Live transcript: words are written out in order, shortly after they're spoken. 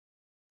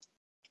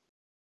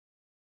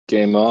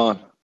Game on.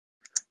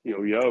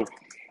 Yo, yo.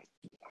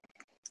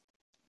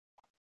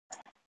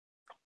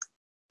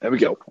 There we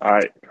go. All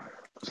right,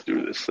 let's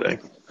do this thing.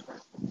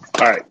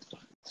 All right,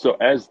 so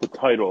as the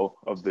title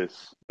of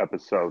this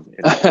episode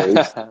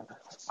indicates,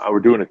 we're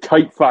doing a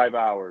tight 5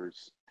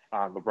 hours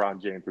on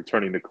LeBron James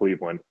returning to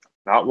Cleveland.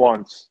 Not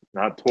once,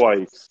 not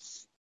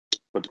twice,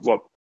 but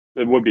what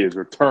it would be his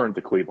return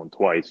to Cleveland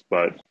twice.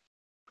 But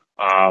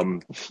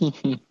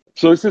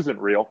so this isn't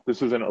real.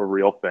 This isn't a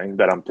real thing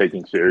that I'm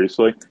taking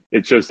seriously.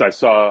 It's just I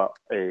saw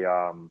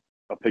a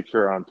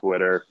picture on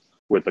Twitter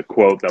with a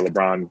quote that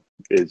LeBron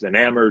is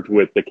enamored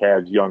with the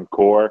Cavs' young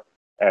core,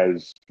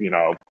 as you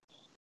know,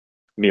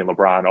 me and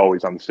LeBron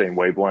always on the same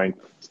wavelength.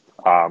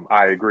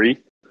 I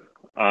agree.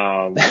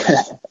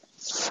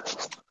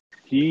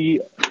 He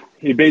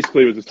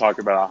basically was just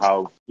talking about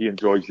how he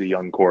enjoys the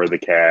young core of the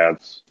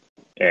Cavs,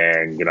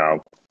 and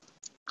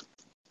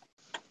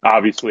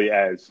obviously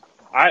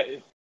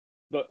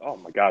oh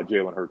my God,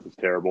 Jalen Hurts is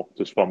terrible.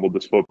 Just fumbled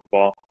this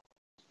football.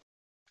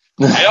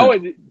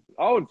 And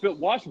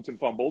Washington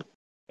fumbled,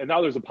 and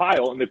now there's a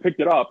pile, and they picked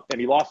it up, and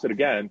he lost it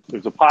again.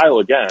 There's a pile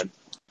again.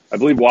 I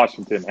believe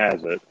Washington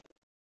has it.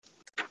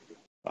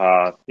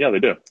 Yeah, they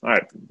do. All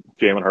right.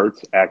 Jalen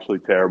Hurts, actually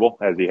terrible,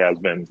 as he has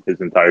been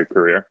his entire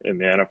career in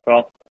the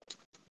NFL.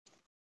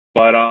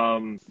 But,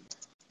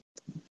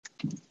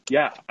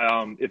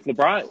 if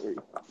LeBron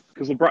 –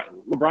 because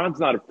LeBron's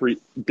not a free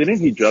 – didn't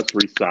he just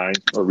re-sign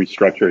or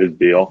restructure his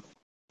deal?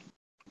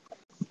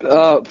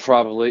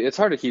 Probably. It's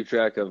hard to keep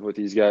track of with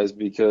these guys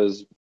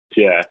because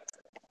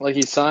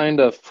he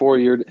signed a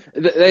 4-year.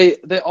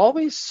 They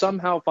always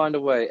somehow find a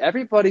way.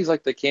 Everybody's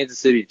like the Kansas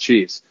City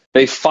Chiefs.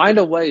 They find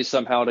a way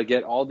somehow to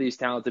get all these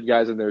talented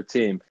guys in their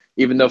team,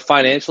 even though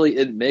financially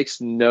it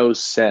makes no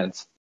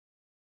sense.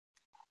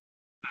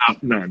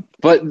 None.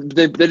 But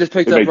they just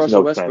picked up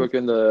Russell Westbrook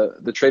in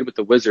the trade with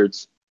the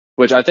Wizards,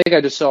 which I think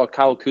I just saw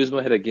Kyle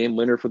Kuzma hit a game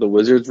winner for the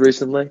Wizards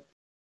recently.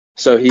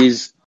 So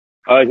he's.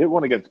 He hit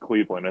one against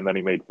Cleveland, and then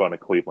he made fun of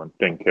Cleveland.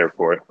 Didn't care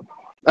for it.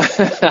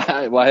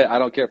 Well, I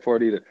don't care for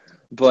it either.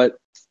 But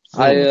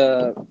he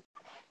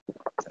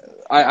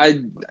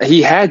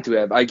had to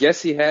have. I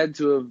guess he had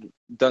to have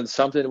done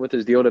something with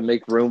his deal to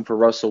make room for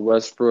Russell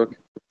Westbrook.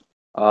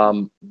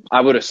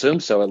 I would assume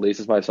so, at least,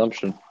 is my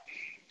assumption.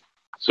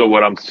 So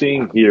what I'm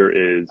seeing here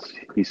is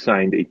he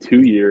signed a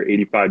 2-year,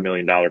 $85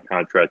 million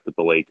contract with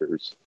the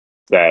Lakers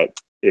that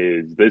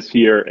is this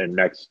year and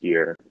next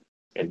year,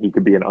 and he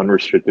could be an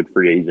unrestricted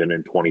free agent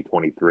in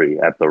 2023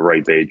 at the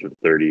ripe age of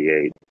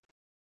 38.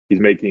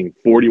 He's making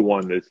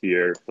 41 this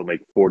year. He'll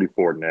make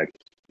 44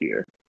 next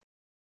year.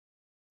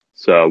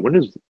 So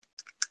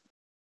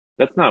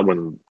that's not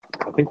when,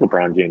 I think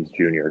LeBron James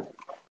Jr.,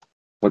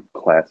 what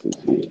class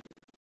is he?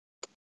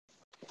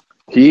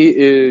 He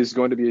is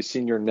going to be a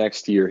senior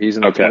next year. He's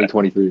in the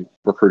 2023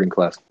 recruiting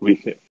class.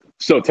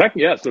 So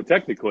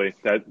technically,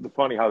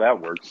 funny how that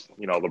works.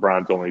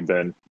 LeBron's only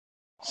been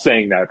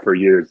saying that for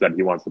years that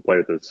he wants to play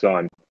with his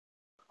son.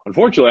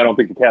 Unfortunately, I don't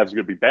think the Cavs are going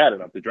to be bad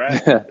enough to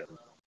draft him.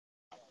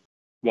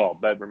 Well,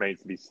 that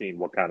remains to be seen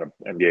what kind of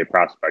NBA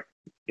prospect,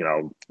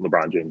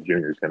 LeBron James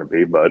Jr. is going to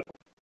be. But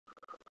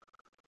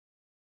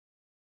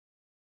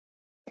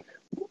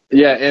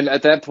yeah, and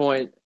at that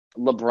point,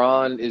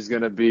 LeBron is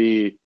going to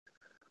be.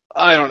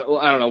 I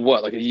don't know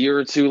what, like a year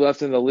or two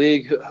left in the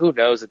league. Who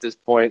knows at this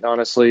point?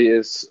 Honestly,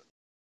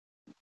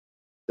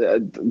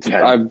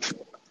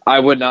 I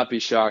would not be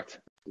shocked.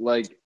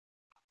 Like,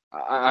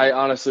 I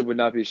honestly would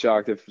not be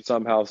shocked if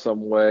somehow,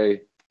 some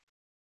way,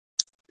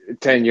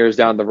 10 years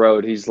down the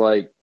road, he's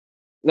like.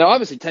 Now,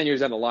 obviously, 10 years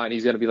down the line,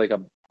 he's going to be like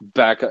a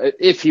backup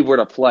if he were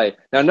to play.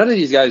 Now, none of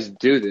these guys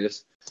do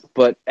this,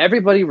 but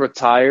everybody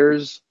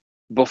retires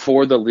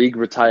before the league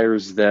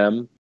retires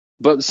them.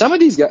 But some of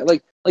these guys,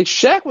 like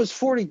Shaq was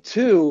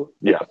 42.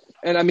 Yeah.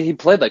 And, I mean, he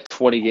played like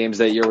 20 games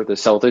that year with the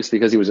Celtics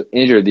because he was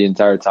injured the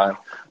entire time.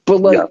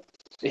 But,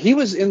 he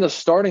was in the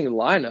starting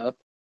lineup.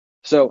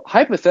 So,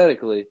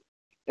 hypothetically,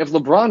 if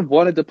LeBron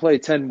wanted to play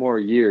 10 more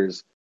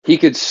years, he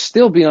could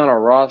still be on a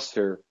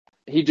roster.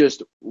 He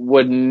just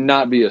would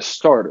not be a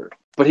starter.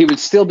 But he would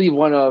still be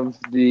one of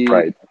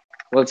the,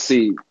 let's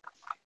see,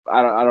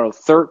 I don't know,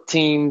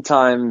 13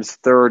 times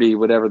 30,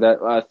 whatever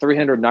that,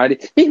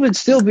 390. He would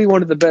still be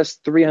one of the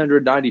best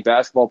 390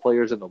 basketball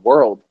players in the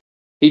world.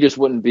 He just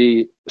wouldn't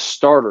be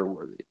starter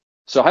worthy.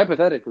 So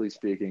hypothetically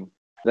speaking,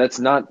 that's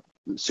not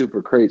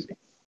super crazy.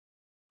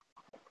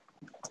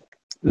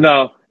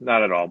 No,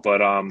 not at all.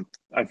 But I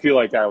feel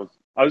like I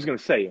was going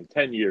to say in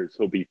 10 years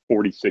he'll be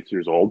 46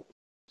 years old.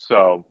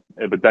 So,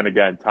 but then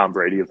again, Tom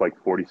Brady is like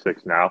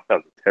 46 now. That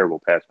was a terrible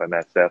pass by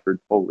Matt Stafford.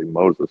 Holy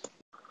Moses.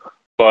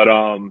 But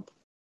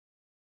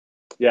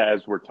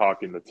as we're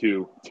talking, the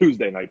 2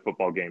 Tuesday night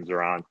football games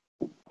are on.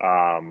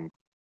 I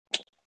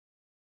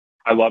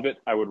love it.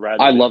 I would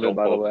rather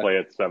both play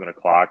at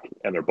 7:00,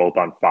 and they're both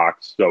on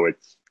Fox, so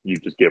you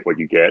just get what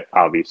you get.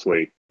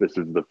 Obviously, this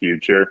is the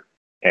future,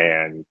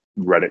 and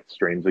Reddit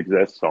streams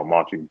exist, so I'm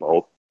watching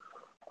both.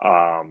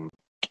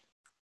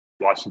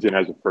 Washington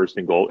has a first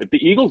and goal. If the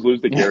Eagles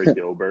lose to Gary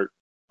Gilbert,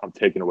 I'm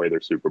taking away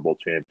their Super Bowl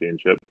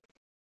championship.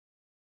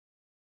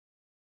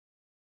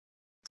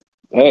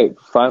 Hey,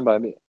 fine by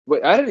me.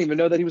 Wait, I didn't even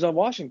know that he was on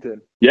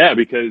Washington. Yeah,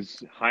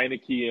 because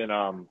Heineke and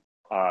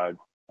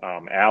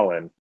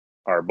Allen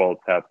are both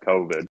have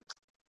COVID.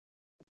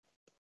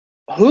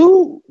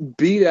 Who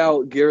beat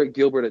out Garrett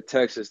Gilbert at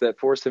Texas that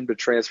forced him to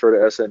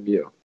transfer to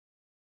SMU?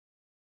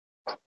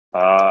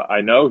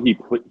 I know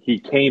he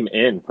came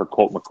in for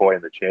Colt McCoy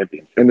in the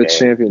championship In the game.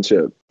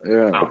 championship.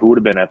 Yeah. Who would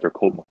have been after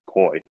Colt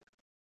McCoy?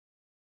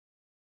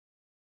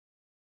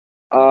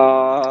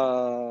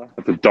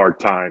 It's a dark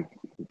time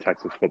in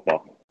Texas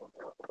football.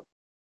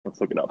 Let's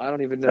look it up. I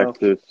don't even know.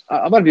 Texas.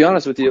 I'm going to be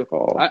honest with you.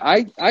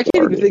 I can't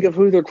even think of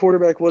who their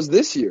quarterback was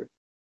this year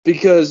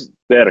because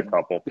they had a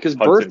couple. Because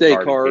Hudson Birthday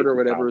Card Card or Casey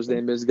whatever Thompson. his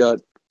name is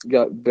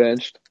got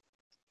benched.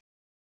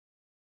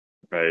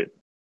 Right.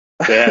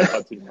 They had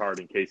Hudson Card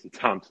and Casey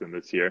Thompson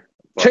this year.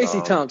 But,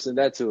 Casey Thompson,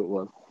 that's who it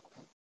was.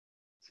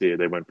 See,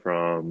 they went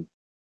from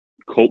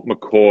Colt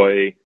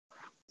McCoy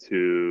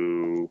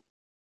to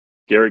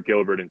Garrett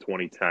Gilbert in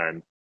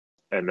 2010,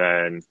 and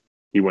then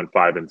he went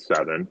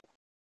 5-7.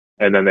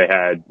 And then they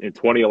had in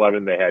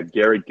 2011 they had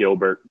Garrett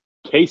Gilbert,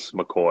 Case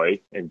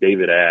McCoy, and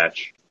David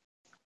Ash.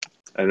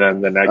 And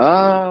then the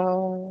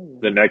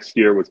next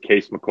year was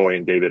Case McCoy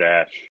and David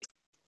Ash.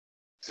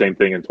 Same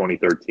thing in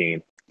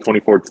 2013.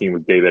 2014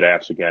 was David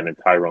Ash again and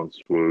Tyrone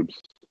Swoops.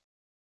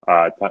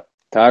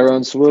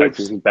 Tyrone Swoops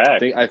Texas is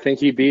back. I think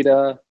he beat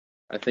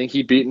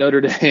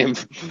Notre Dame.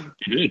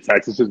 He did.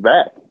 Texas is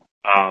back.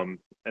 And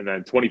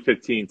then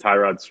 2015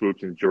 Tyrod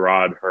Swoops and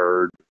Gerard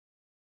Hurd.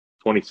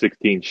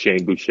 2016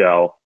 Shane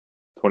Buechele.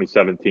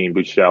 2017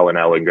 Buechele and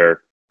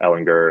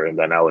Ellinger, and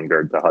then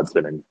Ellinger to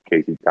Hudson and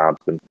Casey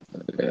Thompson.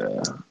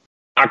 Yeah.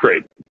 Not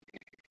great.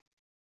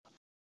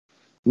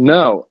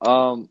 No.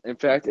 In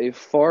fact, a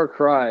far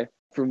cry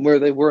from where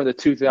they were in the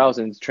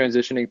 2000s,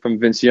 transitioning from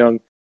Vince Young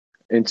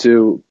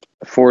into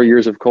 4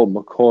 years of Colt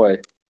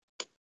McCoy.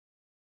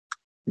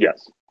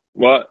 Yes.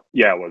 Well,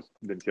 yeah, it was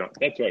Vince Young.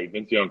 That's right.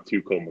 Vince Young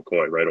to Colt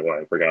McCoy right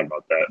away. I forgot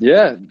about that.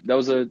 Yeah, that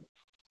was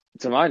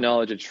to my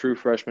knowledge, a true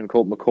freshman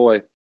Colt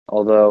McCoy,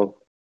 although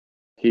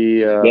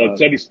he well, it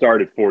said he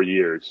started 4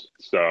 years,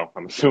 so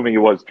I'm assuming he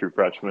was true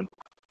freshman.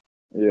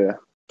 Yeah.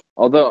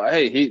 Although,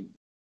 hey,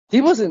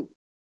 he wasn't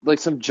like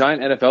some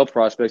giant NFL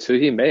prospect, so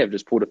he may have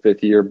just pulled a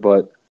fifth year,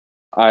 but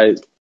I'm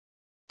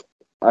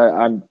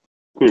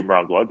Cleveland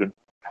Browns legend.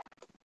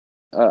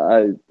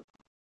 I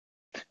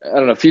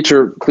don't know,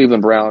 future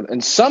Cleveland Brown,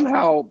 and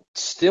somehow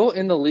still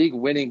in the league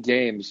winning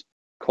games.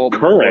 Colt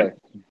McCoy.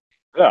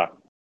 Yeah,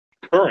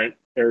 current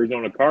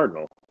Arizona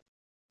Cardinal.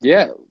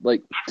 Yeah,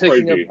 like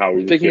picking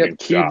up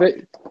key.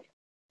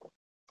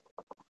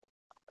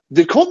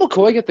 Did Colt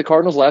McCoy get the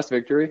Cardinals' last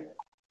victory?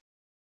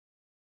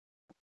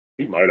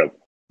 He might have.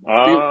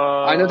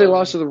 I know they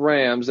lost to the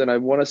Rams, and I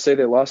want to say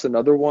they lost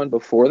another one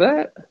before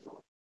that.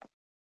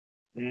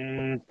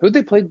 Who'd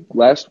they play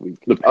last week?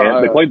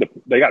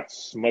 They got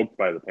smoked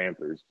by the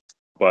Panthers,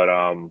 but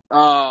that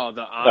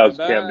was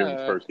Cam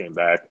Newton's first game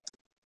back.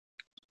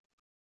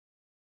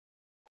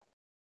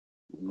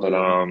 But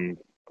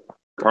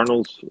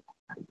Cardinals.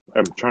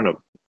 I'm trying to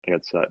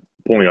get set.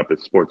 Pulling up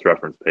his sports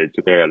reference page.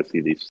 Okay, I got to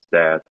see these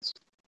stats.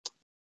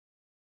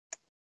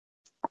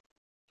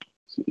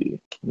 Let's see.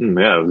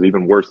 Yeah, it was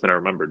even worse than I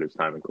remembered his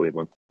time in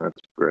Cleveland. That's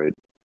great.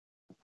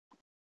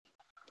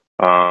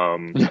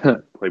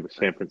 Played with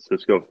San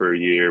Francisco for a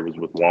year. Was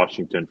with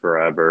Washington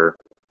forever.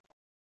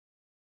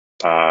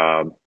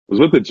 Was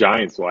with the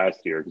Giants last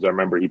year because I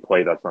remember he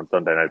played us on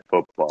Sunday Night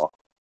Football.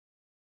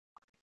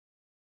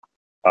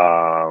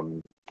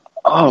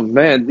 Oh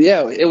man,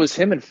 yeah, it was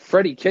him and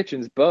Freddie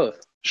Kitchens both.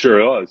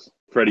 Sure it was.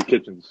 Freddie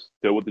Kitchens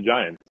still with the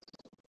Giants.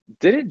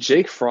 Didn't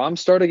Jake Fromm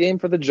start a game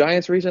for the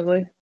Giants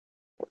recently?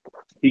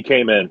 He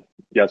came in,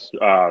 this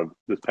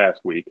past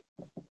week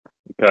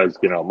because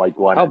Mike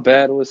Glennon. How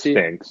bad was he?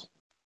 Stinks.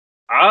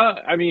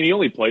 I mean, he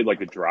only played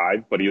like a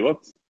drive, but he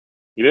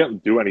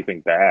didn't do anything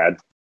bad.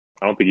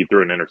 I don't think he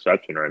threw an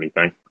interception or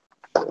anything.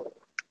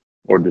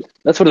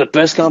 That's one of the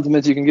best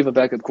compliments you can give a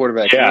backup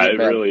quarterback. Yeah, it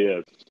really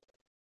is.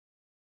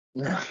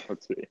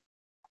 Let's see.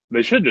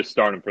 They should just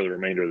start him for the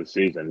remainder of the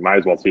season. Might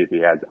as well see if he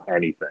has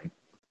anything.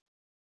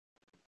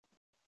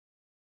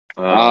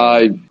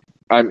 I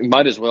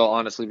might as well,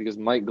 honestly, because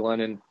Mike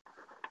Glennon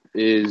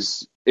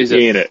is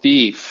a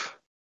thief.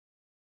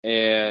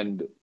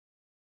 And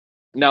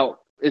now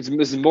this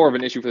is more of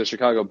an issue for the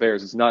Chicago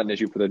Bears. It's not an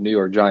issue for the New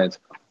York Giants.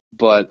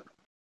 But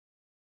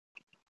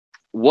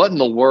what in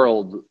the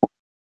world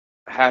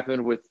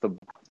happened with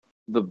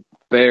the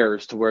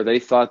Bears to where they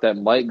thought that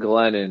Mike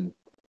Glennon,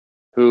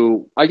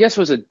 who I guess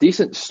was a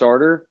decent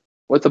starter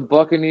with the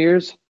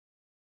Buccaneers,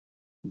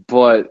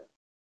 but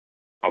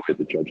I'll get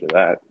the judge of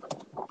that.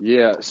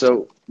 Yeah,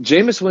 so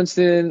Jameis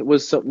Winston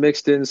was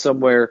mixed in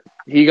somewhere.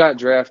 He got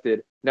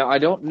drafted. Now, I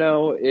don't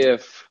know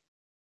if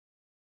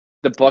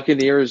the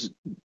Buccaneers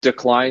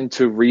declined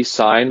to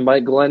re-sign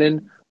Mike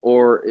Glennon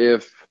or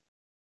if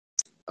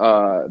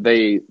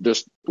they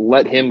just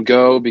let him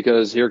go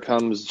because here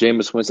comes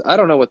Jameis Winston. I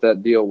don't know what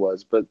that deal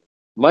was, but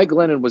Mike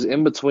Glennon was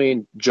in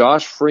between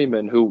Josh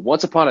Freeman, who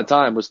once upon a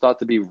time was thought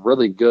to be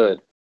really good,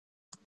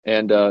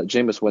 and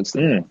Jameis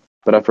Winston.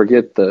 but I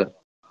forget the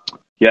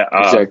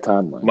exact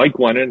timeline. Mike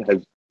Glennon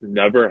has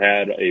never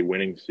had a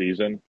winning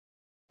season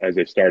as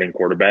a starting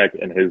quarterback,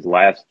 and his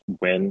last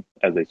win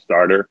as a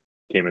starter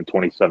came in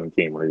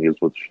 2017 when he was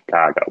with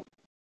Chicago.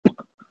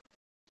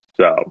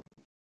 So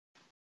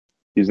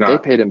he's not.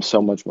 They paid him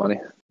so much money.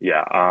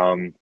 Yeah.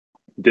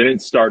 Didn't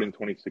start in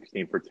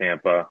 2016 for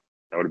Tampa.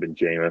 That would have been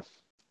Jameis.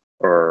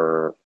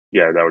 That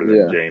would have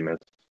been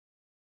Jameis.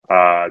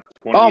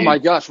 Oh my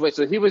gosh! Wait,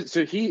 so he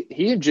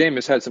and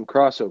Jameis had some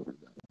crossover.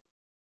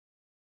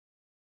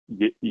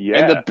 Yeah.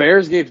 And the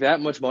Bears gave that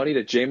much money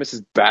to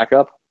Jameis's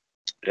backup.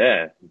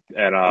 Yeah,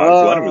 and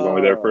Glennon was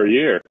only there for a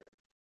year.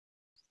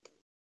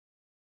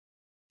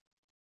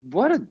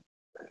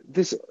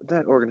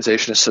 That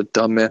organization is so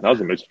dumb, man. That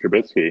was a Mitch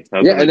Trubisky.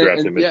 And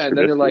then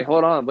they're like,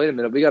 hold on, wait a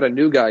minute, we got a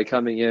new guy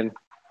coming in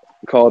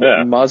called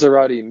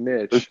Maserati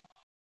Mitch.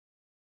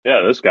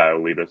 Yeah, this guy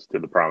will lead us to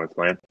the promised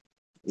land.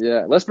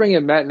 Yeah, let's bring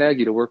in Matt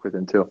Nagy to work with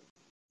him too.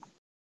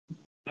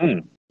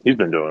 He's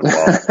been doing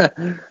well.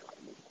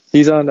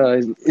 He's on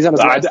his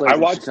last leg I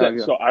watched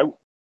Chicago.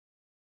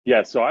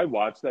 that. So I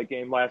watched that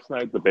game last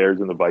night, the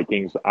Bears and the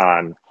Vikings,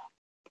 on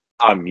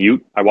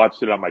mute. I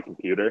watched it on my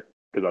computer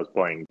because I was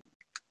playing.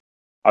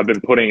 I've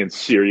been putting in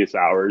serious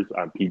hours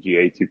on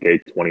PGA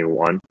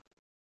 2K21.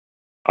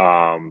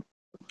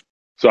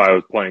 So I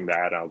was playing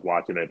that. I was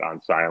watching it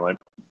on silent.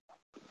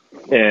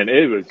 And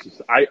it was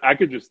just, I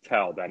could just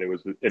tell that it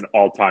was an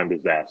all-time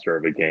disaster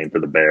of a game for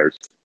the Bears.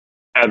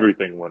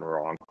 Everything went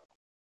wrong.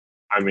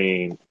 I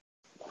mean,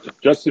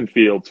 Justin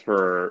Fields'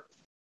 stats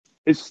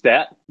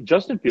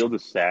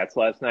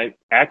last night,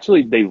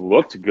 actually, they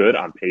looked good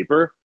on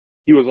paper.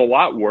 He was a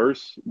lot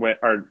worse,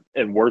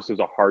 and worse is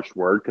a harsh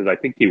word, because I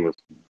think he was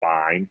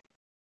fine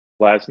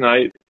last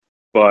night.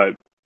 But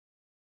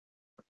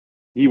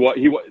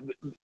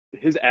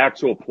his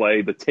actual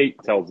play, the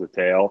tape tells the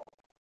tale.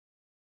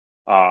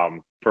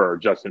 For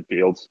Justin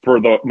Fields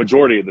for the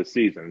majority of the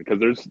season, because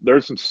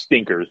there's some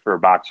stinkers for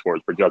box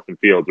scores for Justin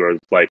Fields where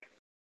it's like,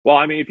 well,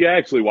 I mean, if you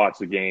actually watch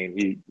the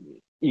game,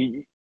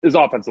 his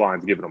offensive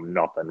line's giving him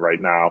nothing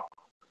right now.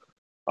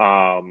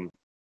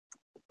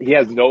 He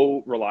has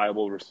no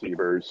reliable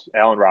receivers.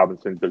 Allen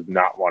Robinson does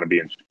not want to be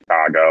in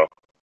Chicago.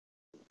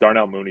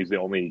 Darnell Mooney's the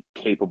only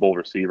capable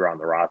receiver on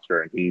the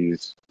roster, and he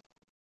is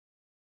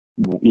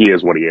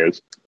what he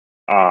is.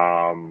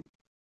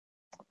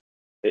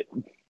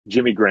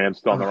 Jimmy Graham's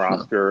still on the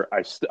roster.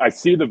 I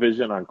see the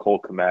vision on Cole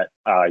Kmet.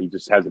 He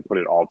just hasn't put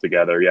it all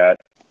together yet.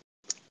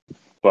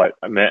 But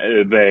I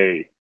mean,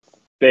 they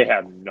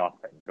have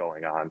nothing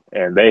going on,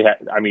 and they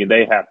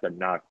have to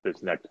knock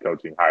this next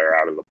coaching hire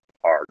out of the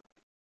park.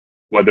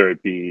 Whether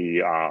it be,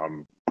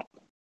 Ryan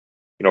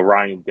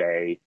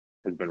Day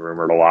has been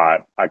rumored a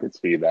lot. I could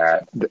see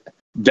that.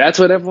 That's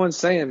what everyone's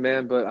saying,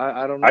 man. But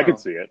I don't know. I could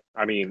see it.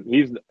 I mean,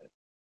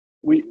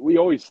 We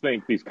always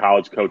think these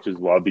college coaches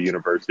love the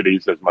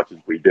universities as much as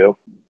we do,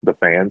 the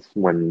fans.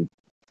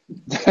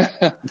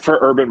 For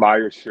Urban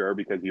Meyer, sure,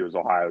 because he was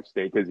Ohio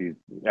State, because he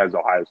has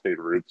Ohio State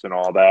roots and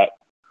all that.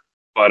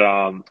 But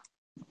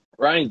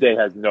Ryan Day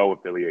has no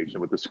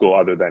affiliation with the school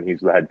other than he's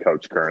the head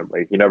coach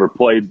currently. He never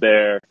played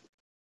there.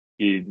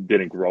 He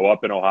didn't grow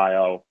up in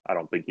Ohio. I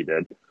don't think he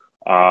did.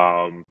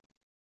 So,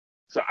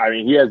 I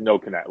mean, he has no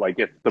connect. Like,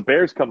 if the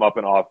Bears come up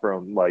and offer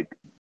him, like,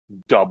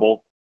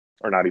 double,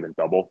 or not even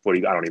double. I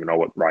don't even know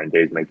what Ryan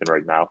Day's making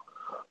right now.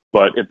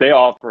 But if they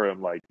offer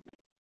him like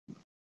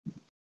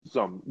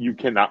some you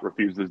cannot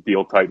refuse this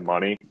deal type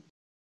money,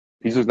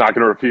 he's just not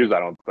going to refuse, I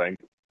don't think.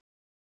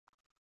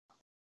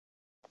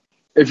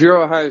 If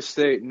you're Ohio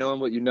State, knowing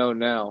what you know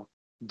now,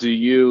 do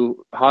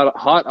you,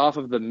 hot off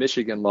of the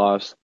Michigan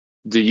loss,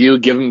 do you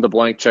give him the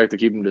blank check to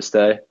keep him to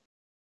stay?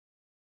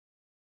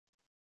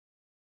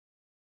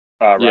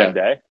 Ryan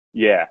Day?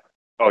 Yeah.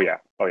 Oh, yeah.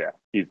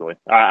 Easily.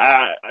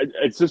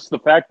 It's just the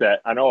fact that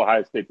I know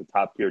Ohio State's a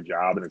top-tier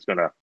job, and it's going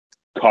to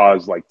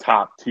cause, like,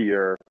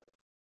 top-tier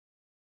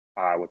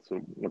what's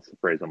the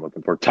phrase I'm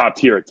looking for?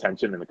 Top-tier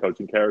attention in the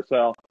coaching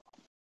carousel.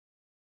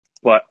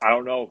 But I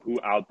don't know who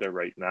out there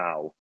right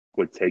now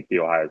would take the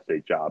Ohio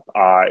State job.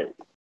 I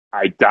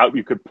doubt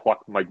you could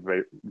pluck Mike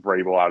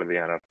Vrabel out of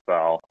the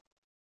NFL.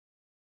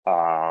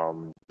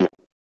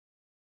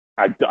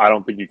 I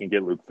don't think you can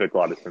get Luke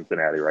Fickell out of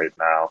Cincinnati right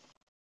now.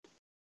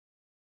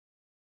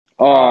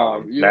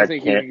 You don't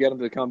think you can get him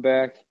to come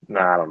back?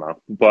 I don't know.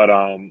 But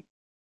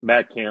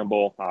Matt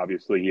Campbell,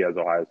 obviously, he has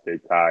Ohio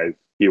State ties.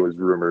 He was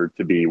rumored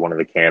to be one of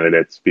the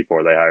candidates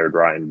before they hired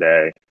Ryan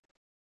Day.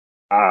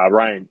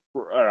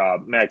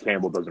 Matt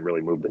Campbell doesn't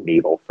really move the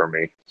needle for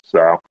me.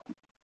 So,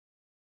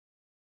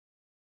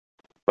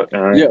 but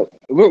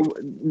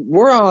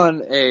we're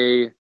on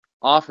a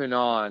off and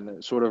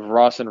on sort of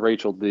Ross and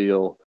Rachel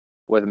deal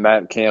with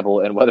Matt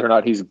Campbell and whether or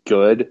not he's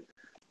good.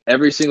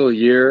 Every single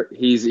year,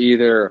 he's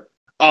either,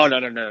 oh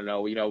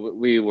no,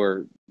 we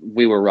were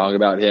wrong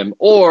about him,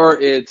 or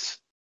it's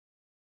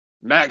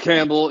Matt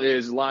Campbell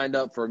is lined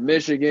up for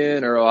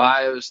Michigan or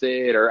Ohio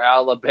State or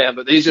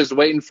Alabama. He's just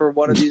waiting for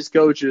one of these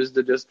coaches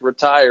to just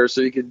retire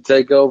so he can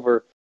take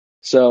over.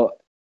 So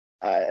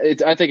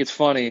I think it's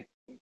funny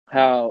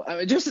how, I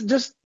mean,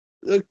 just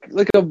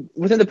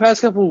within the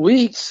past couple of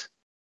weeks,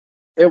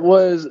 it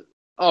was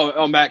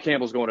Matt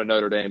Campbell's going to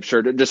Notre Dame.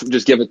 Sure,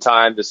 just give it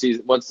time. The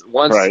season once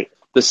Right.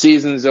 the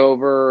season's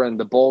over and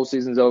the bowl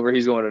season's over,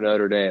 he's going to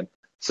Notre Dame.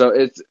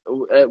 So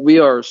we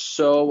are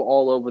so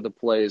all over the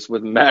place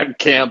with Matt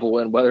Campbell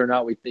and whether or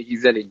not we think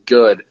he's any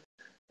good.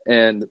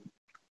 And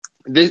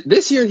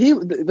this year,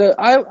 the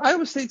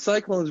Iowa State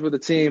Cyclones were the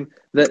team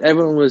that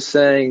everyone was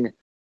saying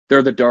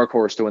they're the dark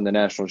horse to win the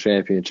national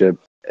championship.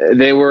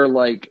 They were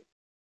like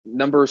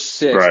number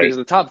 6 because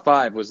the top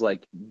 5 was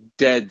like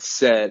dead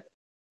set.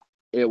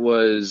 It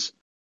was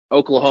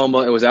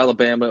Oklahoma, it was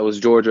Alabama, it was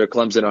Georgia,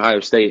 Clemson, Ohio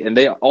State, and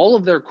all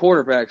of their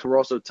quarterbacks were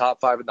also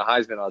top 5 in the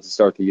Heisman odds to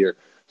start the year.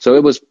 So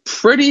it was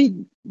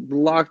pretty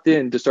locked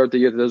in to start the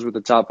year that those were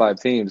the top 5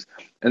 teams.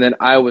 And then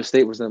Iowa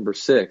State was number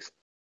 6.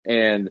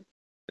 And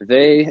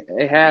they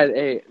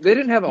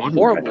didn't have a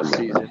horrible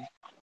season,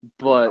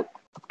 but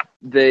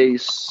they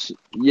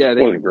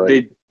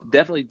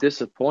definitely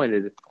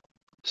disappointed.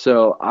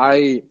 So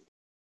I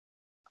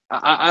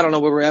don't know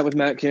where we're at with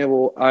Matt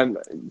Campbell. I'm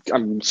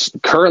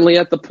currently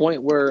at the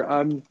point where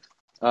I'm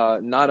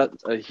not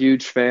a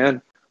huge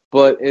fan,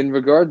 but in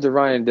regard to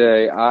Ryan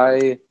Day,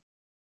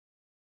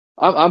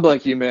 I'm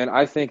like you, man.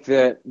 I think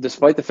that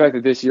despite the fact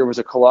that this year was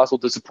a colossal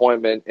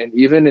disappointment, and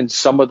even in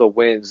some of the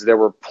wins, there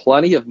were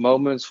plenty of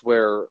moments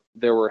where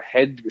there were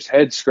head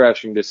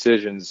scratching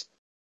decisions,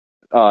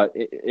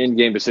 in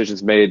game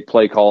decisions made,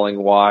 play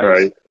calling wise.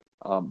 Right.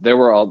 There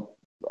were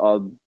a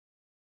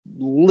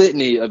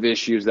litany of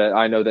issues that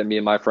I know that me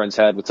and my friends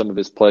had with some of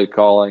his play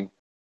calling.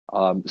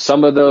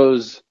 Some of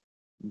those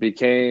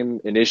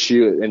became an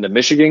issue in the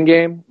Michigan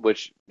game,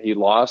 which he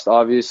lost,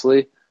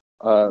 obviously.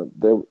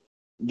 They're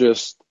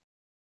just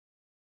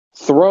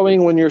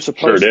throwing when you're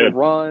supposed to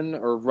run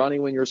or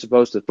running when you're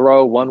supposed to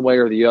throw, one way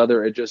or the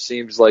other. It just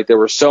seems like there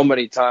were so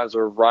many times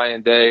where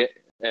Ryan Day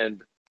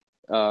and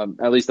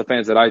at least the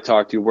fans that I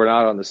talked to were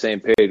not on the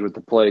same page with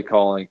the play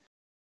calling.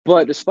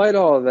 But despite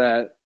all of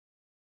that,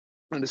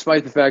 and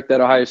despite the fact that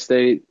Ohio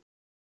State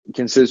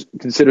considers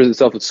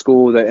itself a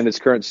school that in its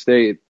current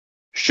state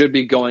should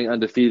be going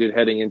undefeated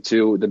heading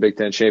into the Big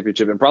Ten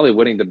Championship and probably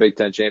winning the Big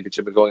Ten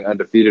Championship and going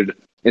undefeated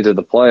into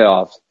the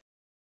playoffs,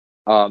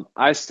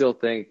 I still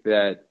think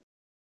that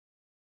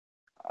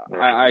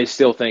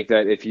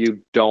if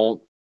you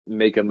don't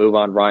make a move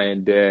on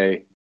Ryan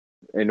Day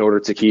in order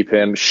to keep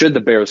him, should the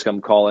Bears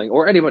come calling,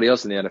 or anybody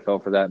else in the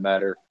NFL for that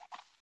matter,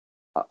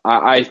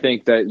 I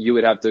think that you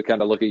would have to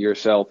kind of look at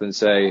yourself and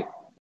say,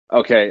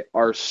 okay,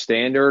 our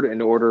standard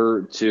in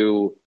order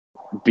to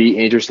be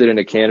interested in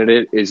a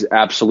candidate is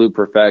absolute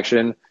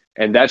perfection,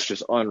 and that's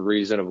just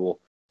unreasonable.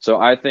 So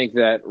I think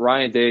that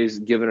Ryan Day's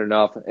given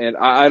enough, and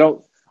I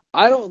don't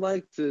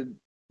like to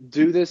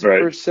do this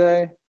per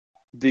se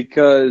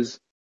because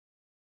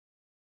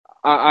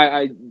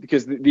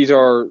because these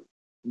are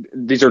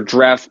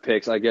draft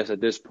picks, I guess,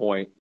 at this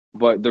point.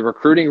 But the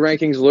recruiting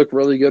rankings look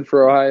really good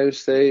for Ohio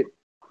State.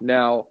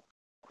 Now,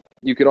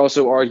 you could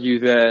also argue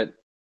that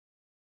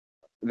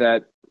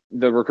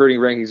the recruiting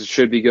rankings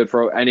should be good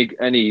for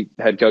any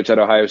head coach at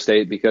Ohio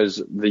State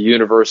because the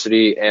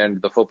university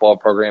and the football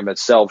program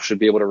itself should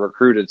be able to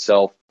recruit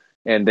itself,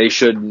 and they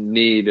should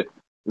need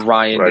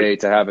Ryan Day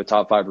to have a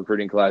top 5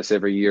 recruiting class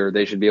every year.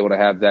 They should be able to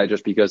have that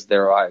just because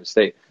they're Ohio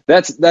State.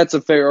 That's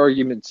a fair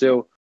argument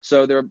too.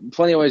 So there are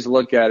plenty of ways to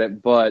look at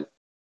it, but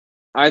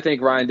I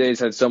think Ryan Day's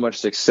had so much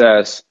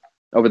success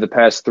over the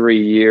past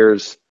 3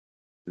 years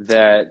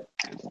that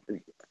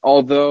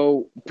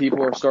although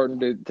people are starting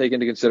to take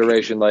into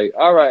consideration, like,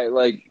 all right,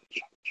 like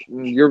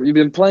you've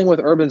been playing with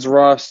Urban's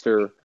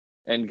roster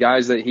and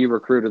guys that he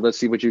recruited. Let's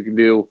see what you can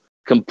do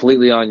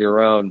completely on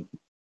your own.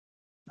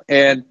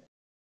 And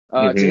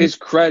to his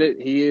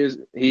credit,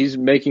 he's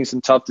making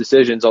some tough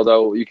decisions,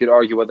 although you could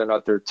argue whether or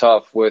not they're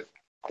tough with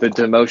the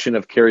demotion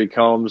of Kerry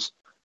Combs,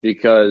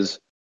 because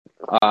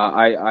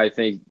I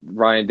think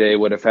Ryan Day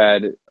would have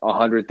had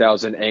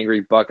 100,000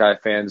 angry Buckeye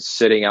fans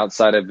sitting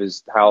outside of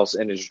his house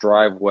in his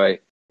driveway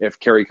if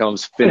Kerry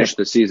Combs finished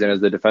the season as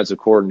the defensive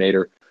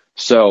coordinator.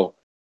 So,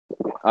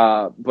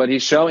 but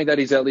he's showing that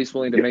he's at least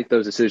willing to make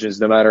those decisions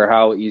no matter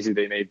how easy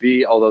they may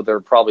be, although they're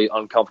probably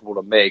uncomfortable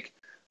to make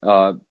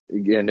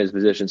in his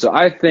position. So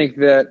I think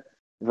that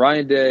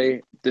Ryan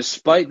Day,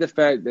 despite the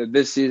fact that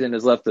this season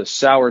has left a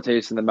sour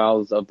taste in the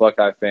mouths of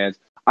Buckeye fans,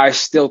 I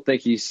still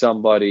think he's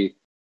somebody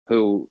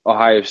who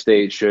Ohio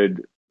State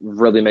should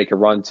really make a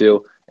run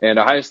to. And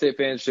Ohio State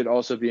fans should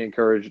also be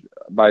encouraged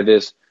by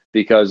this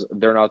because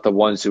they're not the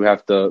ones who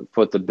have to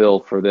foot the bill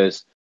for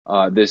this.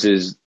 This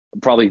is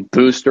probably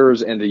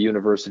boosters and the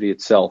university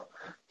itself.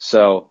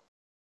 So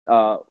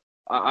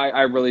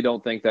I really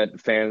don't think that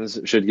fans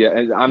should get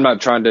 – I'm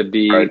not trying to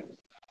be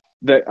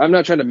I'm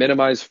not trying to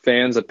minimize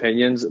fans'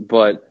 opinions,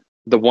 but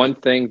the one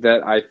thing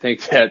that I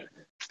think that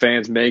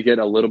fans may get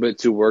a little bit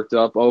too worked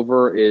up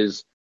over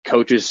is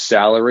coach's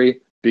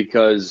salary,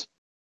 because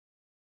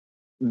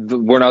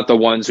we're not the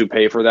ones who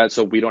pay for that,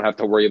 so we don't have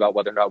to worry about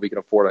whether or not we can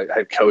afford a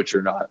head coach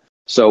or not.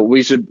 So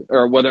we should,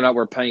 or whether or not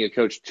we're paying a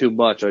coach too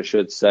much, I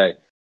should say.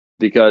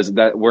 because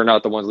that we're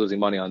not the ones losing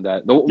money on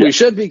that. We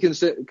should be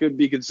could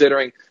be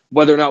considering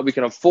whether or not we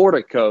can afford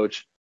a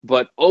coach,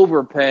 but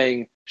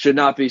overpaying should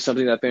not be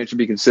something that fans should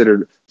be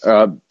considered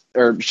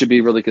or should be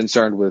really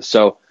concerned with.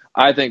 So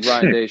I think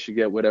Ryan Day should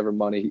get whatever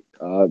money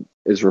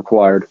is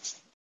required.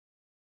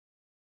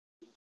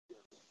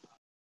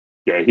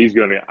 Yeah, he's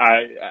going to.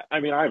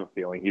 I mean, I have a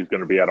feeling he's going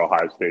to be at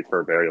Ohio State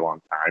for a very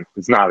long time.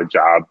 It's not a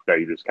job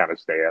that you just kind of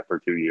stay at for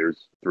 2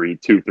 years, 3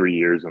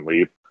 years and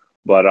leave.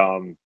 But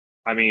I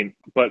mean,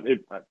 but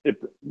if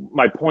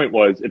my point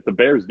was, if the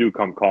Bears do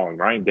come calling,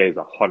 Ryan Day is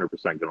 100%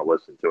 going to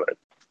listen to it.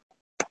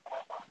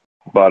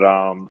 But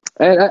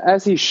and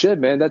as he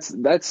should, man. That's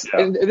yeah.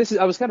 And this is.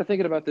 I was kind of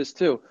thinking about this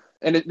too,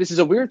 and this is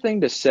a weird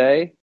thing to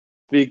say.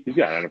 He's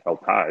got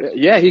NFL ties.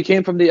 Yeah, he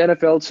came from the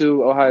NFL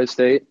to Ohio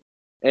State,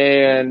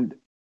 and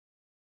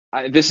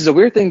this is a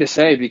weird thing to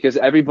say because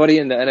everybody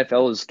in the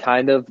NFL is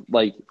kind of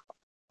like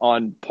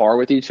on par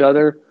with each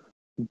other,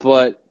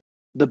 but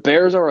the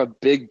Bears are a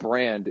big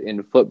brand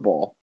in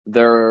football. They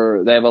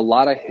have a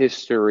lot of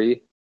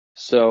history,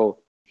 so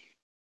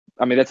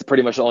I mean that's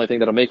pretty much the only thing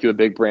that'll make you a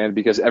big brand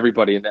because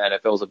everybody in the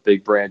NFL is a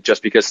big brand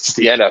just because it's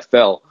the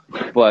NFL.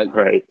 But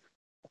right,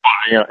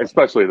 yeah,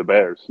 especially the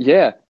Bears.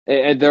 Yeah,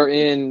 and they're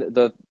in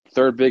the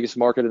third biggest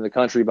market in the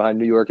country behind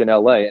New York and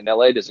LA. And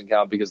LA doesn't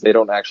count because they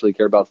don't actually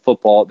care about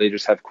football. They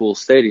just have cool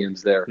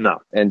stadiums there. No.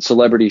 And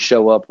celebrities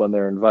show up when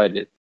they're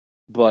invited.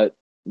 But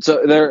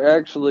so they're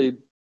actually,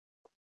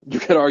 you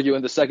could argue,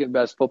 in the second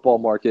best football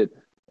market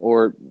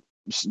or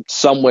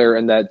somewhere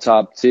in that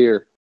top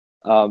tier.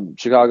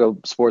 Chicago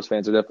sports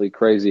fans are definitely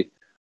crazy.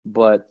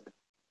 But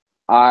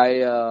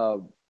I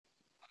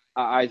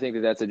think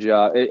that that's a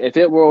job. If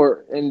it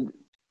were,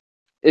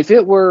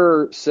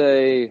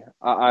 say,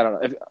 I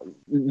don't know.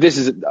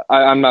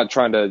 I'm not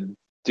trying to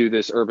do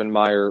this Urban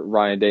Meyer,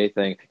 Ryan Day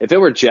thing. If it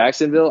were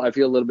Jacksonville, I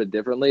feel a little bit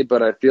differently,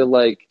 but I feel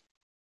like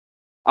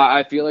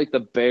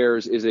the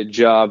Bears is a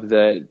job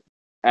that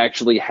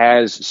actually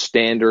has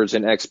standards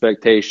and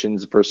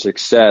expectations for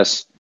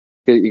success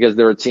because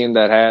they're a team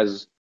that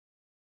has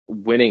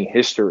winning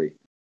history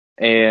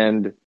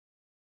and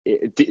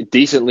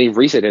decently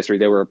recent history.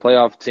 They were a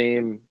playoff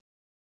team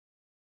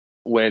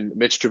when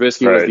Mitch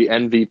Trubisky was the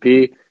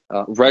MVP.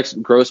 Rex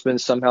Grossman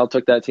somehow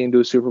took that team to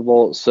a Super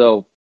Bowl.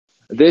 So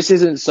this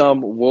isn't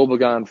some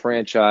woebegone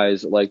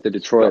franchise like the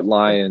Detroit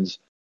Lions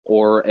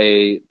or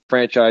a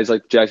franchise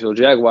like the Jacksonville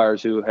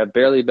Jaguars who have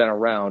barely been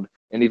around.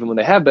 And even when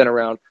they have been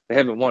around, they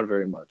haven't won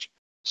very much.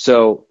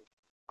 So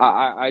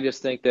I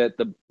just think that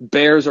the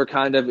Bears are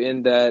kind of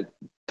in that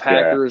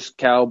Packers,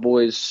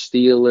 Cowboys,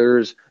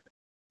 Steelers.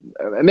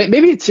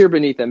 Maybe it's here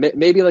beneath them.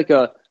 Maybe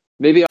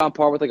on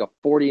par with like a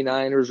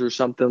 49ers or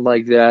something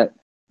like that.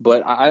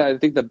 But I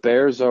think the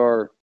Bears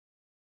are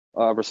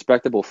a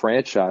respectable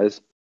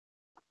franchise.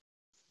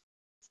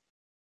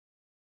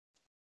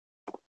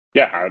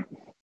 Yeah.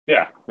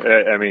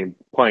 I mean,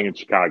 playing in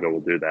Chicago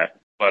will do that.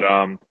 But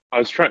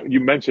you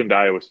mentioned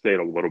Iowa State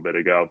a little bit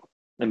ago,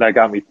 and that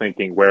got me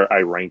thinking where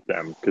I ranked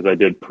them because I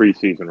did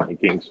preseason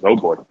rankings. Oh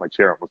boy, my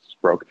chair almost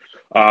broke.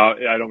 I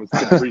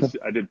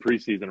did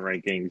preseason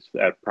rankings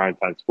at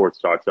Primetime Sports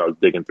Talk, so I was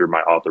digging through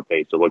my author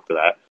page to look for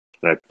that,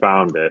 and I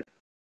found it.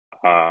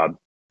 I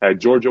had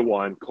Georgia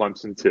 1,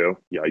 Clemson 2,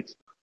 yikes.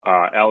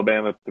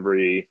 Alabama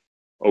 3,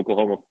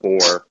 Oklahoma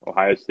 4,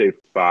 Ohio State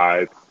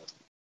 5.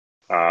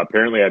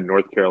 Apparently I had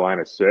North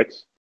Carolina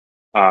 6,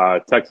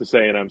 Texas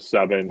A&M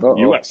 7,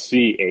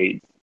 USC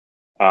 8,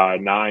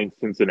 9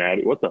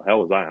 Cincinnati. What the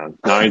hell was I on?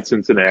 9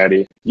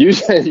 Cincinnati. You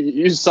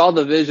saw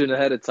the vision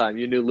ahead of time.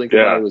 You knew Lincoln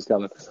Riley was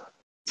coming.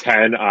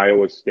 10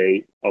 Iowa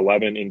State,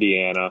 11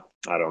 Indiana.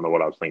 I don't know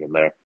what I was thinking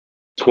there.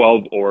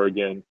 12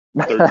 Oregon,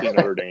 13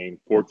 Notre Dame,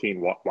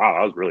 14. Wow,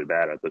 I was really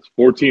bad at this.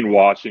 14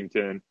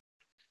 Washington,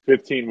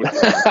 15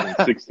 Wisconsin,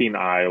 16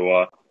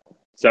 Iowa,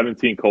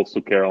 17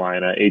 Coastal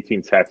Carolina,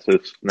 18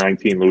 Texas,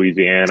 19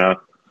 Louisiana,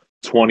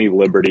 20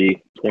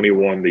 Liberty,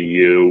 21 the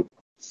U,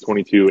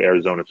 22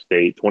 Arizona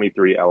State,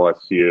 23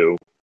 LSU,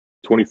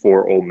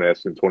 24 Ole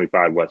Miss, and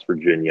 25 West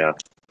Virginia.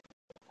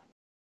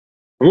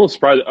 I'm a little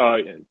surprised.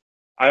 I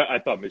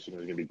thought Michigan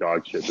was going to be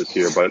dog shit this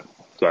year, so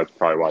that's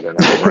probably why they're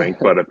not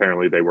ranked. But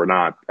apparently they were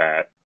not,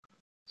 Pat.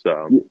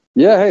 So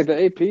yeah, hey,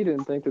 the AP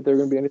didn't think that they were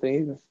going to be anything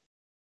either.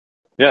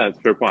 Yeah, that's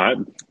a fair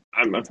point.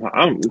 I'm a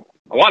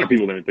lot of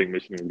people didn't think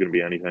Michigan was going to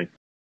be anything,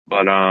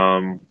 but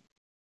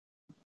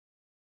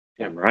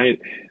yeah, right.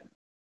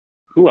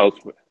 Who else?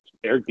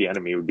 Eric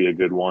Bieniemy would be a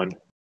good one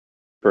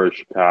for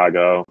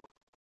Chicago.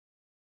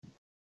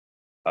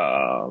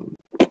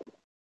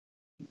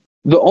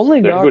 The only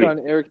knock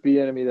on Eric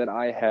Bieniemy that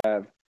I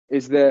have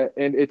is that,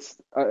 and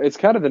it's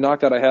kind of the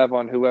knock that I have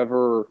on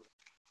whoever.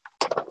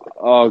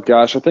 Oh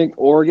gosh, I think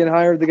Oregon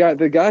hired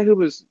the guy who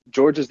was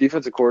Georgia's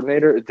defensive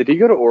coordinator. Did he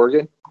go to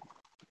Oregon?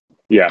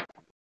 Yeah,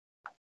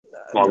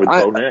 along with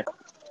Bo Nix.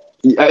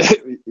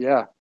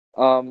 Yeah.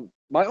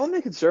 My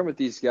only concern with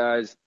these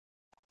guys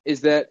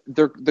is that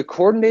they're the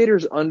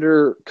coordinators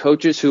under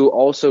coaches who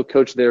also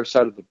coach their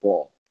side of the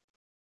ball.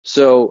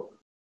 So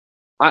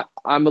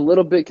I'm a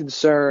little bit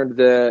concerned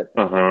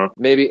that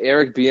maybe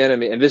Eric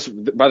Bieniemy, and this,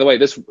 by the way,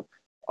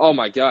 oh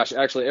my gosh,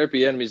 actually, Eric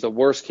Bieniemy is the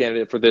worst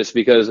candidate for this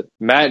because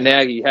Matt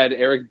Nagy had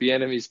Eric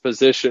Bieniemy's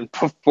position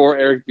before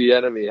Eric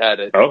Bieniemy had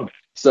it. Oh.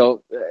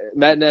 So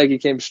Matt Nagy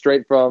came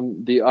straight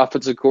from the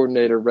offensive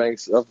coordinator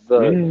ranks of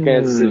the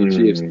Kansas City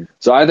Chiefs.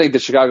 So I think the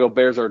Chicago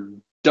Bears are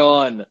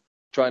done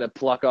trying to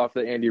pluck off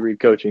the Andy Reid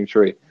coaching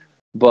tree.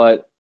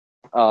 But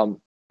the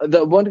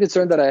one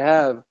concern that I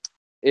have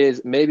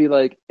is maybe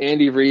like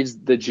Andy Reid's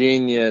the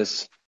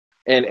genius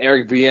and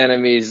Eric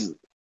Bieniemy's.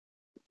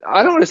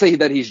 I don't want to say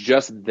that he's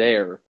just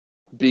there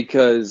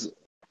because,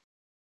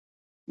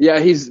 yeah,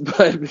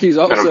 but he's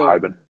also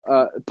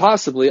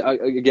possibly.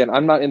 Again,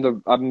 I'm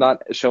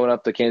not showing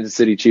up to Kansas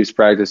City Chiefs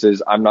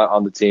practices. I'm not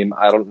on the team.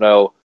 I don't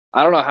know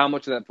how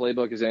much of that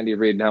playbook is Andy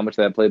Reid and how much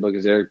of that playbook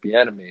is Eric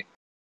Bieniemy.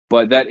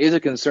 But that is a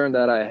concern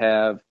that I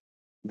have,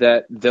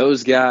 that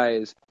those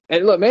guys.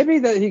 And look, maybe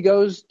that he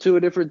goes to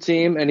a different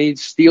team and he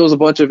steals a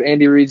bunch of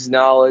Andy Reid's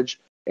knowledge,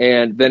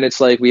 and then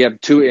it's like we have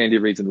two Andy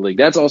Reids in the league.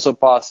 That's also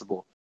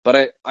possible.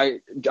 But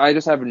I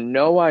just have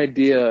no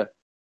idea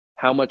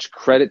how much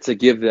credit to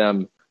give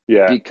them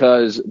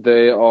because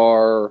they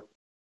are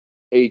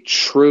a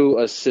true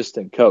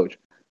assistant coach.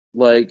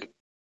 Like,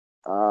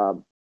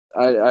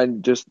 I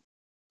just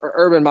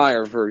Urban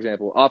Meyer, for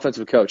example,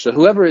 offensive coach. So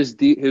whoever is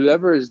deep,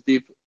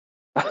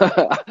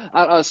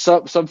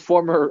 some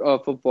former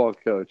football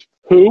coach.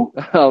 Who?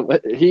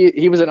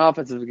 He was an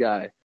offensive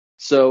guy.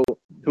 So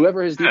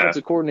whoever his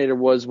defensive coordinator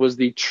was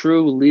the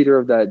true leader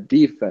of that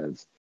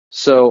defense.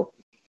 So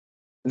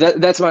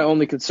that's my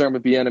only concern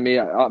with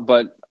Bieniemy.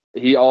 But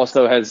he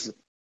also has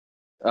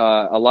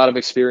a lot of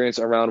experience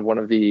around one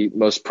of the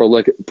most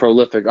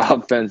prolific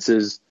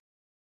offenses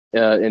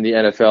in the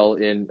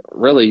NFL in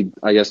really,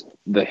 I guess,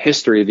 the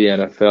history of the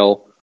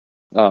NFL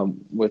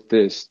with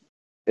this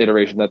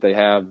iteration that they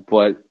have.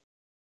 But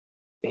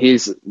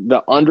he's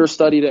the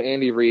understudy to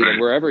Andy Reid,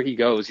 and wherever he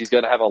goes, he's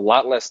going to have a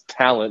lot less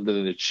talent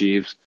than the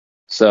Chiefs.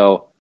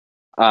 So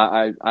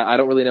I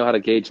don't really know how to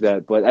gauge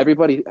that. But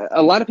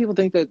a lot of people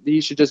think that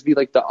he should just be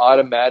like the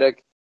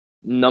automatic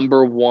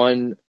number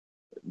one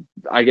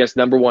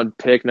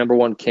pick, number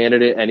one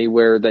candidate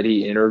anywhere that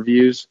he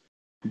interviews.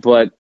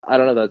 But I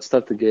don't know. That's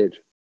tough to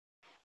gauge.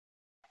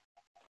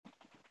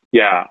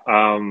 Yeah,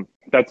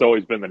 that's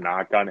always been the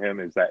knock on him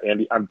is that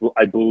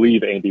I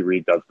believe Andy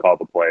Reid does call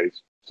the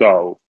plays.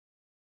 So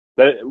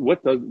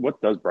what does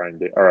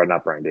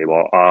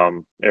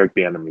Eric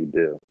Bieniemy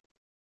do?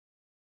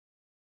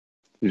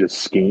 You just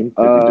scheme? Is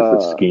he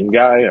just a scheme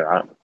guy? Or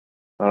I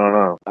don't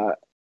know.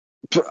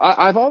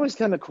 I've always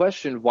kind of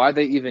questioned why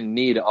they even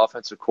need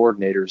offensive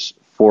coordinators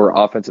for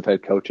offensive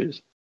head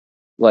coaches.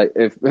 Like,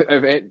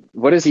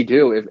 what does he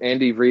do if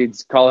Andy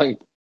Reid's calling?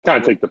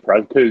 Kind of take the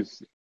press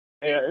because,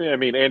 I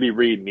mean, Andy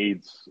Reid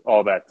needs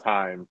all that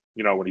time,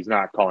 when he's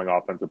not calling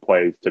offensive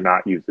plays to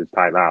not use his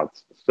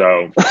timeouts.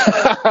 So,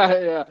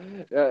 yeah,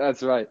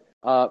 that's right.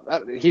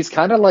 He's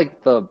kind of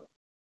like the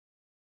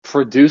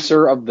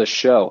producer of the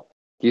show.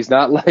 He's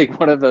not like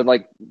one of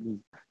the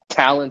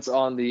talents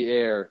on the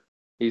air.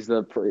 He's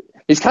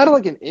kind of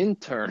like an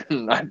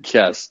intern, I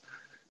guess.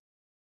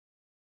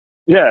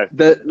 Yeah,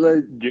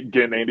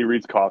 getting Andy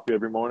Reid's coffee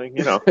every morning,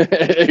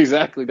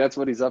 Exactly, that's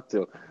what he's up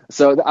to.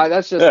 So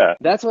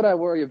that's what I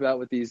worry about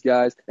with these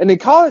guys. And in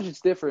college,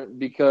 it's different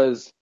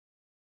because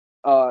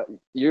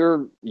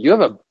you have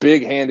a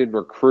big-handed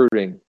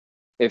recruiting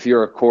if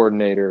you're a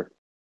coordinator,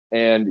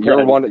 and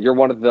you're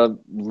one of the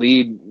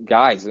lead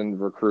guys in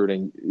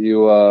recruiting.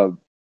 You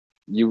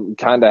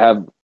kind of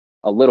have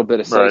a little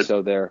bit of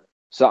say-so there.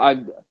 So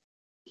I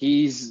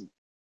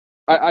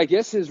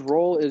guess his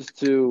role is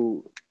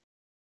to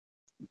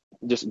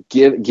just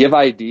give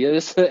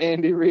ideas to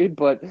Andy Reid,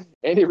 but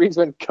Andy Reid's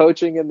been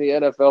coaching in the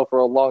NFL for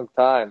a long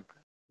time.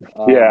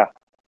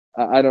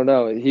 I don't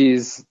know. He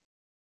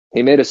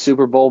made a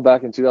Super Bowl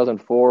back in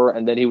 2004,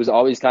 and then he was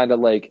always kind of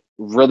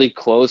really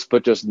close,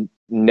 but just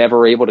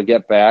never able to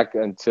get back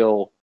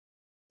until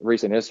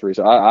recent history.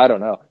 So I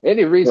don't know.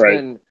 Andy Reid's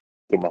been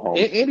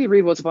Andy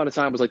Reid once upon a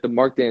time was like the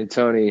Mark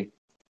D'Antoni.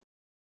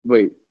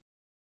 Wait,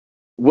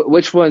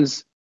 which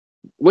one's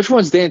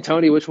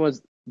D'Antoni? Which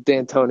one's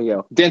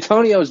D'Antonio?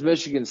 D'Antonio is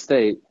Michigan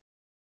State.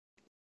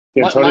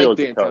 D'Antonio Mike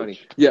D'Antoni.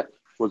 Yeah.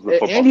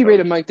 Andy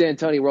Reid and Mike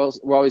D'Antoni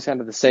were always kind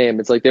of the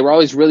same. It's like they were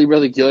always really,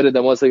 really good, and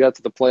then once they got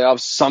to the playoffs,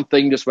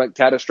 something just went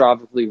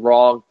catastrophically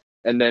wrong,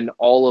 and then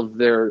all of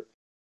the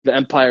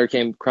empire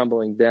came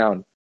crumbling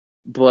down.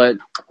 But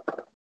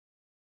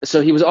so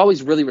he was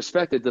always really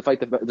respected, despite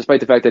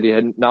the fact that he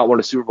had not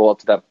won a Super Bowl up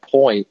to that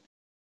point.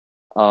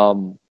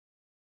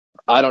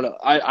 I don't know.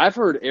 I've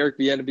heard Eric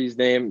Bieniemy's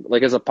name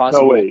as a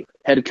possible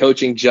head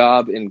coaching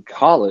job in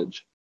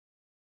college.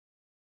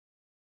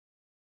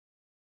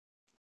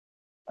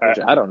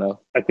 I don't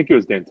know. I think it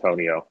was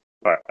D'Antonio.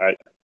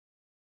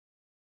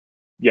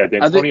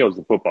 D'Antonio is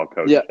the football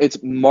coach. Yeah, it's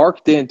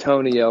Mark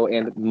D'Antonio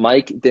and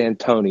Mike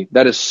D'Antoni.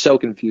 That is so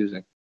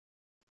confusing.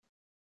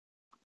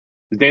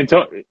 Is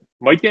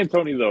Mike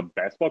D'Antoni the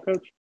basketball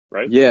coach,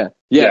 right? Yeah.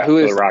 Who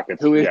is the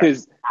Rockets. Who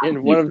is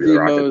in one of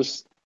the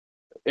most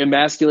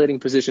emasculating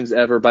positions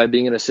ever by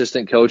being an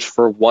assistant coach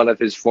for one of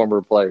his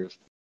former players.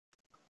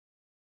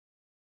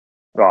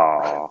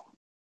 Oh,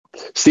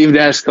 Steve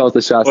Nash calls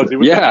the shots.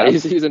 Yeah,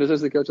 he's an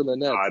assistant coach on the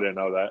Nets. I didn't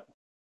know that.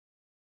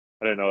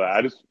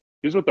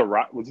 He was with the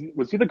Rock. Was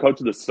he the coach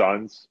of the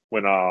Suns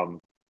when it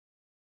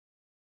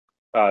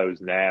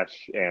was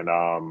Nash and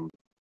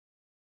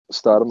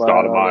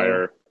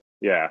Stoudemire?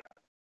 Yeah.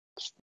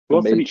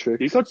 The Matrix.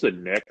 Did he coach the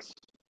Knicks?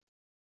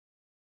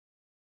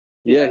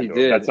 Yeah, he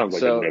did. That sounds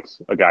like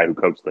a guy who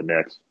coached the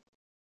Knicks.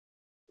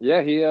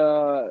 Yeah, he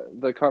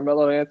the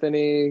Carmelo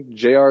Anthony,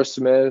 J.R.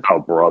 Smith. Oh,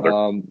 brother.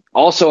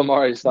 Also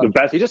Amari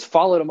Stoudemire. He just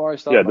followed Amari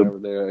Stoudemire over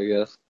there, I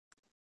guess.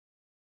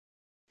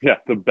 Yeah,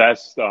 the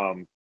best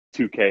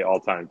 2K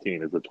all-time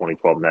team is the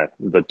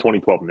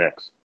 2012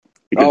 Knicks.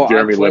 Because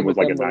Jeremy Lin was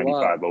like a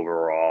 95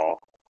 overall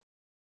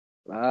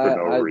for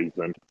no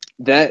reason.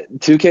 That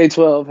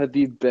 2K12 had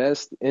the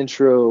best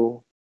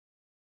intro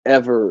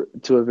ever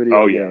to a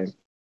video game. Yes.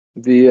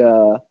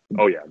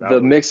 The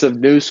mix of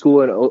new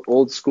school and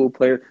old school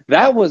players.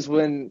 That was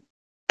when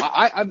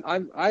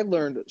I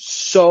learned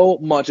so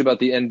much about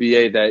the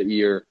NBA that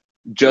year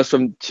just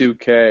from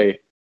 2K,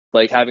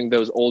 like having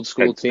those old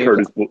school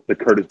teams. The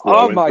Curtis Blow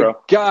Oh my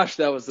intro. gosh,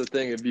 that was the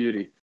thing of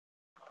beauty.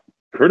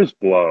 Curtis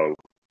Blow.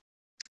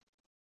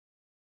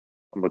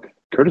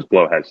 Curtis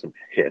Blow has some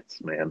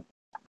hits, man.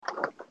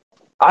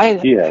 I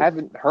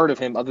haven't heard of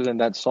him other than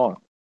that song,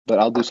 but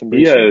I'll do some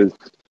research.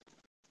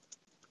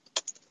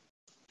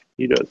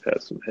 He does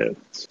have some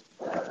hits.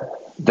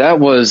 That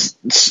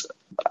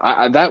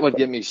would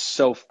get me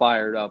so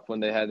fired up when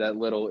they had that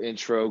little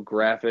intro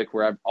graphic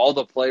where all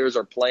the players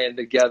are playing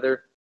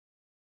together.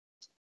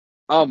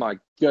 Oh my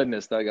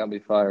goodness, that got me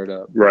fired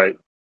up. Right.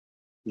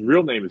 His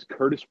real name is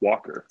Curtis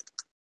Walker.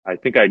 I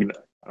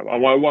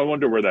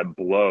wonder where that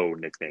Blow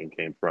nickname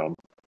came from.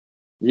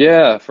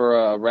 Yeah, for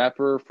a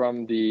rapper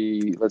from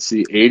the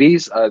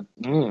 80s.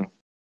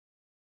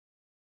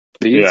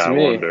 Beats me. I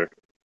wonder.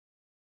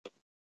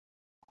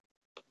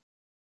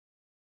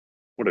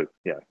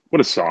 What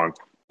a song.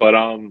 But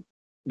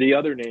the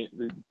other name,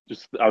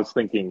 I was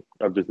thinking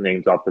of just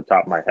names off the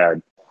top of my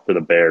head for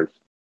the Bears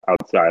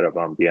outside of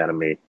the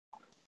enemy.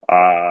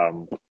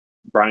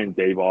 Brian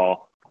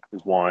Daboll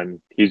is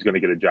one. He's going to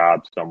get a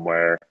job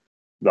somewhere.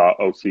 The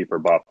OC for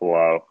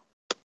Buffalo.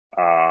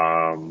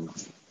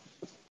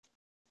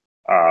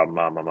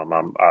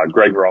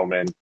 Greg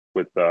Roman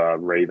with the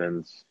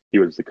Ravens. He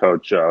was the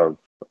coach of.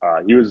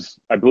 I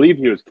believe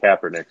he was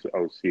Kaepernick's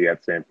OC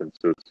at San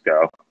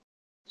Francisco.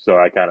 So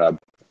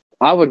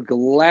I would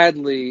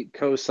gladly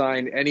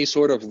co-sign any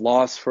sort of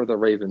loss for the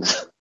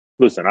Ravens.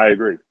 Listen, I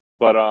agree,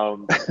 but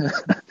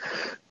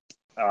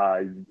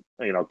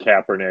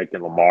Kaepernick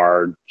and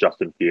Lamar,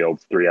 Justin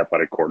Fields, 3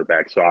 athletic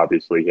quarterbacks. So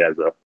obviously he has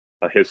a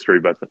history,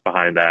 but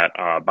behind that,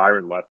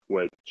 Byron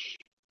Leftwich,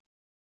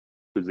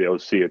 who's the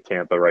OC at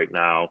Tampa right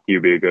now,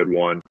 he'd be a good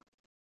one.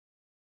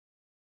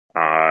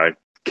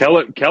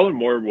 Kellen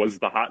Moore was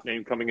the hot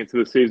name coming into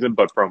the season,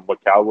 but from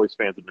what Cowboys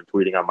fans have been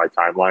tweeting on my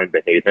timeline,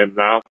 they hate him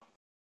now.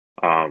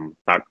 I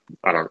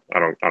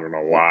don't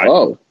know why.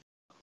 Oh,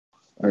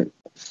 all right.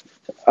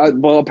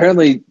 Well,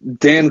 apparently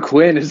Dan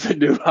Quinn is the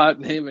new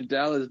hot name in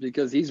Dallas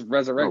because he's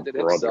resurrected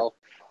himself.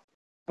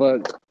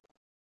 But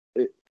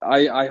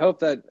I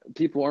hope that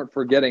people aren't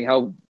forgetting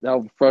how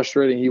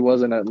frustrating he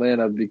was in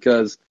Atlanta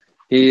because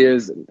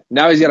he's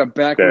got a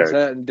backwards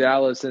hat in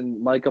Dallas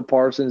and Micah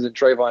Parsons and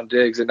Trayvon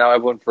Diggs, and now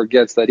everyone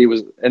forgets that he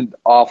was an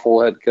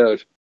awful head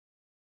coach.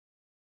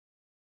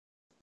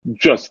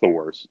 Just the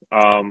worst.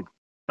 I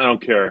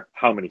don't care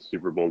how many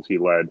Super Bowls he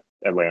led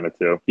Atlanta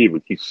to. He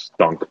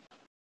stunk.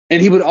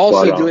 And he would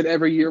also do it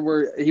every year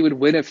where he would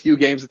win a few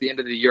games at the end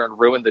of the year and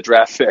ruin the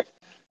draft pick.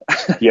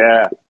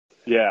 Yeah.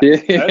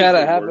 It had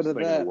to happen to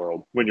that. In the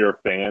world. When you're a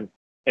fan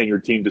and your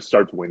team just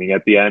starts winning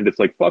at the end, it's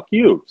like, fuck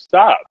you,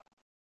 stop.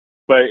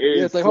 But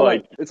it's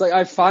like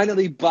I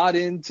finally bought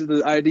into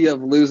the idea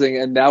of losing,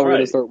 and now we're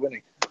going to start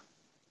winning.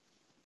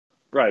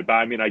 Right, but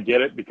I mean, I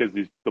get it because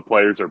the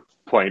players are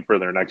playing for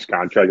their next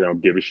contract. They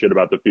don't give a shit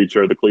about the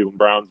future of the Cleveland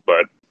Browns,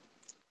 but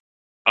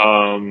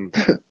oh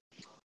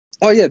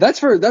yeah, that's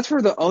for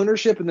the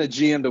ownership and the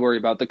GM to worry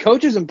about. The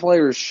coaches and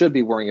players should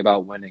be worrying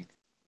about winning.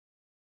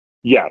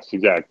 Yes,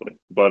 exactly.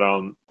 But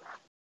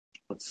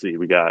let's see,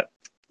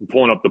 I'm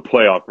pulling up the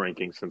playoff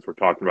rankings since we're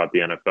talking about the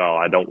NFL.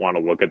 I don't want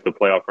to look at the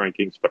playoff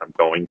rankings, but I'm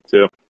going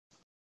to.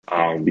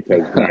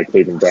 Because my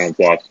Cleveland Browns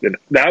lost. And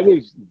that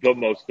was the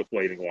most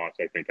deflating loss,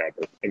 I think,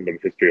 ever in the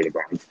history of the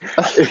Browns.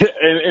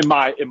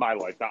 in my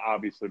life. Now,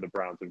 obviously, the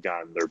Browns have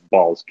gotten their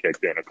balls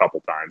kicked in a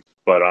couple times.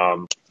 But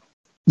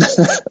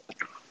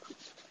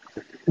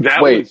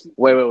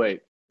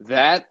Wait.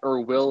 That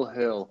or Will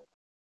Hill?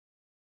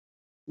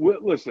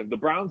 Listen, the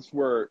Browns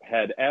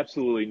had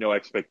absolutely no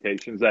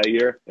expectations that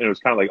year. And it was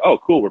kind of like, oh,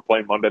 cool, we're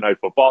playing Monday Night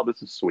Football.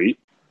 This is sweet.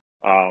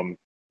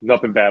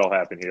 Nothing bad will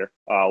happen here.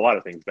 A lot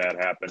of things bad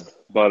happen.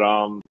 But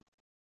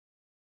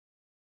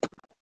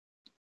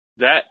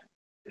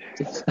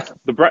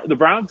the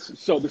Browns,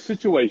 so the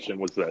situation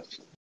was this.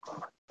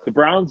 The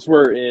Browns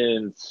were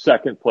in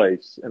second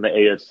place in the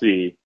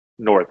AFC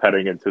North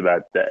heading into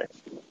that day.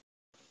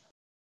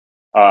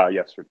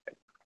 Yesterday.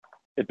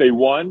 If they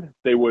won,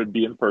 they would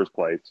be in first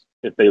place.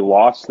 If they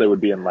lost, they would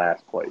be in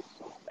last place.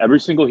 Every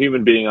single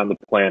human being on the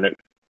planet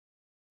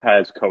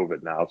has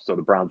COVID now, so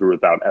the Browns were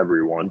without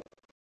everyone.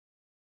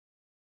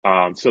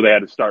 So they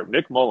had to start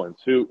Nick Mullins,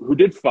 who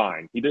did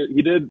fine. He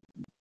did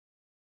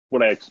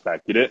what I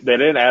expect. They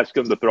didn't ask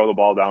him to throw the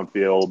ball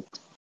downfield.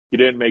 He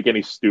didn't make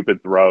any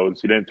stupid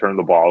throws. He didn't turn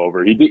the ball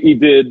over. He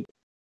did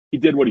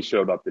what he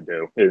showed up to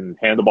do and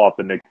hand the ball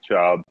to Nick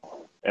Chubb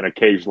and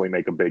occasionally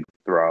make a big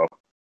throw.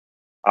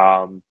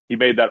 He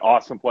made that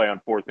awesome play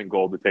on 4th and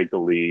goal to take the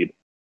lead,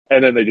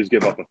 and then they just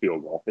give up a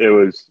field goal. It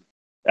was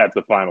at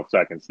the final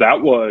seconds.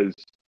 That was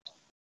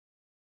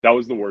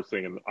the worst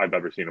thing I've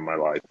ever seen in my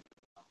life.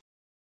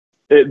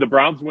 The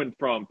Browns went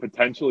from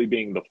potentially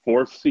being the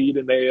 4th seed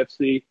in the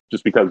AFC,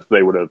 just because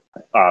they would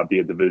have be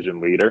a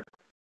division leader,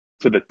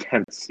 to the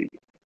 10th seed.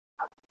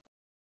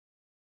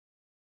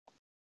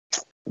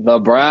 The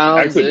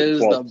Browns Actually, is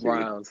the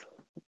Browns.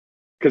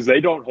 Because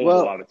they don't hold a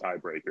lot of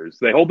tiebreakers.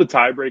 They hold the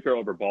tiebreaker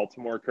over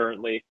Baltimore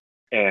currently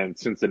and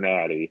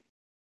Cincinnati.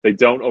 They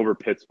don't over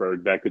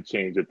Pittsburgh. That could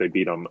change if they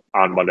beat them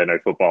on Monday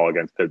Night Football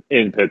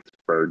in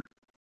Pittsburgh.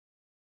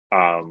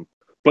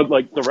 But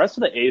like the rest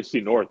of the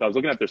AFC North, I was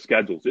looking at their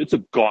schedules. It's a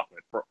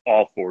gauntlet for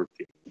all 4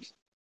 teams.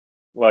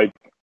 Like,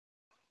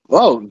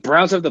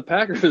 Browns have the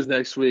Packers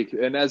next week,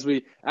 and as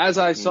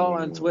I saw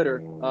on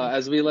Twitter,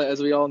 as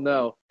we all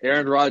know,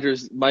 Aaron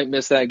Rodgers might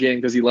miss that game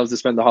because he loves to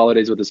spend the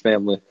holidays with his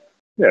family.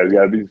 Yeah,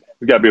 he's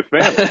got to be a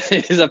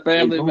family. He's a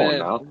family man.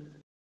 Now.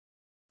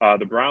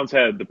 The Browns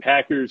had the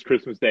Packers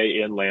Christmas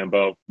Day in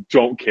Lambeau.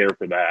 Don't care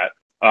for that.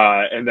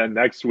 And then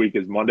next week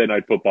is Monday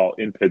Night Football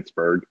in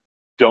Pittsburgh.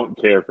 Don't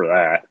care for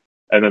that.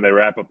 And then they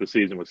wrap up the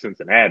season with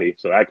Cincinnati,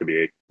 so that could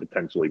be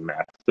potentially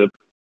massive.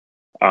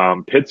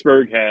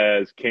 Pittsburgh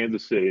has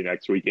Kansas City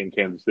next week in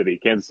Kansas City.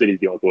 Kansas City's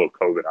dealing with a little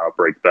COVID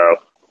outbreak, though,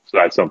 so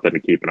that's something to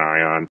keep an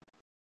eye on.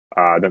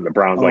 Then the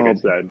Browns, like I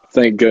said.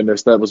 Thank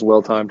goodness. That was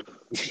well-timed.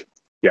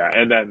 Yeah,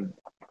 and then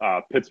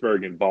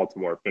Pittsburgh and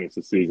Baltimore finish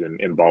the season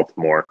in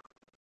Baltimore.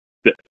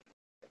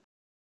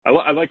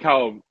 I like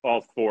how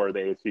all 4 of the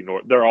AFC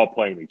North, they're all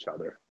playing each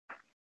other.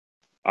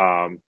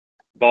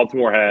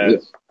 Baltimore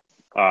has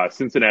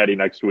Cincinnati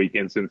next week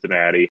in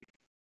Cincinnati,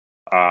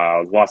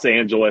 Los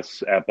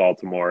Angeles at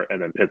Baltimore,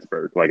 and then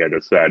Pittsburgh, like I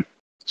just said.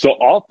 So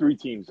all 3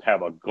 teams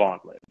have a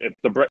gauntlet. If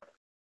the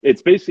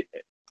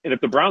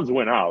Browns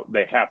win out,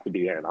 they have to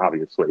be in,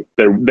 obviously.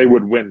 They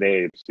would win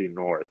the AFC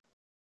North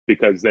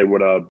because they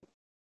would have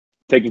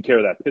taken care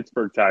of that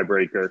Pittsburgh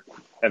tiebreaker,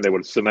 and they would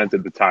have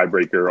cemented the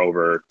tiebreaker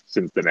over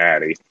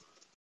Cincinnati.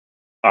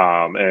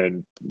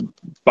 And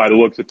by the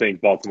looks of things,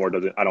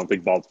 I don't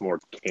think Baltimore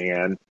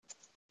can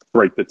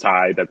break the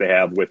tie that they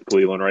have with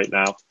Cleveland right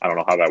now. I don't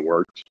know how that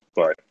works,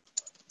 but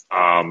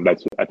I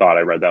thought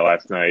I read that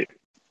last night.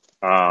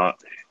 I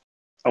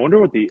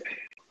wonder because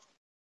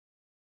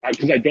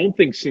I don't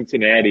think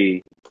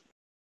Cincinnati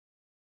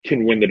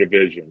can win the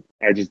division.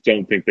 I just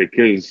don't think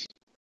because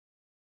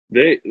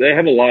they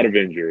have a lot of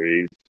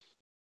injuries,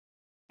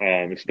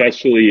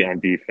 especially on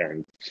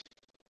defense.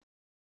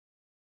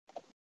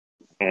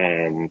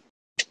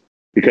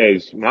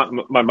 Because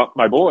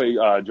my boy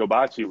Joe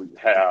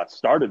Bacci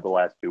started the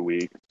last 2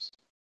 weeks,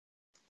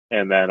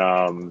 and then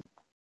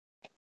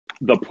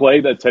the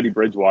play that Teddy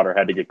Bridgewater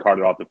had to get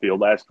carted off the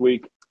field last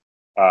week,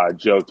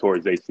 Joe tore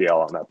his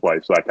ACL on that play,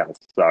 so that kind of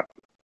sucked.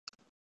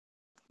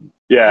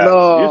 Yeah, He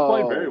was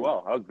playing very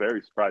well. I was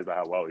very surprised by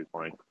how well he was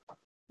playing,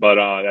 but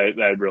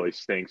that really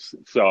stinks.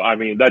 So I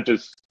mean, it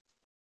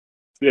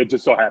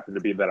just so happened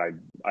to be that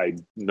I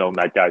known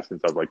that guy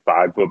since I was like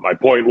 5. But my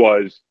point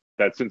was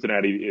that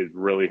Cincinnati is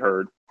really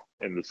hurt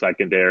in the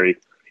secondary.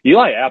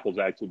 Eli Apple's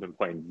actually been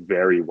playing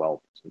very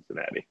well for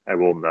Cincinnati. I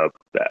will note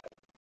that.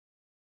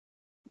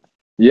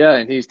 Yeah,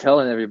 and he's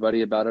telling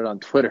everybody about it on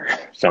Twitter.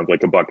 Sounds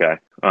like a Buckeye.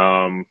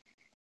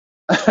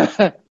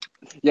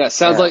 Yeah,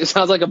 sounds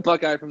like a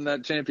Buckeye from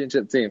that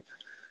championship team.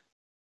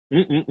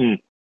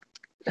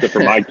 Except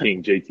for my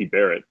king, JT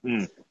Barrett.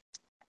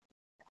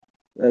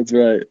 That's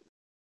right.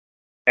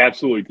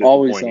 Absolutely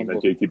disappointing that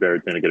JT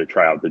Barrett's going to get a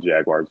tryout with the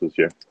Jaguars this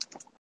year.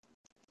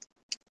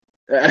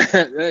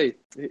 Hey,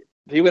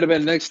 he would have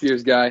been next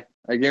year's guy.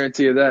 I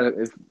guarantee you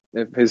that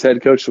if his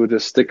head coach would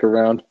just stick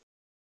around.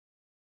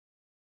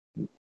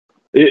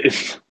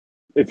 If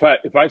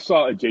I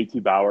saw a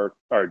JT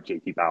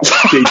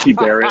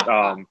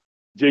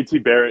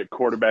Barrett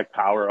quarterback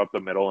power up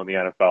the middle in the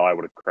NFL, I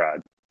would have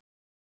cried.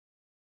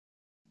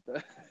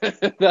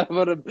 That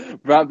would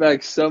have brought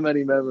back so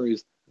many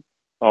memories.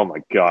 Oh my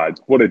God.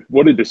 What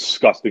a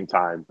disgusting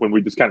time when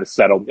we just kind of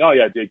settled. Oh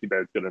yeah, JT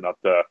Barrett's good enough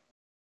to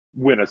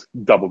win us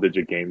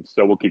double-digit games,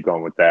 so we'll keep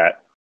going with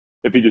that.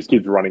 If he just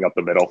keeps running up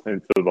the middle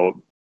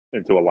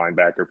into a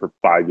linebacker for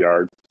 5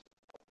 yards.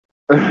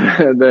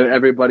 And then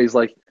everybody's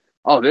like,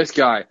 oh, this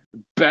guy,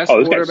 best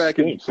quarterback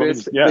in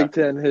Big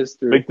Ten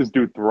history. Make this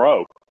dude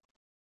throw.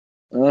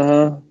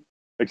 Uh-huh.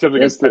 Except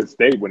against Penn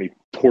State when he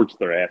torched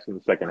their ass in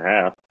the second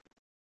half.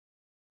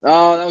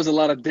 Oh, that was a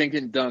lot of dink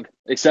and dunk,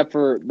 except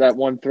for that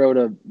one throw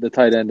to the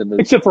tight end.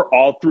 Except for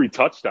all 3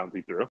 touchdowns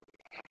he threw.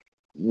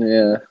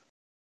 Yeah,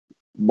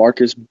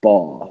 Marcus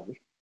Ball.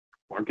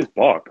 Marcus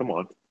Ball, come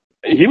on.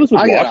 He was with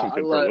I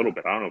Washington for a little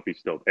bit. I don't know if he's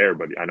still there,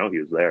 but I know he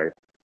was there.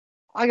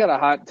 I got a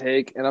hot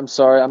take, and I'm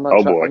sorry, I'm not.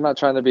 Oh, boy. I'm not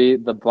trying to be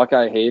the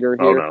Buckeye hater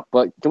Oh, here, no.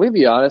 but can we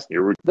be honest?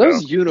 Here we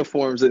Those go.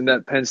 uniforms in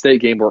that Penn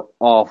State game were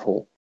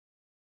awful.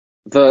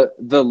 The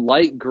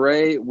light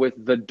gray with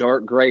the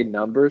dark gray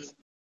numbers.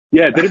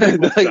 Yeah, it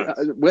didn't make much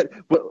sense. What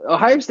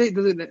Ohio State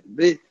doesn't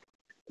they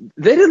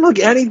didn't look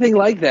anything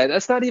like that.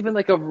 That's not even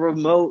like a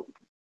remote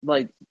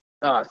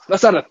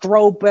that's not a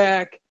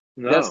throwback.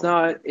 No. That's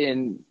not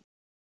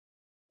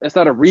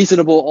a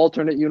reasonable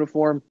alternate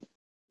uniform.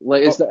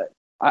 Like it's not,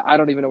 I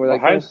don't even know where that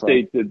Ohio comes from.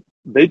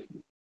 State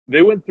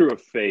they went through a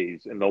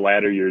phase in the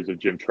latter years of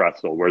Jim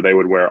Tressel where they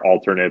would wear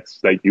alternates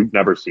that you've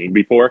never seen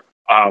before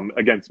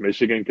against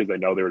Michigan because they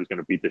know they were just going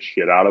to beat the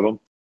shit out of them.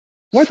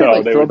 Weren't they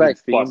like they throwback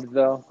themed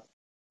though?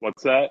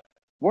 What's that?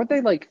 Weren't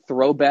they like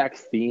throwback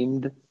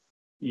themed?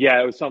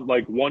 Yeah, it was something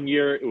like one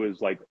year it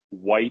was like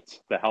white.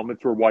 The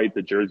helmets were white,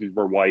 the jerseys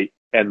were white,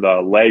 and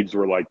the legs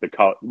were like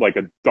like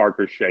a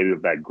darker shade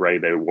of that gray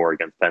they wore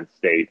against Penn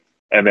State.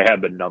 And they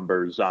had the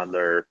numbers on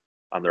their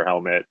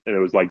helmet, and it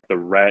was like the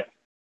red.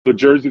 The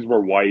jerseys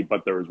were white,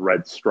 but there was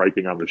red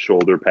striping on the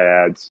shoulder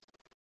pads.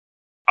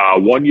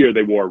 One year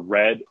they wore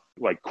red,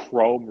 like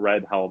chrome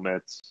red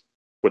helmets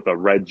with a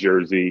red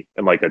jersey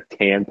and like a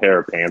tan pair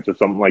of pants or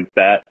something like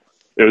that.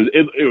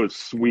 It was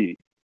sweet.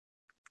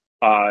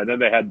 And then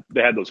they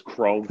had those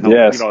chrome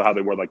helmets. Yes. You know how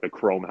they wore like the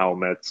chrome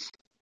helmets.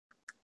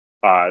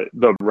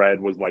 The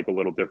red was like a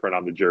little different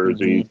on the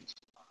jerseys.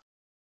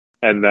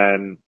 Mm-hmm.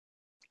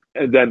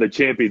 And then the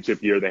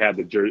championship year they had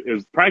the jersey. It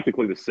was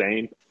practically the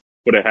same,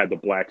 but it had the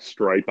black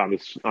stripe on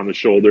the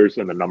shoulders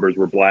and the numbers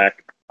were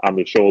black on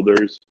the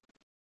shoulders.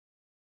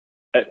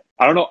 I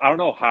don't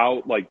know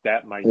how like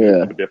that might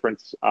make a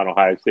difference on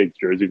Ohio State's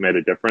jersey made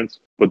a difference,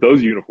 but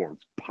those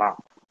uniforms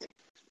popped.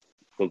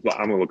 I'm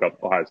gonna look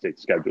up Ohio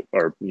State's schedule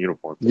or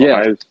uniforms. Yeah.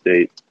 Ohio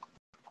State.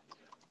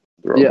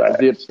 Yeah,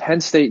 the Penn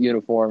State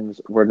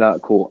uniforms were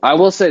not cool. I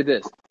will say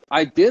this.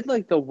 I did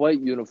like the white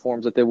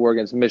uniforms that they wore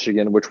against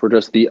Michigan, which were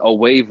just the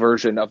away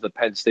version of the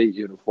Penn State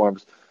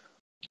uniforms.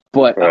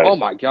 But, Oh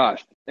my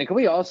gosh. And can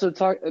we also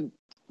talk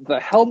the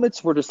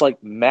helmets were just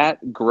like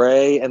matte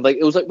gray and like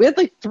it was like we had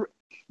like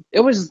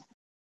it was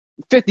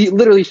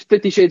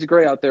 50 shades of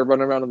gray out there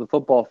running around on the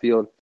football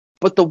field.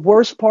 But the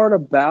worst part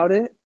about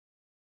it,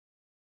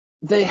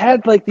 they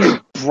had like these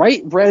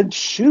bright red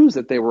shoes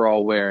that they were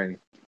all wearing.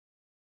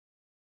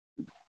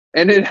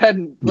 And it had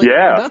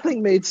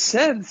nothing made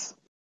sense.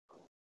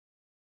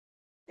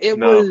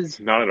 Was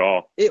not at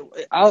all.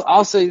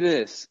 I'll say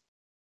this.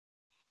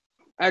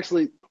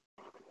 Actually,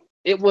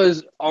 it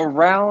was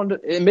around.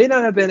 It may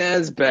not have been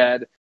as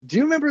bad. Do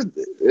you remember?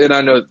 And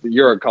I know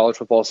you're a college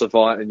football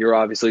savant, and you're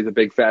obviously the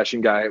big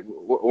fashion guy.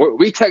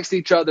 We text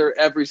each other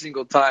every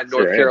single time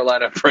North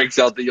Carolina breaks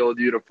out the old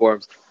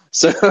uniforms.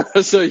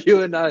 So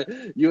you and I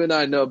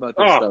know about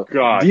this stuff.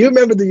 God. Do you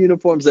remember the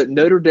uniforms that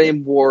Notre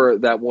Dame wore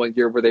that one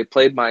year where they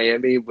played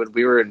Miami when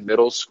we were in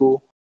middle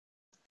school?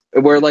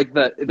 Where like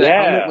the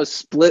helmet was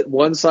split,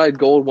 one side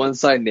gold, one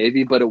side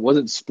navy, but it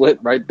wasn't split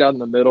right down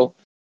the middle.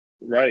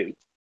 Right.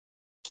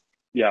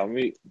 Yeah, let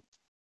me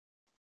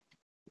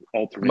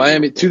alternate.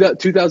 Miami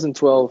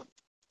 2012.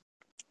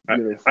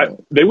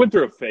 They went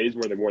through a phase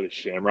where they wore the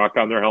shamrock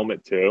on their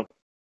helmet too.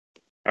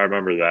 I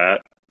remember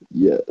that.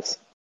 Yes.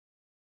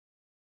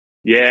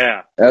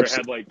 Yeah. It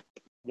had like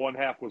one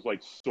half was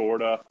like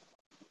sorta.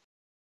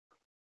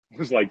 It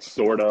was like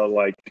sorta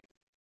like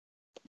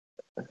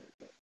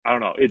I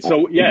don't know. It's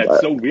so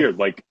weird.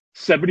 Like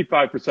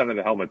 75% of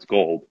the helmet's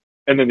gold,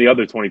 and then the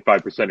other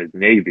 25% is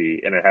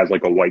navy, and it has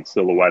like a white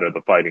silhouette of the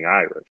Fighting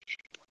Irish.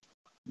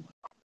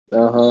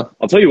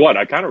 I'll tell you what,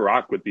 I kind of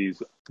rock with these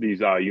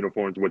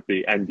uniforms with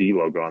the ND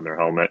logo on their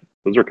helmet.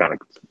 Those are kind of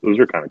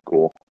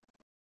cool.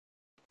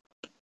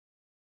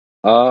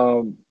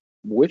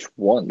 Which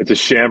one? It's a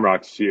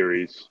Shamrock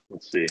series.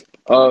 Let's see.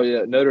 Oh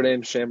yeah, Notre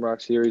Dame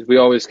Shamrock series. We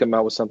always come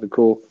out with something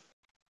cool.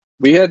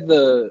 We had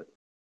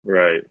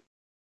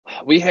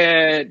We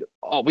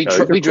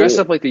dressed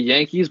up like the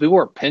Yankees. We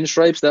wore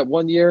pinstripes that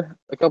one year,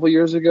 a couple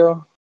years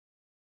ago.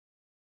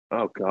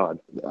 Oh God!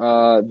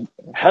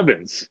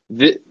 Heavens!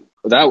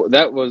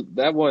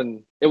 That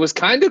one. It was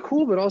kind of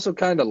cool, but also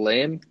kind of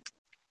lame.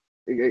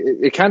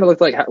 It kind of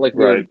looked like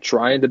we were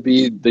trying to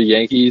be the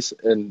Yankees,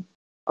 and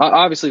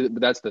obviously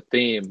that's the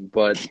theme.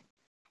 But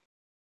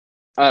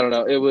I don't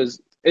know.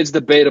 It's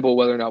debatable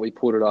whether or not we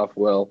pulled it off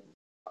well.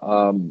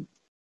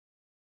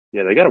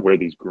 Yeah, they got to wear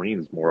these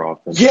greens more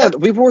often. Yeah,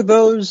 we wore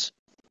those.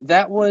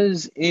 That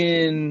was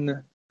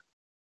in.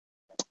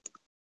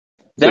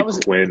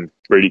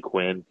 Brady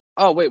Quinn.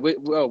 Oh wait!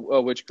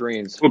 Which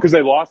greens? Well, because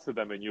they lost to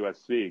them in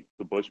USC,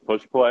 the Bush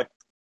push play.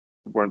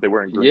 Weren't they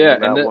wearing greens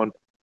in that one?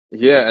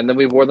 Yeah, and then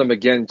we wore them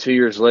again 2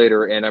 years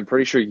later, and I'm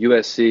pretty sure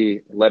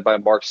USC, led by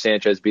Mark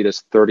Sanchez, beat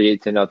us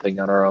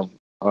 38-0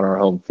 on our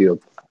home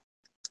field.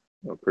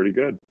 Oh, pretty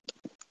good.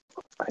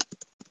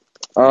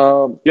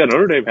 Yeah,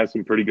 Notre Dame has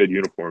some pretty good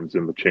uniforms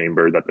in the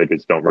chamber that they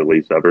just don't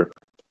release ever.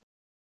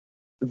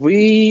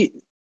 We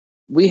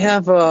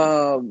have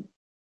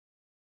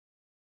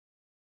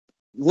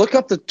look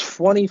up the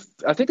 20.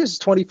 I think this is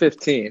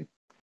 2015.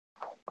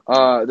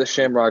 The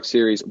Shamrock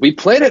Series. We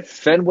played at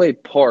Fenway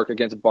Park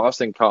against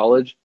Boston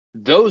College.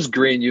 Those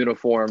green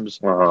uniforms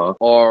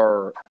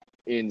are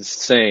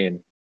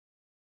insane.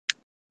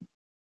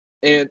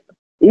 And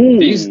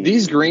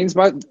these greens,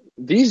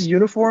 these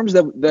uniforms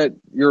that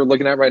you're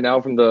looking at right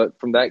now from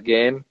that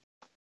game,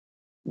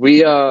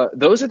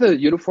 those are the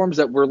uniforms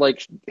that we're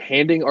like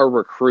handing our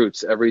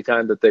recruits every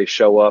time that they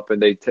show up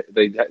and they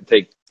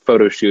take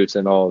photo shoots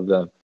and all of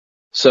them.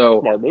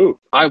 So Smart move.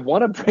 I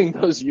want to bring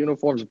those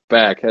uniforms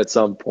back at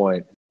some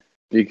point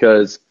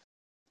because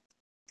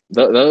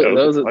those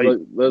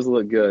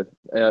look good.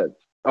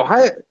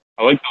 Ohio.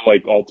 I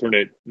like the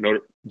alternate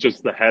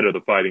just the head of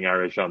the Fighting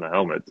Irish on the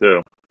helmet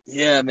too.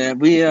 Yeah, man.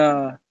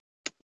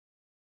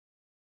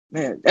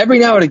 Every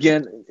now and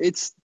again,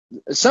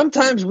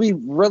 sometimes we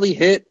really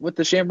hit with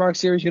the Shamrock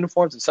Series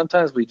uniforms, and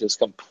sometimes we just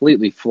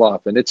completely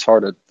flop, and it's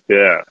hard to.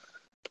 Yeah,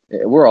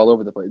 we're all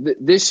over the place.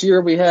 This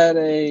year we had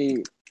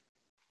a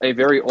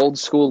very old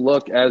school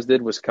look, as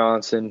did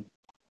Wisconsin.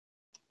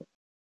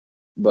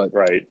 But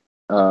right.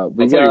 I'll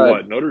tell you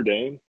what, Notre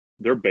Dame,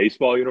 their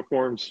baseball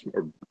uniforms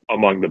are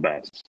among the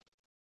best.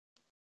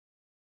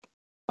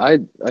 I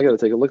got to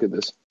take a look at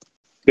this.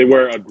 They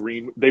wear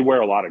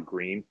a lot of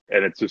green,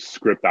 and it's just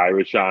script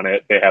Irish on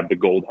it. They have the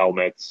gold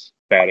helmets,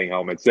 batting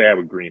helmets. They have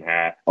a green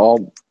hat.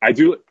 I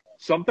do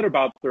something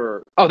about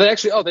their. Oh,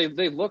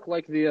 they look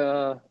like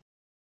the.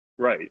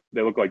 Right,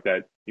 they look like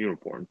that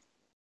uniform.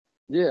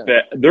 Yeah,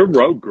 their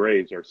road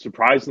grays are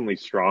surprisingly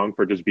strong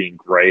for just being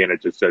gray, and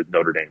it just says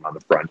Notre Dame on the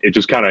front. It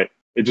just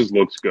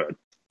looks good.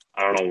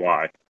 I don't know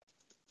why.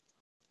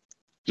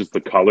 Just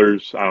the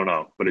colors, I don't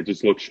know, but it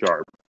just looks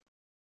sharp.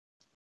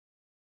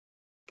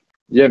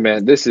 Yeah,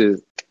 man,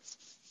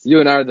 you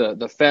and I are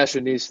the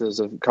fashionistas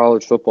of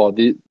college football.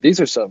 These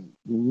are some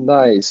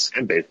nice.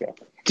 And baseball.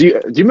 Do you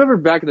remember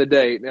back in the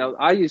day? Now,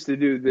 I used to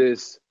do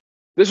this.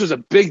 This was a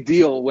big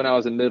deal when I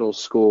was in middle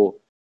school.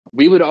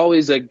 We would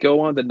always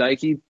go on the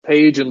Nike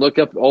page and look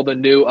up all the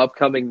new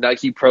upcoming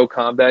Nike Pro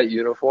Combat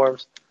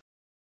uniforms.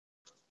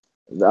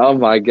 Oh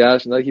my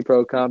gosh, Nike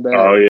Pro Combat.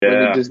 Oh yeah.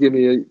 Let me just give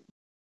me a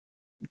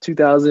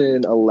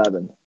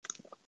 2011.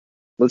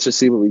 Let's just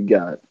see what we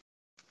got.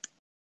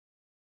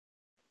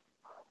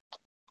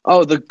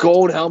 Oh, the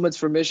gold helmets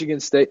for Michigan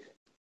State.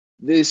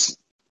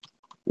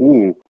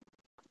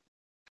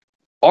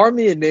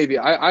 Army and Navy.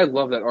 I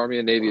love that Army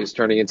and Navy is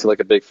turning into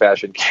like a big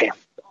fashion game.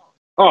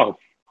 Oh,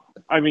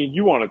 I mean,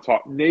 you want to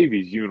talk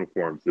Navy's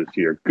uniforms this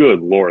year.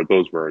 Good Lord,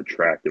 those were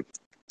attractive.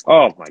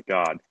 Oh, my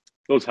God.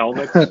 Those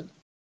helmets.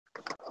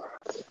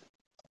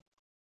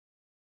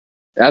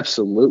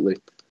 Absolutely.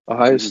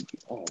 Oh,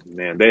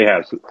 man,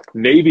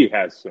 Navy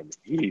has some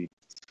heat.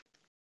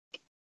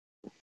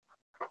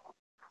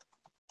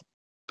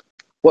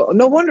 Well,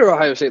 no wonder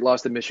Ohio State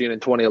lost to Michigan in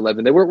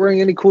 2011. They weren't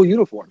wearing any cool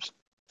uniforms.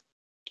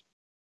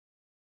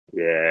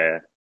 Yeah.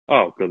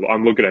 Oh, because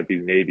I'm looking at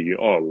these Navy.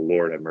 Oh,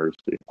 Lord have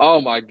mercy. Oh,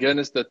 my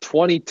goodness. The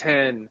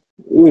 2010.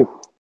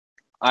 Ooh.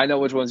 I know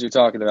which ones you're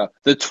talking about.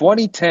 The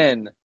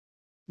 2010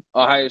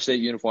 Ohio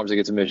State uniforms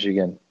against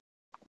Michigan.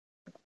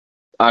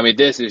 I mean,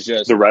 this is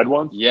just. The red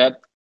ones?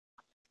 Yep.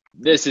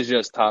 This is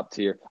just top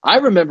tier. I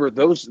remember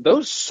those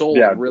sold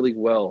really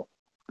well.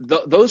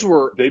 Those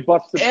were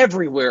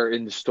everywhere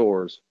in the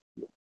stores.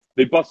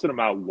 They busted them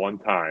out one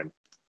time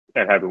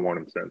and haven't worn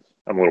them since.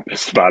 I'm a little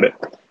pissed about it.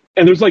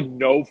 And there's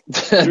no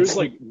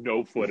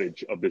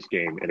footage of this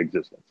game in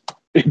existence.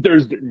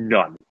 There's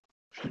none.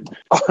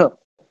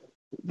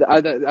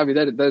 I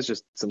mean, that's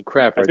just some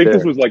crap right there. I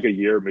think this was a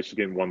year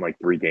Michigan won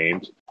 3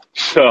 games.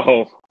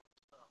 So.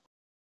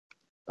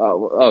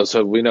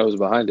 So we know who's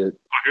behind it.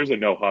 Here's a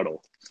no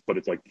huddle, but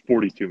it's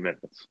 42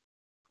 minutes.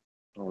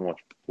 I don't watch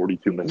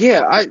 42 minutes.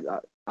 Yeah,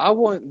 I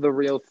want the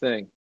real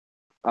thing.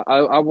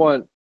 I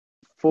want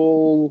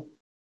full.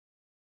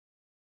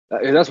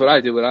 That's what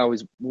I do, but I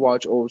always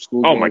watch old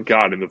school games. Oh my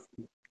God! And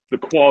the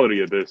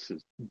quality of this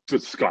is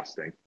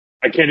disgusting.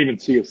 I can't even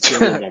see a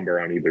single number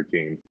on either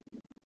team.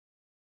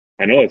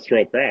 I know it's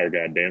Terrell Pryor,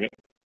 God damn it.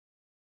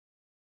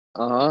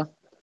 A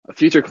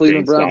future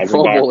Cleveland Brown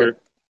Pro Bowler.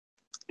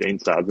 Dane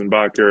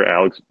Sodzenbacher,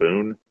 Alex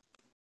Boone.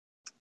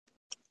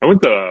 I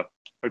went to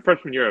my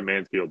freshman year at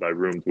Mansfield. I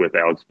roomed with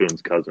Alex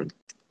Boone's cousin.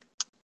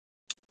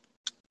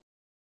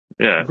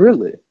 Yeah,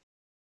 really.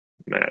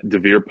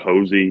 DeVere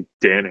Posey,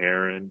 Dan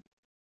Herron.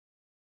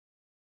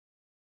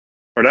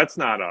 Or that's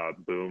not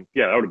Boone.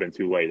 Yeah, that would have been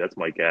too late. That's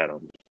Mike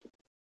Adams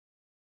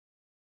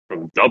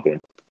from Dublin.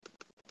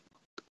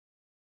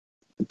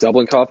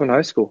 Dublin Coffin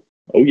High School.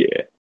 Oh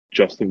yeah,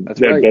 Justin. That's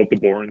they right. Both the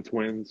Boren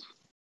twins.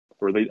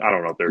 Or they? I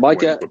don't know if they're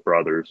twins, but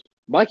brothers.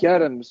 Mike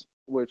Adams,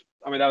 that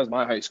was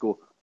my high school.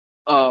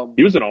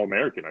 He was an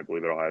All-American, I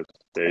believe, at Ohio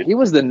State. He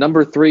was the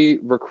number 3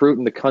 recruit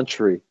in the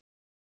country.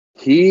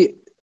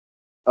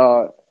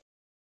 My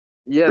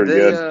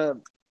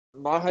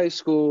high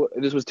school.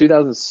 This was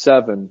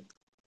 2007.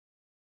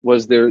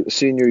 was their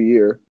senior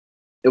year.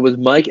 It was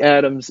Mike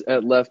Adams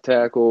at left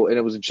tackle, and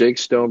it was Jake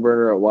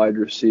Stoneburner at wide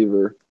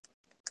receiver.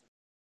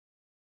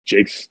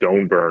 Jake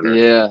Stoneburner.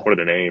 Yeah. What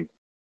a name.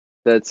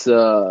 That's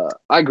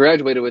I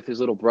graduated with his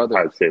little brother.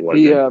 I'd say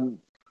legend.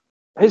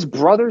 His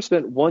brother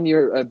spent 1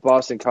 year at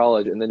Boston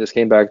College and then just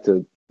came back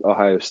to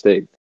Ohio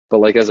State. But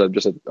like as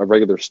just a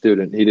regular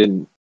student, he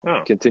didn't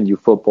continue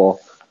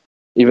football.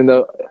 Even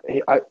though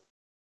I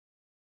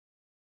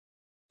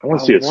want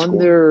to see a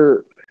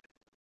score.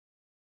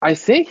 I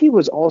think he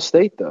was all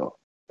state though.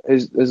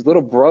 His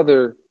little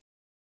brother.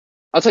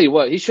 I'll tell you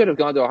what, he should have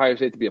gone to Ohio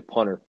State to be a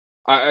punter.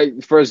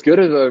 For as good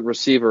of a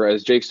receiver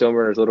as Jake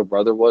Stoneburner's little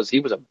brother was, he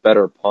was a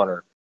better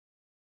punter,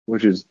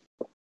 which is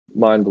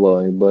mind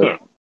blowing.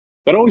 But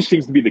that always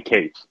seems to be the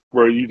case,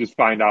 where you just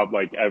find out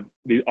like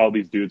all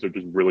these dudes are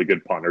just really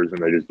good punters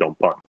and they just don't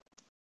punt.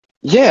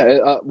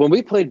 Yeah, when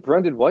we played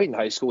Brendan White in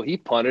high school, he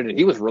punted and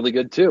he was really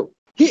good too.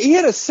 He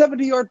had a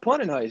 70-yard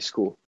punt in high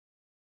school.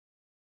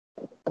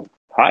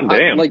 Hot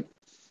damn!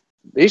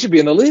 He should be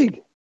in the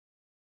league.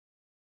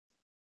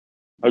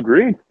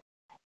 Agreed.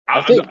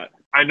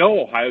 I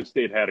know Ohio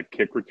State had a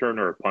kick return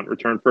or a punt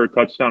return for a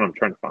touchdown. I'm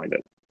trying to find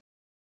it.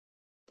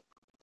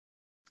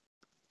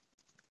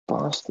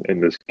 Boston. In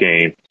this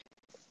game.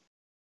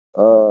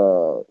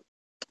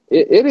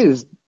 It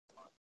is.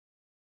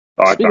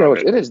 Speaking of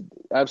which, it is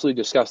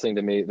absolutely disgusting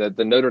to me that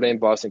the Notre Dame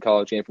Boston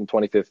College game from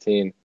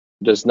 2015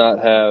 does not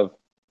have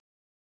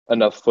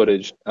enough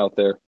footage out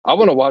there. I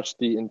want to watch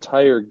the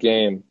entire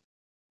game,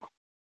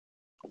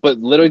 but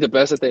literally the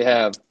best that they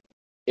have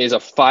is a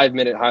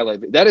 5-minute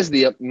highlight. That is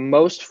the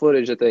most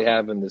footage that they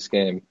have in this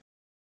game.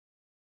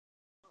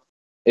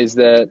 Is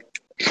a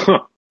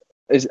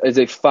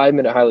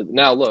 5-minute highlight.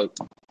 Now look,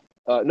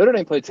 Notre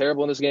Dame played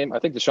terrible in this game. I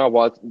think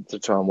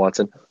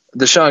Deshaun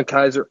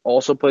Kaiser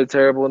also played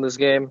terrible in this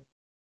game.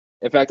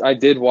 In fact, I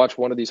did watch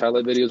one of these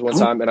highlight videos one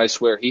time, and I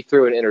swear he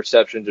threw an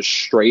interception just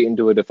straight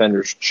into a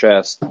defender's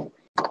chest,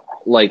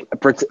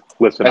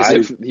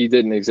 if he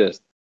didn't exist.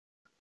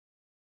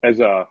 As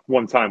a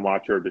one-time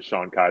watcher of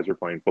Deshaun Kaiser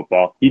playing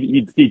football,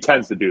 he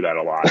tends to do that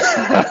a lot.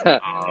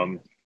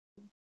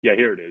 Yeah,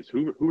 here it is.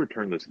 Who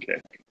returned this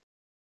kick?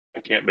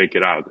 I can't make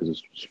it out because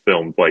it's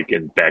filmed back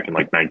in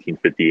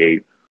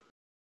 1958.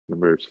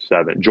 Number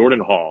 7,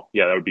 Jordan Hall.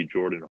 Yeah, that would be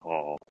Jordan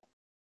Hall.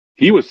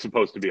 He was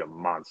supposed to be a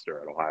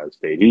monster at Ohio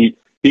State.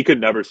 He could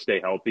never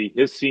stay healthy.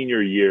 His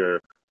senior year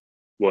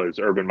was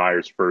Urban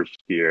Meyer's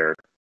first year,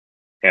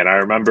 and I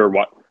remember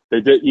what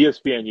they did.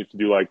 ESPN used to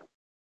do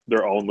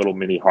their own little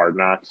mini Hard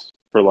Knocks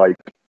for you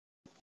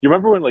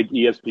remember when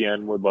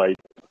ESPN would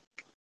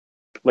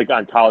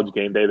on College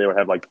Game Day they would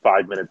have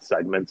 5-minute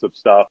segments of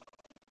stuff.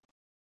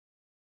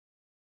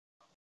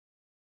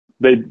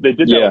 They did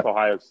that with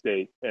Ohio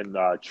State in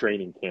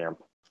training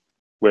camp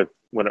when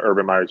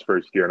Urban Meyer's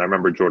first year, and I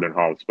remember Jordan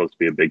Hall was supposed to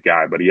be a big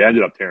guy, but he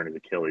ended up tearing his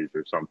Achilles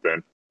or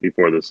something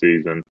before the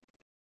season.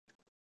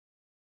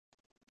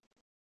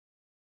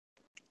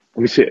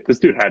 Let me see it. This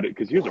dude had it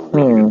because he was a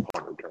really good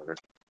punt returner.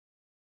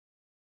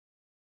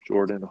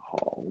 Jordan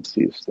Hall. Let's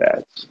see his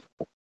stats.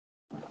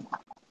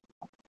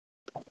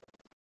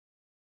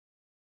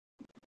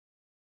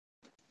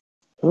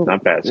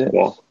 Not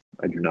basketball. Yeah.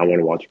 I do not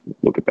want to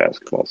look at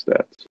basketball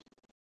stats.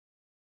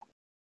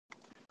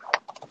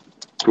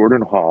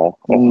 Jordan Hall,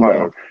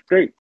 Ohio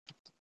State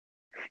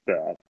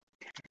stats.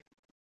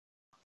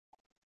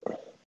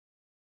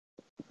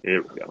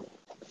 Here we go.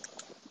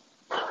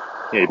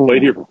 Yeah, he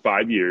played here for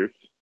 5 years.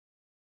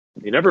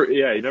 He never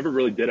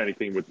really did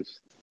anything with this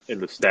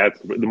in the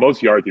stats. The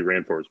most yards he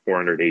ran for was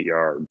 408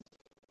 yards.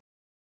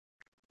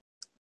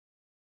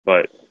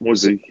 But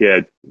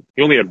he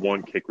only had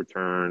one kick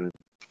return.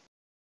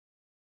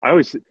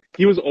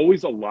 He was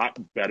always a lot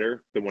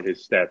better than what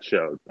his stats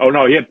showed. Oh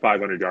no, he had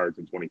 500 yards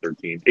in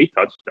 2013, 8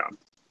 touchdowns.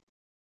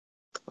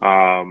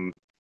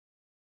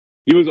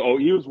 He was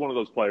one of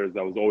those players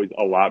that was always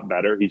a lot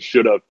better. He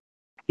should have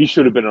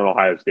been an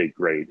Ohio State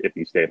great if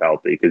he stayed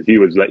healthy because he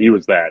was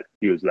that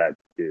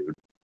dude.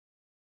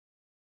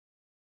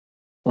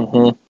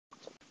 Mm-hmm.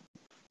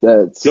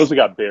 He also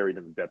got buried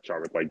in the depth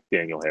chart with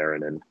Daniel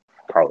Herron and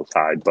Carlos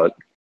Hyde, but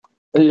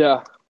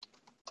yeah.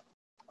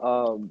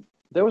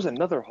 There was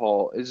another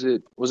Hall. Was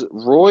it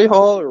Roy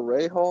Hall or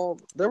Ray Hall?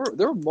 There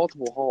were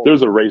multiple Halls. There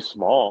was a Ray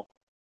Small.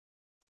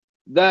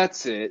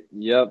 That's it.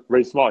 Yep.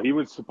 Ray Small. He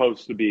was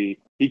supposed to be.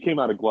 He came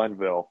out of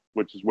Glenville,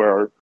 which is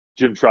where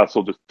Jim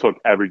Tressel just took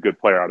every good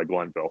player out of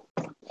Glenville.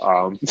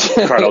 Cardell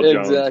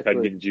Jones,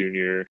 Hedgen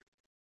Jr.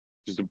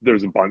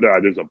 There's a bunch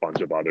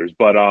of others,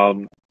 but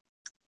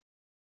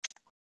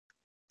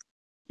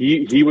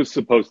he was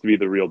supposed to be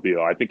the real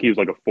deal. I think he was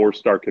a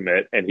 4-star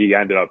commit, and he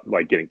ended up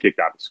getting kicked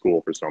out of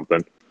school for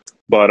something.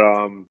 But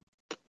oh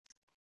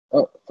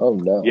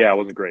no, yeah, it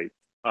wasn't great.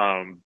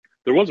 There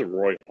was a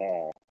Roy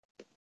Hall.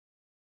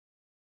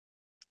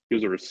 He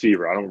was a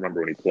receiver. I don't remember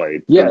when he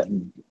played. Yeah,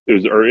 it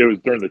was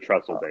during the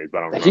Tressel days, but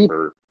I don't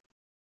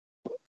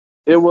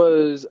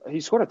remember. He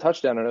scored a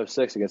touchdown in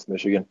 2006 against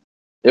Michigan.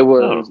 It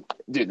was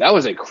dude, that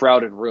was a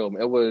crowded room.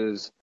 It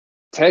was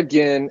Ted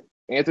Ginn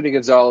Anthony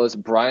Gonzalez,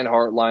 Brian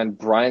Hartline,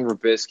 Brian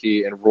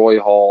Rubisky, and Roy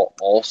Hall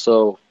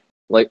also,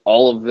 like,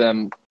 all of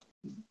them.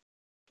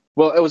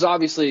 Well, it was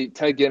obviously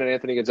Ted Ginn and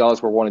Anthony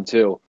Gonzalez were 1 and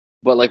 2,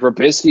 but like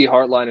Rubisky,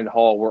 Hartline, and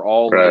Hall were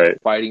all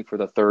like fighting for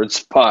the third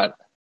spot.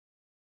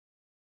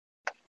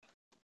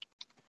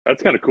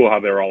 That's kind of cool how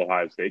they're all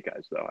Ohio State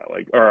guys, though. I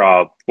like,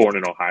 or born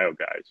in Ohio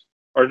guys.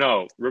 Or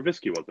no,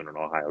 Rubisky wasn't an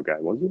Ohio guy,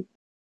 was he?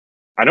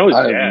 I know his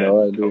dad have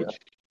no idea.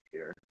 coached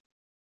here.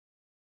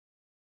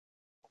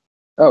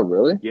 Oh,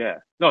 really? Yeah.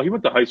 No, he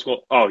went to high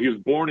school. Oh, he was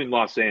born in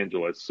Los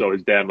Angeles, so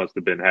his dad must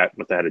have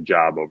had a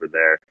job over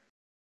there.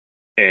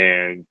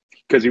 And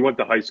because he went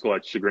to high school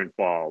at Chagrin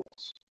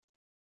Falls,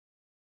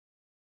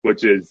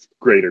 which is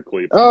Greater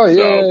Cleveland. Oh,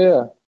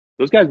 yeah.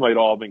 Those guys might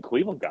all have been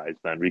Cleveland guys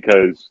then,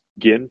 because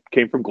Ginn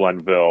came from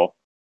Glenville.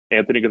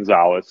 Anthony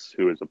Gonzalez,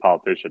 who is a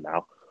politician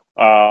now,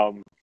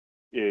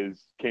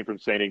 came from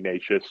St.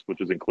 Ignatius,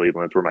 which is in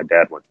Cleveland. It's where my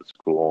dad went to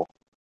school.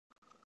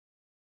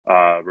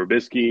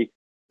 Rubisky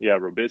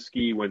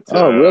went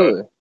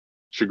to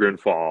Chagrin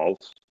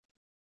Falls.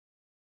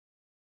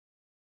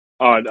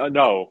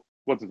 No,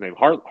 what's his name?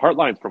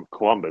 Hartline's from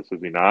Columbus,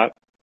 is he not?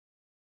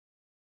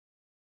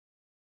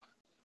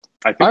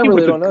 I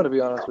really don't know, to be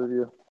honest with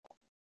you.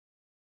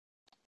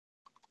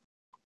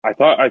 I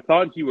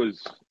thought he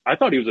was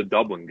a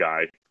Dublin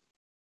guy.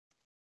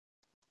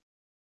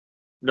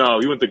 No,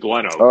 he went to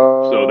Glen Oak.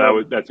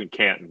 So that's in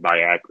Canton by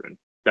Akron.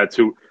 That's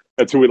who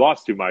we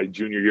lost to my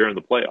junior year in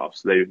the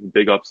playoffs. They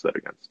big upset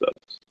against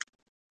us.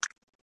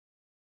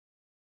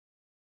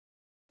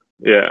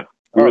 Yeah.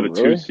 We were the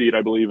 2 seed,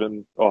 I believe,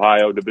 in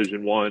Ohio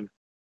Division I, and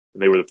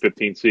they were the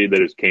 15th seed. They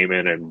just came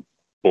in and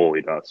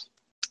bullied us.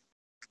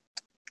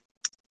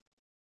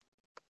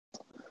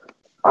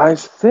 I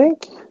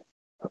think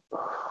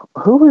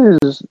who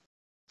is?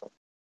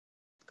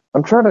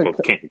 I'm trying to. Well,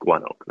 Canton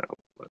Glen Oak now.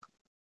 But.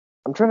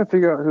 I'm trying to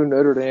figure out who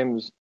Notre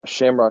Dame's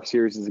Shamrock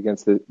Series is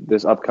against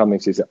this upcoming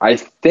season. I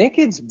think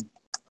it's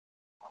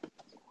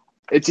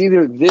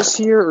either this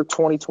year or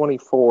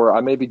 2024.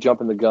 I may be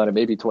jumping the gun. It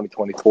may be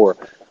 2024.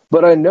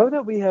 But I know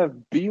that we have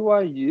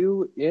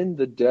BYU in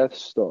the Death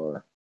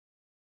Star.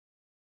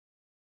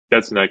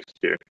 That's next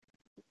year.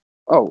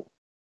 Oh,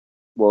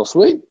 well,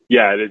 sweet.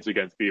 Yeah, it is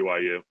against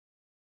BYU.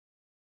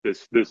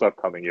 This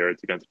upcoming year,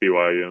 it's against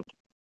BYU.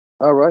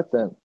 All right,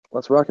 then.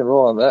 Let's rock and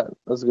roll on that.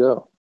 Let's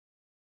go.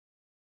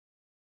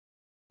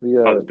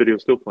 This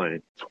video's still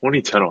playing.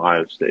 2010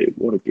 Ohio State.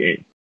 What a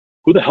game.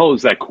 Who the hell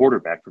is that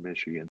quarterback from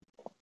Michigan?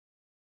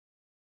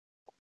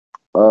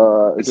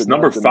 It's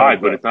number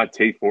 5, but it's not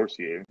Tate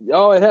Forcier.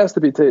 Oh, it has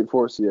to be Tate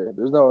Forcier.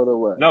 There's no other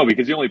way. No,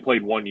 because he only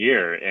played 1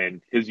 year,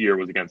 and his year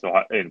was against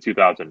Ohio in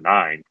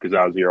 2009, because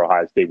that was the year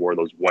Ohio State wore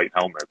those white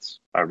helmets.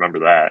 I remember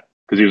that,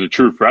 because he was a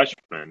true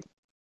freshman.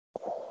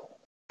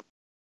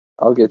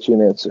 I'll get you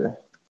an answer.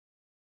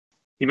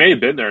 He may have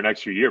been there an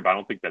extra year, but I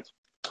don't think that's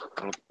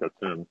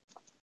him.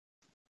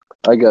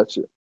 I got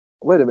you.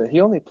 Wait a minute.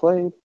 He only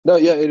played? No,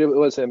 yeah, it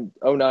was him.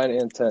 09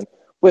 and 10.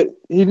 Wait,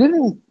 he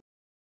didn't.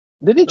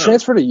 Did he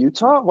transfer to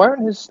Utah? Why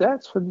aren't his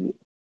stats for the?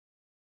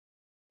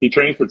 He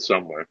transferred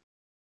somewhere.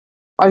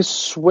 I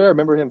swear, I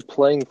remember him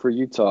playing for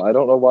Utah. I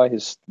don't know why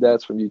his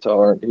stats from Utah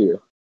aren't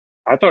here.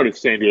 I thought it's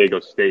San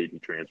Diego State he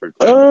transferred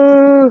to.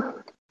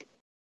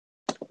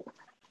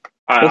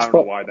 I don't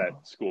know why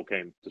that school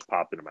just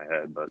popped into my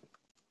head, but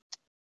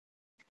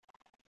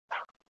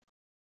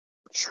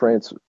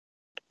transfer.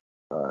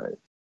 All right.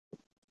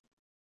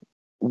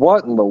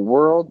 What in the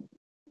world?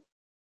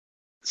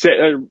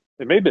 It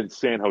may have been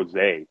San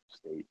Jose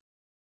State.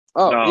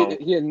 Oh, no.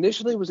 He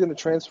initially was going to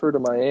transfer to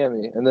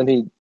Miami, and then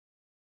he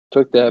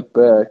took that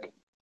back.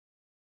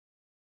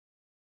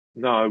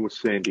 No, it was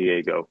San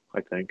Diego,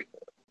 I think.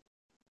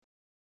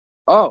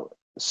 Oh,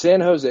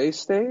 San Jose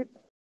State?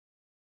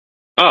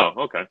 Oh,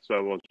 okay. So I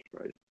was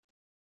right.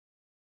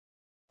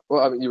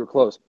 Well, I mean, you were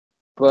close.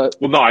 But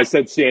no, I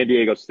said San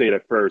Diego State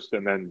at first,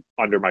 and then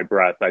under my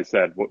breath, I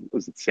said, "What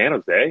was it? San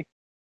Jose?"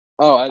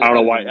 Oh, I don't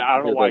know why. I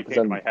don't know why it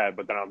came to my head,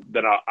 but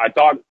then I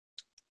thought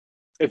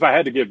if I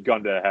had to give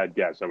gun to a head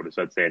guess, I would have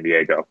said San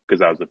Diego because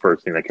that was the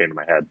first thing that came to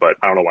my head. But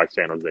I don't know why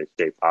San Jose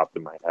State popped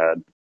in my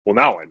head. Well,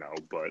 now I know.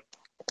 But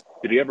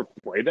did he ever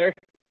play there?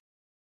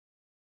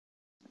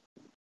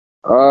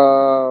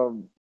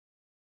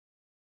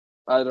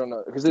 I don't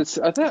know because it's.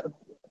 I thought.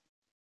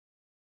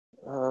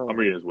 I'm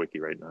reading his wiki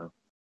right now.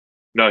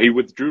 No, he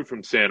withdrew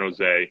from San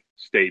Jose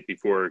State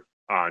before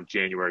on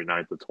January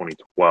 9th of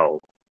 2012.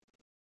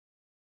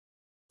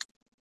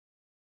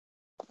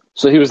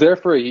 So he was there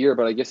for a year,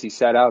 but I guess he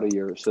sat out a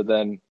year. So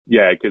then,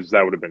 yeah, because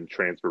that would have been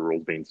transfer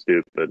rules being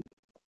stupid.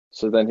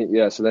 So then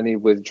he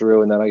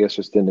withdrew, and then I guess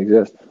just didn't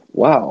exist.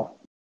 Wow.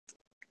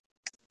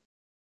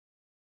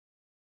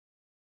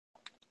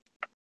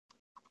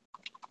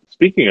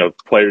 Speaking of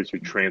players who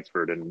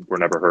transferred and were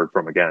never heard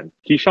from again,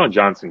 Keyshawn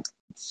Johnson's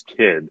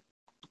kid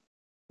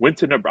went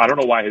to Nebraska. I don't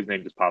know why his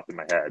name just popped in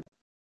my head,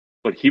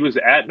 but he was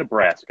at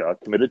Nebraska,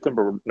 committed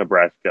to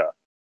Nebraska,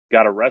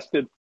 got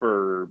arrested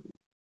for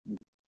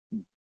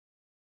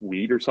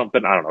weed or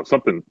something. I don't know,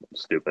 something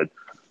stupid.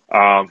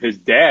 His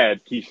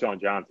dad,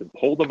 Keyshawn Johnson,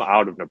 pulled him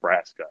out of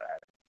Nebraska,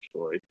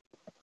 actually.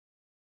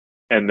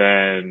 And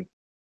then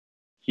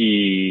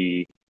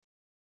he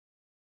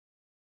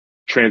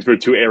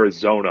transferred to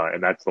Arizona,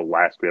 and that's the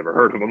last we ever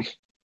heard of him.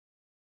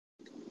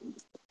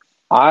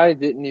 I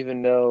didn't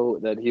even know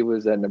that he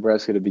was at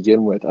Nebraska to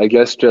begin with. I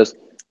guess just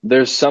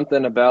there's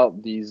something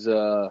about these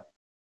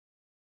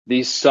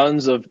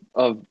sons of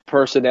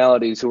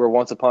personalities who were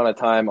once upon a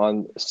time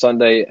on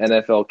Sunday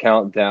NFL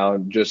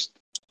Countdown just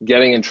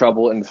getting in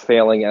trouble and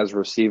failing as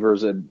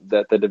receivers at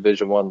the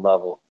Division I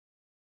level.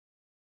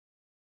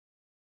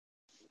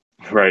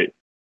 Right.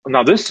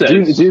 Now this says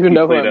do you even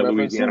know who played I'm at referencing?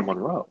 Louisiana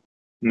Monroe.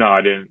 No,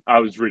 I didn't. I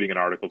was reading an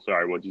article.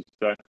 Sorry, what did you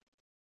say?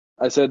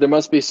 I said there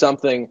must be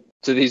something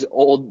to these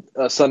old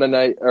Sunday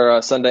night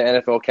or Sunday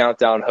NFL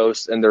Countdown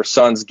hosts and their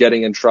sons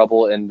getting in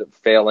trouble and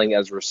failing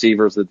as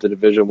receivers at the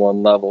Division I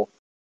level.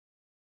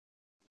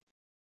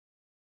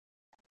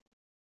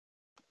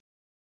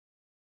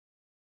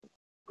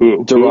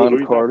 Who?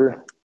 Deron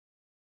Carter.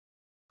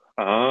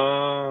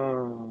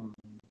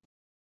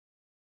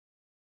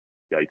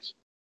 Yikes.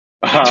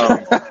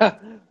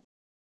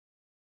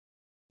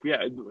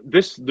 Yeah,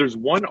 there's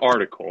one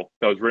article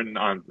that was written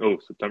on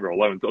September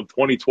 11th of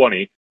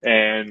 2020,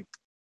 and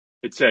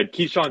it said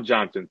Keyshawn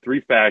Johnson, 3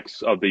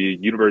 facts of the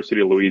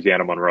University of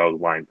Louisiana Monroe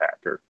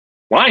linebacker.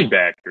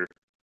 Linebacker?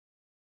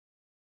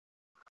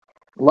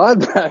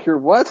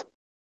 Linebacker, what?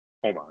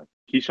 Hold on.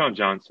 Keyshawn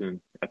Johnson,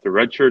 after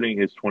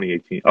redshirting his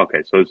 2018.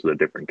 Okay, so this is a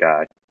different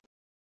guy.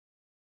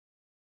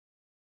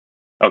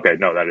 Okay,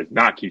 no, that is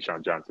not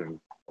Keyshawn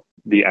Johnson,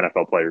 the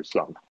NFL player's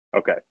son.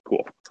 Okay,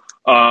 cool.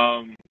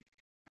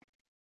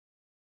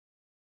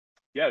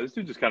 Yeah, this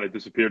dude just kind of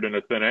disappeared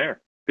into thin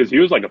air because he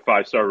was like a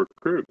 5-star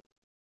recruit.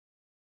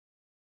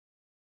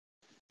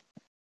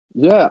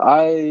 Yeah,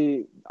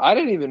 I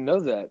didn't even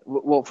know that.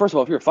 Well, first of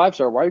all, if you're a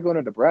 5-star, why are you going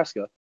to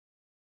Nebraska?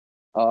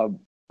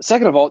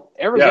 Second of all,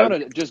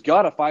 Arizona just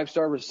got a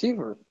 5-star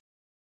receiver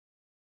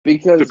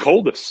because the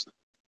coldest.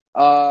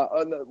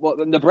 Well,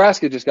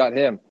 Nebraska just got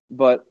him,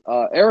 but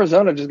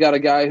Arizona just got a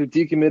guy who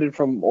decommitted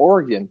from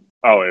Oregon.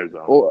 Oh,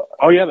 Arizona.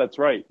 Oh, yeah, that's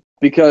right.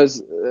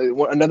 Because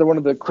another one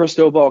of the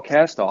Cristobal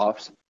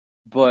cast-offs,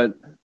 but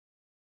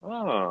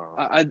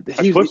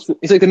he's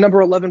like the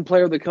number 11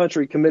 player of the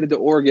country, committed to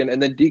Oregon, and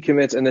then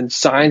decommits, and then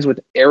signs with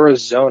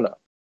Arizona.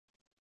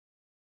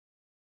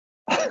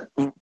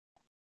 You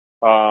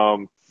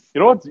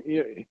know what?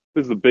 This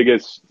is the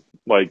biggest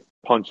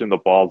punch in the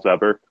balls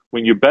ever.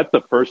 When you bet the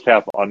first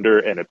half under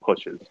and it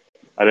pushes,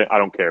 I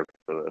don't care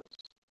for this.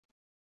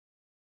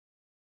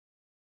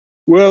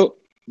 Well,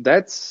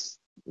 that's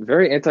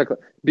very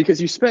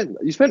because you spent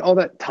all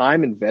that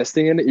time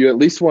investing in it. You at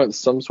least want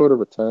some sort of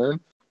return.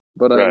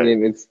 But right. I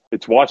mean,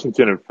 it's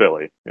Washington and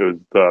Philly. It was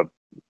the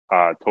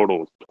total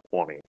was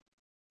 20.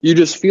 You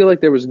just feel like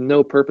there was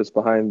no purpose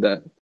behind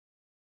that.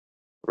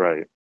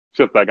 Right.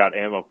 Except I got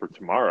ammo for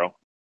tomorrow.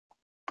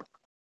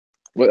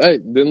 Well, hey,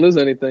 didn't lose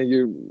anything.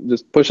 You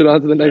just push it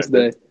on to the next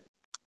day.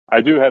 I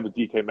do have a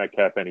DK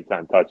Metcalf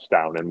anytime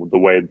touchdown, and the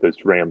way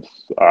this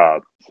Rams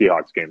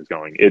Seahawks game is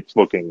going, it's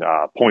looking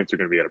points are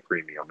going to be at a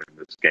premium in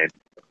this game.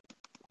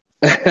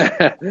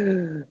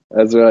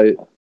 That's right.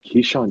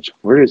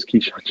 Where is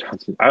Keyshawn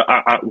Johnson?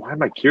 Why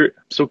am I curious?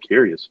 I'm so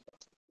curious.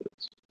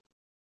 Is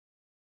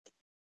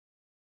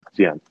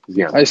he on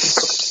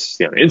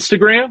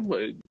Instagram?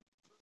 Is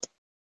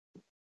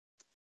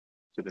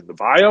it in the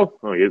bio?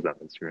 Oh, he is on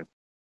Instagram.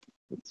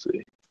 Let's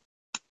see.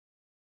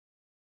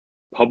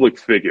 Public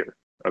figure.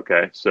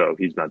 Okay, so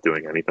he's not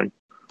doing anything.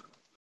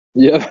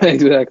 Yeah,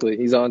 exactly.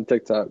 He's on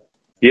TikTok.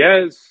 He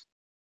has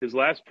his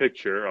last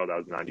picture. Oh, that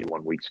was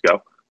 91 weeks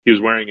ago. He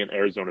was wearing an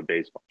Arizona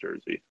baseball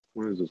jersey.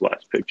 When was his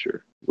last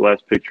picture? His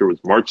last picture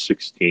was March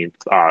 16th.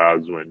 That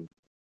was when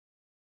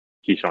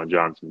Keyshawn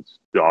Johnson's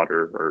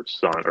daughter or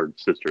son or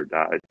sister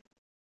died.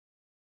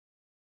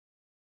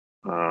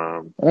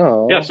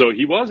 Yeah, so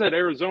he was at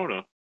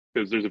Arizona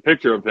because there's a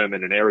picture of him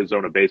in an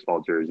Arizona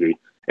baseball jersey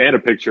and a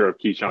picture of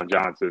Keyshawn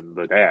Johnson,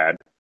 the dad,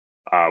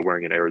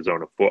 wearing an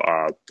Arizona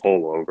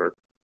pullover.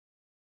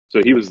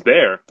 So he was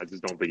there. I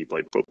just don't think he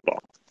played football.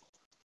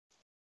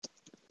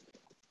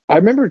 I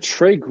remember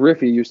Trey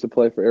Griffey used to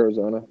play for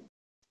Arizona.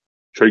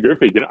 Trey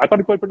Griffey? I thought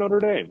he played for Notre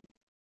Dame.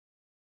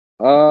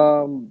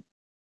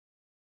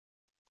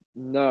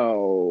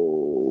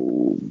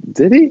 No.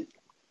 Did he?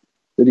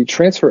 Did he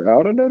transfer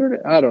out of Notre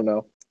Dame? I don't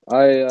know.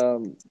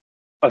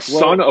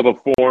 Son of a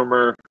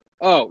former.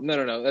 Oh,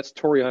 no. That's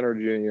Torrey Hunter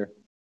Jr.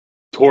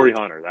 Torrey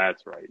Hunter,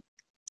 that's right.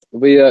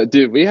 We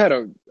had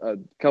a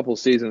couple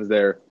seasons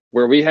there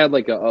where we had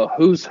like a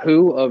who's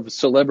who of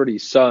celebrity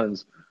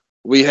sons.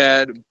 We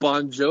had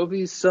Bon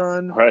Jovi's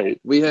son. Right.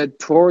 We had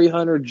Torrey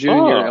Hunter Jr.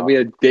 And we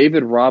had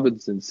David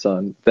Robinson's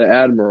son, the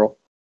Admiral.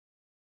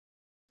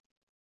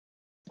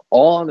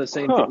 All on the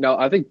same thing. No,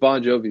 I think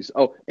Bon Jovi's.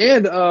 Oh,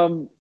 and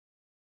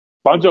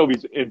Bon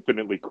Jovi's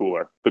infinitely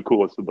cooler, the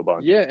coolest of the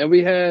bunch. Yeah, and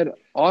we had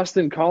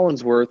Austin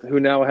Collinsworth,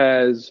 who's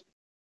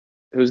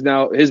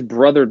now his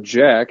brother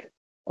Jack,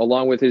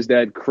 along with his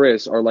dad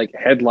Chris, are like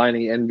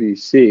headlining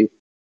NBC.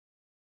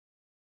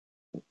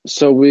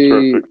 So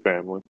Terrific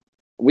family.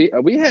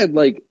 we had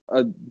like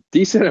a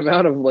decent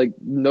amount of like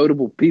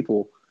notable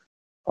people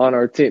on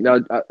our team. Now,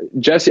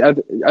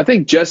 I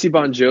think Jesse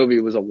Bon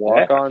Jovi was a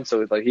walk Yeah. on,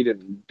 so it's like he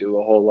didn't do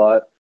a whole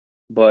lot.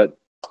 But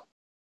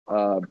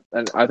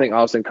and I think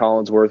Austin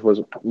Collinsworth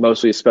was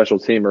mostly a special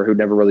teamer who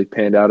never really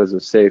panned out as a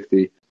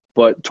safety.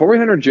 But Torrey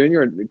Hunter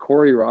Jr. and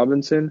Corey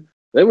Robinson,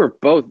 they were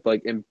both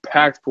like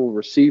impactful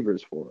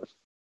receivers for us.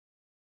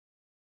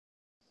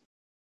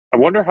 I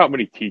wonder how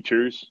many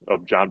teachers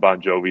of John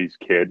Bon Jovi's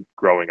kid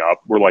growing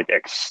up were like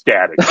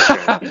ecstatic at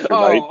parent teacher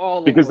night, All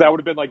of because that them. would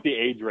have been like the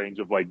age range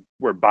of like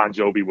where Bon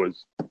Jovi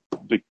was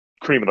the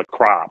cream of the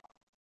crop.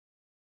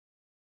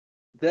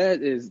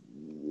 That is,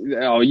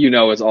 oh, you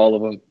know, it's all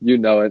of them. You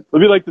know it.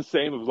 It'd be like the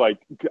same as like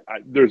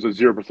there's a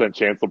 0%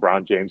 chance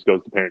LeBron James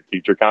goes to parent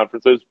teacher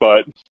conferences,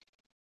 but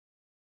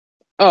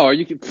Oh,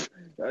 you can.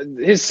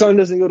 His son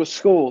doesn't go to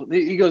school.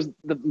 He goes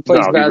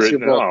plays no,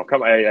 basketball. oh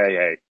come on,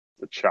 hey,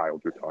 the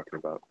child you're talking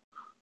about.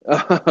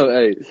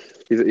 Hey,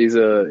 he's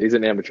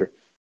an amateur.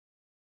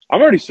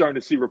 I'm already starting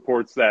to see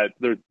reports that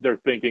they're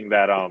thinking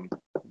that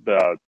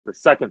the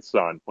second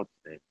son, what's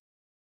his name,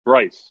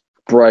 Bryce, is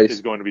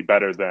Bryce. going to be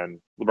better than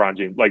LeBron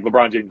James. Like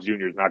LeBron James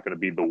Jr. is not going to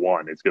be the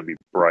one; it's going to be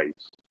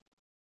Bryce,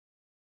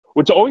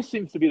 which always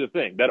seems to be the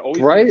thing. That always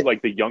Bryce. seems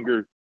like the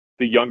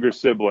younger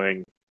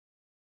sibling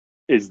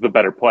is the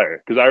better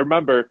player. Because I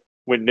remember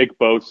when Nick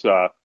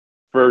Bosa,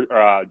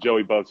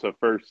 Joey Bosa,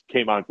 first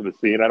came onto the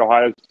scene at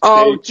Ohio State.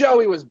 Oh,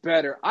 Joey was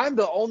better. I'm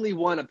the only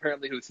one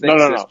apparently who thinks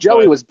this. No.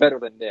 Joey was better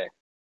than Nick.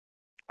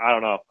 I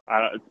don't know.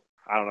 I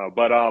don't know.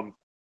 But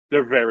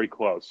they're very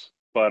close.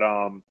 But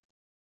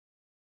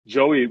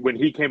Joey, when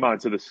he came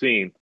onto the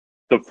scene,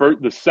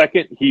 the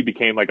second he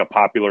became like a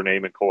popular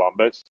name in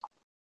Columbus,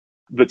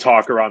 the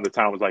talk around the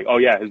town was like, "Oh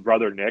yeah, his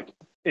brother Nick,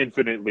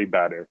 infinitely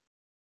better."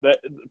 That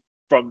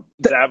from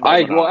that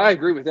moment on, I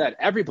agree with that.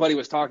 Everybody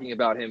was talking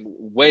about him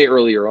way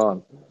earlier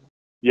on.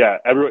 yeah,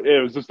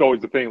 it was just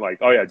always the thing. Like,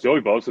 oh yeah,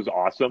 Joey Bosa is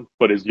awesome,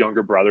 but his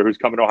younger brother, who's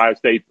coming to Ohio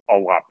State, a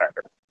lot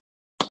better.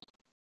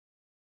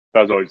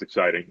 That was always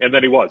exciting, and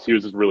then he was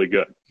just really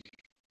good.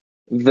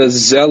 The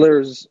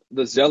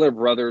Zeller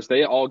brothers,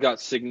 they all got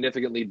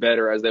significantly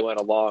better as they went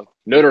along.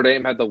 Notre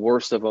Dame had the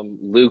worst of them.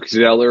 Luke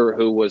Zeller,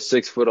 who was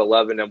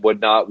 6'11" and would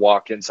not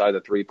walk inside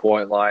the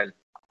 3-point line.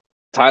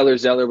 Tyler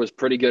Zeller was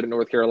pretty good at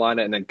North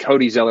Carolina, and then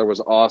Cody Zeller was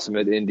awesome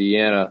at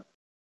Indiana.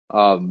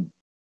 All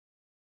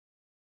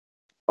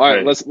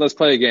right, let's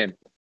play a game.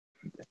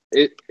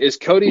 Is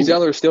Cody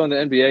Zeller still in the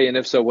NBA, and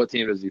if so, what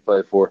team does he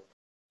play for?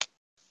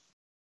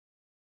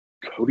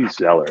 Cody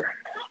Zeller.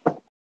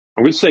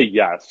 I'm going to say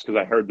yes, because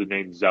I heard the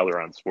name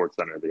Zeller on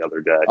SportsCenter the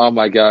other day. Oh,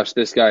 my gosh.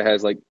 This guy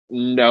has, like,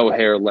 no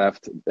hair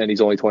left, and he's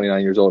only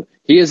 29 years old.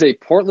 He is a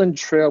Portland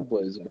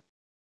Trailblazer.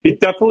 He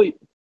definitely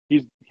 –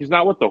 he's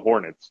not with the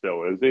Hornets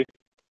still, is he?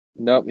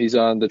 Nope, he's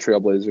on the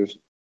Trailblazers.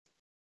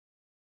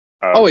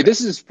 Okay. Oh, wait,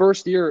 this is his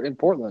first year in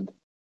Portland.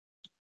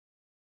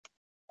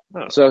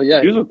 Oh. So,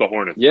 yeah. He was with the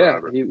Hornets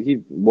forever. He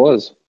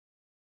was.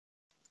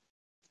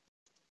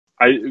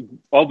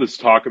 All this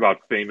talk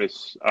about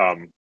famous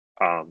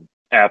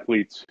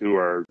athletes who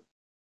are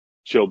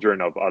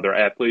children of other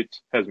athletes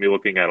has me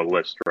looking at a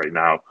list right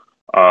now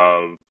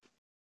of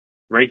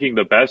ranking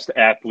the best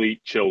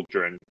athlete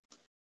children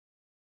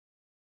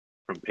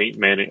from Peyton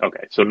Manning.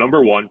 Okay, so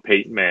number 1,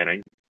 Peyton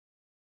Manning.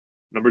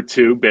 Number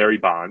 2, Barry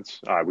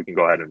Bonds. We can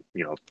go ahead and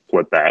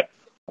flip that.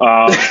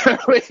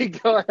 We can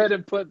go ahead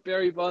and put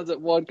Barry Bonds at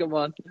 1. Come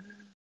on.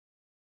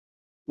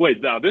 Wait,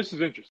 now this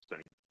is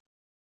interesting.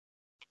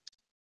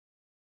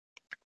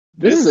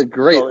 This is a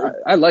great.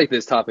 I like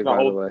this topic. By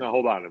the way, now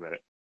hold on a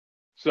minute.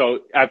 So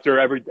after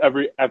every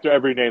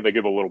name, they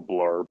give a little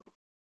blurb.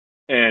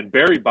 And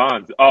Barry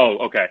Bonds. Oh,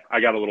 okay.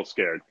 I got a little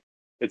scared.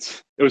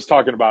 It was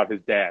talking about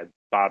his dad,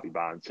 Bobby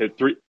Bonds, hit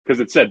 3 because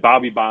it said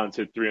Bobby Bonds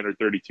hit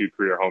 332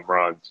 career home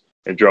runs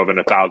and drove in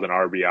 1,000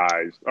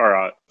 RBIs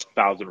or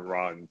 1,000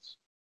 runs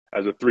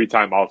as a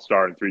 3-time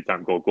All-Star and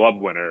 3-time Gold Glove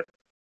winner.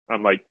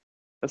 I'm like,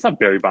 that's not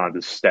Barry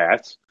Bonds'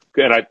 stats.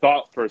 And I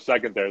thought for a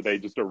second there they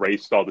just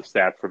erased all the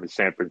stats from his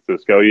San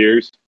Francisco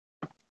years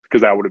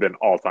because that would have been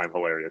all-time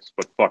hilarious.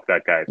 But fuck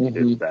that guy if he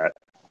did that.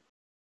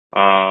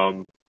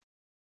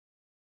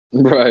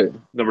 Right.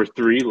 Number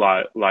 3,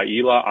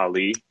 Laila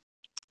Ali.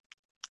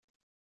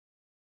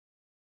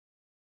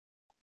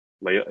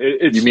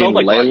 It you spelled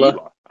mean like Layla?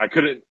 Laila.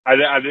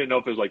 I didn't know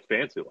if it was like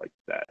fancy like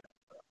that.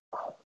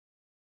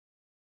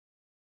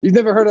 You've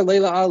never heard of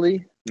Layla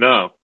Ali?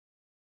 No.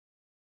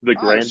 The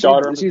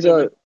granddaughter. She's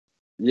a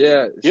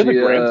yeah. He has a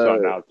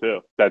grandson now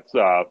too. That's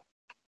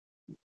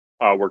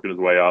working his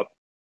way up.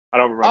 I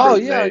don't remember.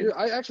 His name.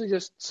 I actually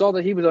just saw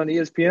that he was on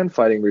ESPN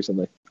fighting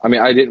recently. I mean,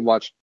 I didn't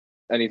watch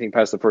anything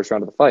past the first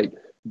round of the fight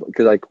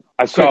because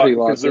I saw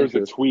because there was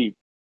a tweet.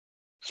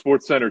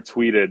 SportsCenter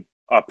tweeted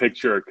a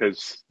picture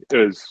because it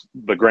was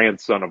the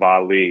grandson of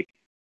Ali.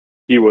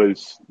 He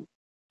was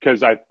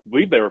because I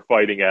believe they were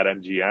fighting at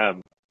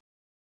MGM,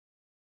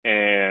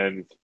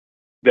 and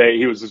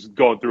he was just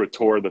going through a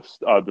tour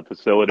of the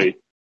facility,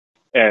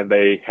 and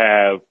they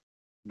have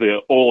the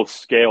old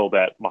scale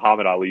that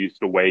Muhammad Ali used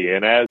to weigh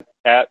in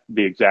at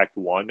the exact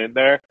one in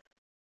there.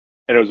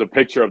 And it was a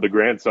picture of the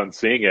grandson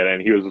seeing it,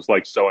 and he was just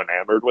like so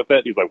enamored with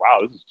it. He's like,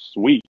 "Wow, this is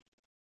sweet."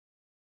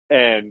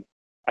 And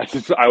I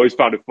always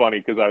found it funny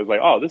because I was like,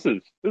 "Oh, this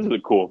is a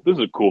cool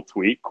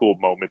tweet, cool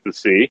moment to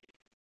see."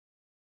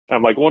 And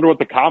I'm like, I wonder what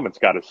the comments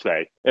got to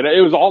say. And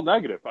it was all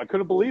negative. I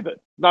couldn't believe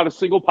it. Not a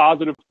single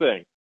positive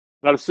thing.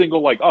 Not a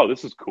single like, "Oh,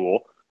 this is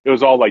cool." It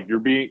was all like, "You're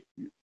being."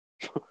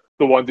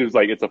 The one dude's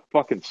like, "It's a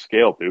fucking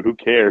scale, dude. Who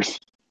cares?"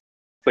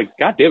 It's like,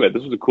 God damn it,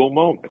 this was a cool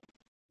moment.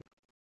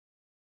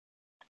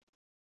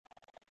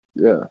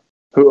 Yeah.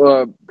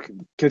 Who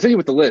continue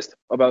with the list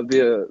about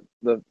the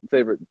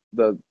favorite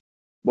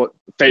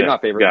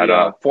not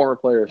favorite former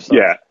players.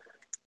 Yeah.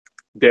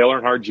 Dale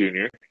Earnhardt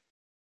Jr.,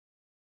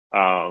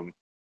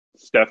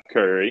 Steph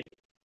Curry,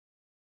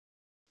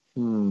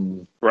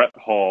 Brett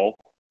Hall,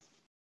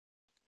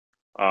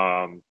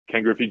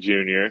 Ken Griffey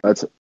Jr.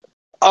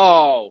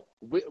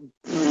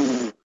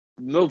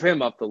 Move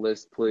him up the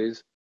list,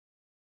 please.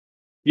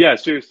 Yeah,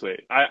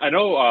 seriously. I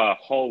know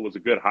Hall was a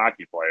good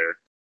hockey player,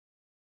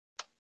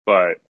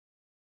 but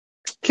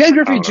Ken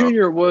Griffey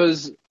Jr.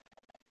 was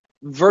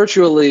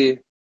virtually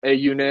a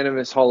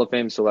unanimous Hall of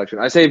Fame selection.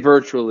 I say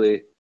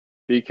virtually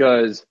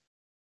because...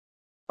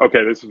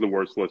 Okay, this is the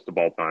worst list of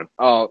all time.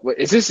 Oh,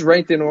 is this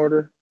ranked in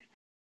order?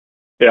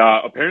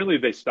 Yeah, apparently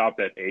they stopped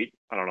at 8.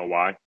 I don't know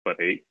why, but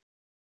 8.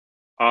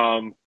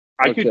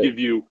 I could give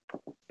you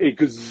a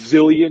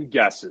gazillion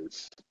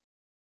guesses,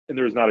 and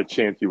there's not a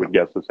chance you would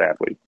guess this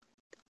athlete.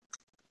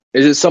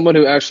 Is it someone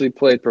who actually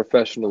played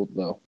professional,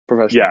 though?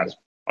 Yes.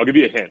 I'll give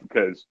you a hint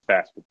because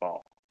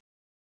basketball.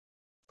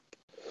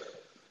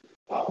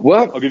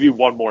 Well, I'll give you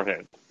one more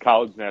hint.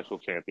 College national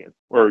champion.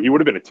 Or he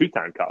would have been a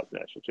 2-time college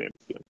national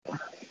champion.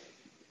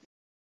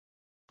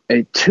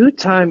 A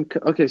 2-time...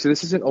 Okay, so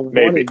this isn't a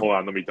Maybe. Hold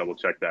on, let me double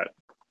check that.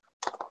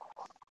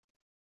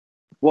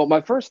 Well,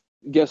 my first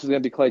guess was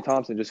going to be Klay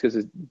Thompson just because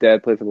his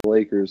dad played for the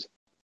Lakers.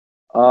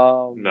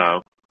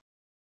 No.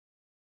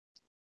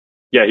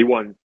 Yeah, he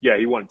won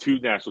 2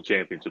 national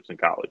championships in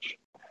college.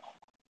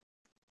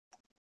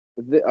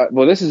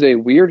 Well, this is a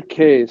weird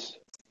case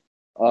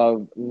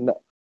of...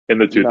 In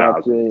the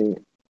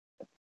 2000s.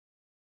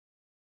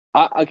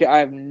 I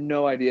have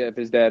no idea if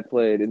his dad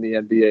played in the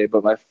NBA,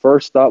 but my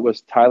first thought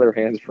was Tyler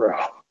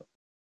Hansbrough.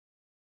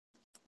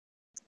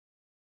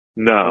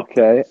 No.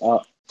 Okay.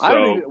 I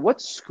don't even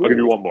what school. I'll give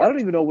you one more. I don't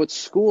even know what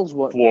schools.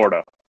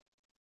 Florida.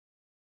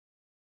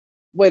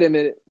 Wait a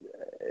minute.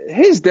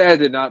 His dad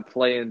did not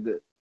play in the.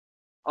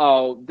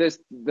 It's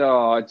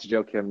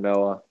Joakim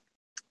Noah.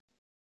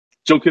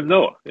 Joakim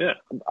Noah, yeah.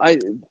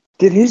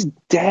 Did his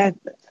dad?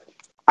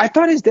 I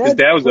thought his dad. His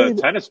dad was a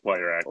tennis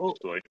player,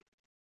 actually.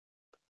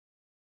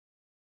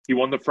 He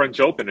won the French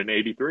Open in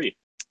 '83.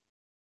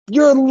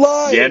 You're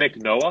lying. Yannick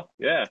Noah,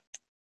 yeah,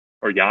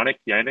 or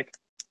Yannick.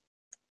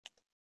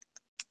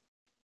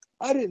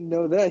 I didn't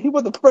know that. He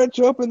won the French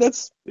Open.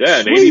 That's in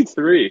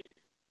 '83. Let's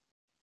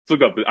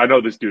look up. I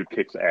know this dude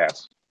kicks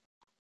ass.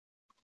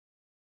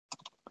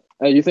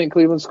 Hey, you think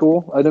Cleveland's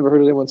cool? I never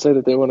heard anyone say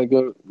that they want to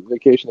go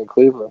vacation in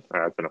Cleveland. All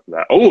right, that's enough of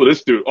that. Oh,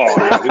 this dude. Oh,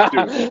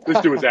 yeah, this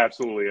dude was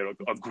absolutely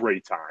a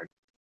great time.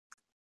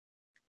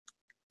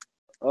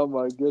 Oh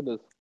my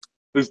goodness.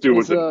 This dude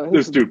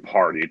this dude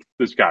partied.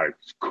 This guy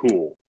is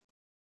cool.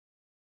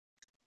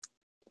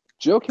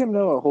 Joakim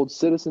Noah holds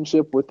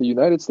citizenship with the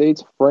United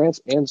States, France,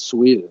 and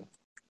Sweden.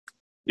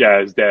 Yeah,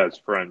 his dad's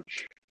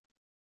French.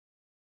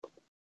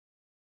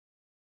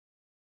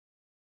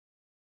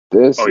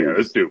 This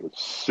dude was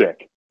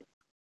sick.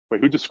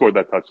 Wait, who just scored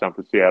that touchdown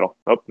for Seattle?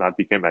 Oh, not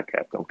DK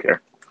Metcalf. Don't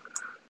care.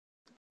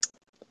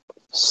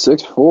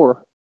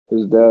 6'4",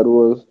 his dad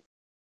was.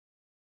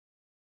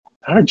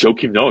 How did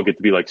Joakim Noah get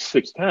to be like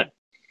 6'10"?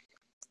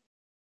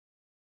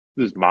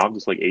 His mom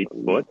just like 8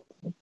 foot?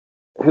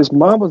 His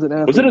mom was an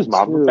athlete. Was it his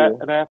mom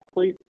an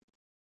athlete?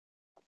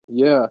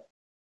 Yeah.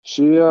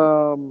 She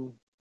was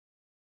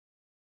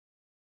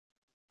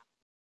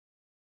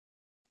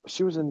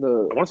in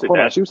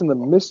the she was in the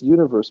Miss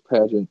Universe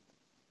pageant.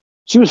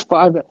 She was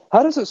 5'9".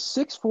 How does a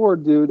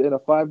 6'4" dude and a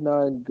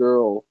 5'9"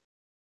 girl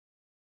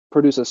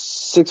produce a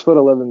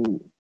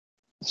 6'11"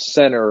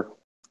 center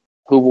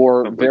who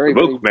wore the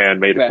milkman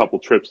made a couple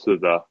trips to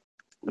the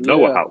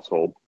Noah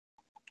household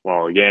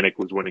while Yannick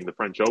was winning the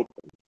French Open.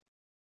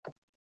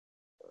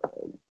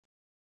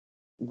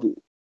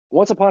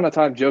 Once upon a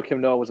time, Joakim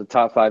Noah was a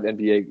top 5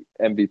 NBA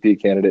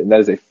MVP candidate, and that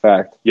is a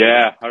fact.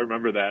 Yeah, I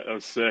remember that. That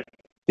was sick.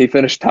 He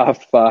finished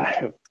top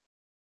 5.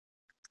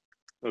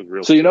 That was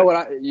real. So you know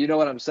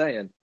what I'm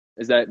saying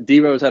is that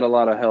D-Rose had a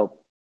lot of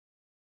help.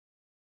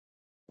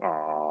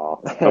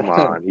 Oh, come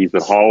on! He's a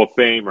Hall of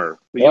Famer,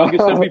 the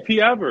youngest MVP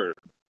ever.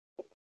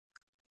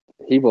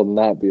 He will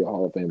not be a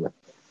Hall of Famer.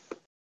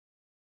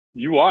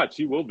 You watch,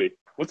 he will be.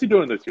 What's he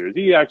doing this year? Is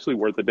he actually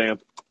worth a damn?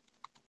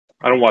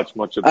 I don't watch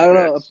much of the I don't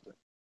know.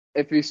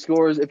 If he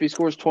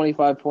scores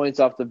 25 points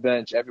off the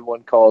bench,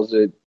 everyone calls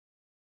it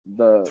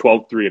the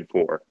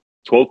 12-3-4.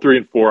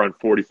 12-3-4 on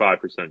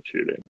 45%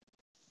 shooting.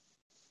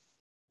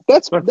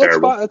 That's Not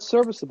terrible. fine. That's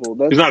serviceable.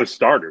 He's That's not a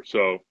starter,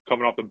 so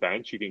coming off the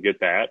bench, you can get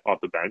that off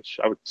the bench.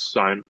 I would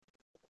sign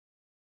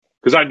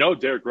because I know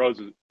Derrick Rose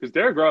because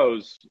Derrick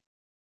Rose,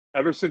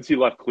 ever since he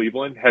left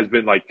Cleveland, has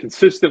been like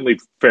consistently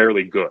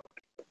fairly good.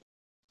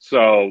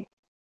 So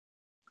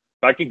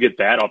if I can get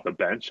that off the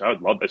bench, I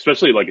would love,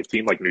 especially like a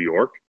team like New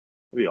York.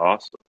 That'd be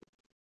awesome.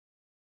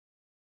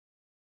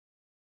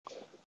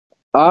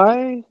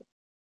 I.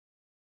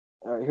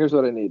 All right, here's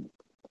what I need.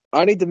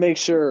 I need to make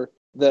sure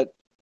that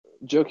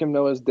Joakim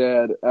Noah's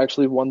dad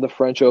actually won the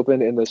French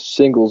Open in the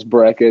singles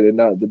bracket and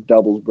not the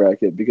doubles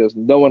bracket because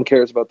no one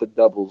cares about the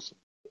doubles.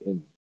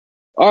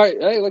 All right,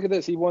 hey, look at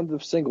this. He won the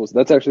singles.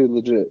 That's actually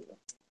legit.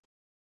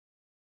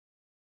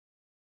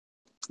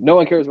 No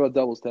one cares about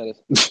doubles tennis.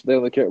 They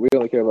only care. We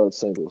only care about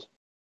singles.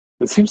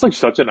 It seems like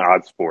such an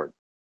odd sport.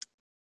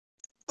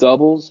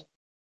 Doubles.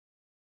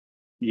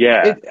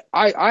 Yeah,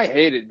 I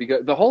hate it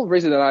because the whole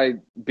reason that I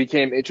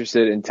became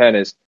interested in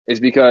tennis is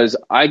because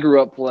I grew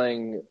up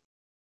playing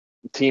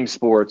team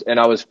sports and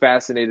I was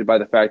fascinated by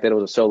the fact that it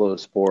was a solo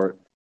sport.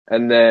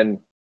 And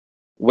then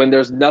when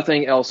there's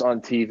nothing else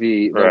on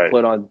TV, they'll right.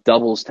 put on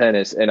doubles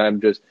tennis, and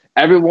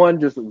everyone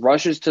just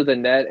rushes to the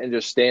net and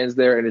just stands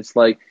there, and it's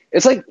like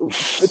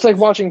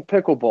watching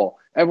pickleball.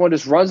 Everyone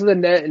just runs to the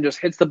net and just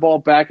hits the ball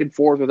back and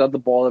forth without the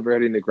ball ever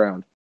hitting the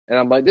ground. And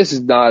I'm like, this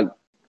is not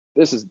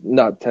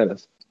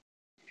tennis.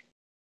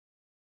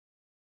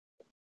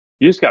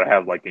 You just got to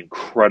have like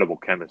incredible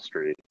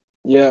chemistry.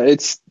 Yeah,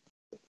 it's.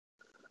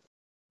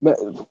 Like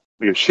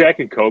if Shaq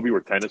and Kobe were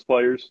tennis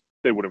players,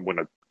 they wouldn't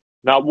win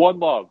not one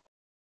love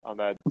on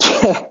that.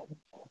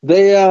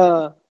 They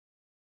have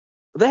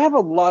a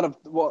lot of.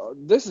 Well,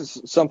 this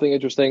is something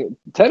interesting.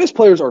 Tennis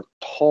players are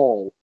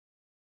tall.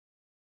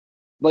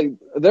 Like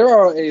there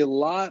are a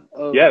lot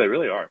of. Yeah, they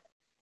really are.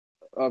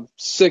 Of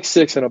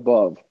 6'6" and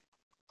above.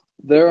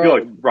 I feel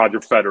like Roger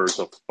Federer is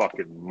a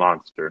fucking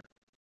monster.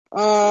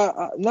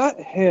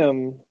 Not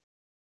him.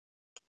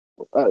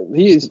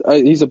 He's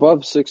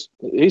above 6.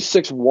 He's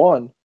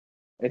 6'1",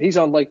 and he's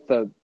on like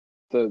the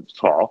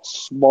Tall.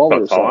 smaller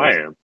That's how tall size.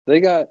 I am. They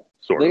got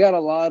Sort of. a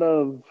lot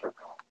of.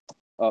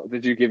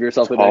 Did you give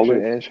yourself an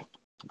extra inch?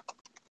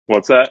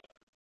 What's that?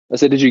 I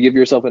said, did you give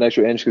yourself an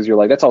extra inch because you're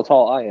like, that's how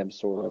tall I am,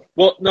 sort of.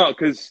 Well, no,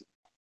 because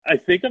I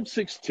think I'm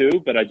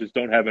 6'2", but I just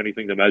don't have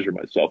anything to measure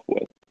myself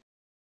with.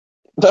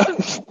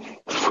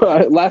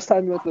 Last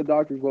time you went to the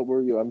doctors, what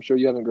were you? I'm sure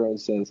you haven't grown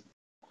since.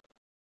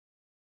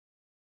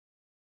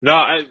 No,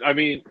 I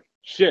mean,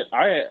 shit.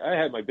 I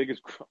had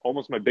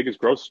almost my biggest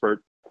growth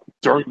spurt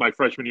during my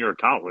freshman year of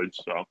college.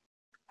 So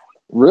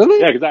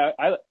really, yeah, because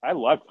I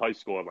left high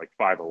school at like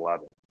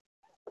 5'11".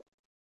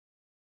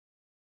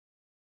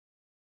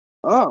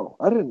 Oh,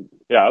 I didn't.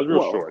 Yeah, I was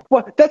real short.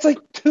 What? That's like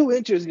 2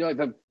 inches. You're like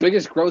the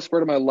biggest growth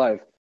spurt of my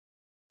life.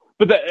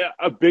 But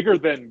bigger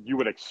than you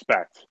would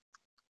expect.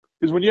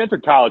 Because when you enter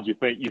college, you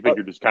think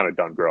you're just kind of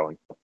done growing.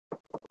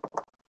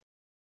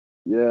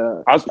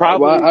 Yeah. I was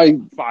probably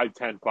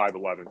 5'10",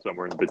 5'11",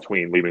 somewhere in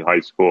between leaving high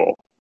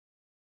school.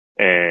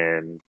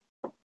 And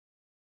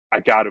I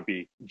got to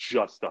be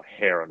just a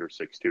hair under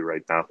 6'2"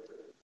 right now.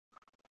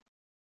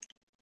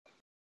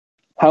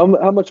 How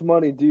much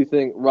money do you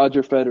think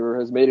Roger Federer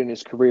has made in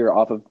his career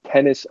off of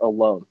tennis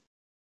alone?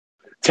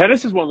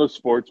 Tennis is one of those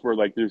sports where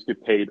like they just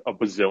get paid $1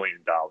 bazillion.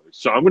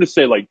 So I'm going to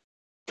say like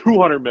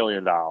 $200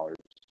 million.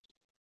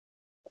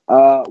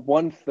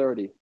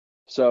 130.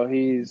 So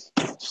he's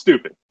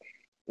stupid.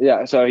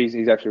 Yeah, so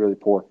he's actually really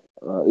poor.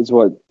 Is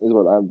what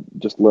I've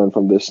just learned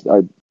from this.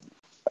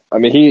 I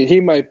mean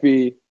he might have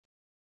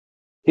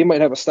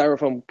a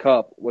styrofoam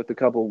cup with a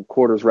couple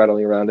quarters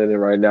rattling around in it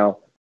right now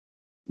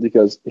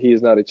because he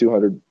is not a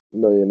 200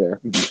 millionaire.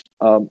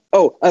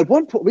 At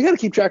one point we got to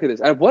keep track of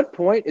this. At what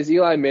point is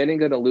Eli Manning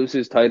going to lose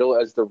his title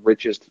as the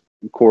richest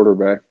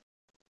quarterback?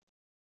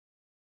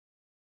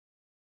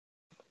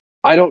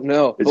 I don't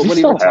know, but when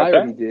he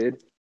retired, he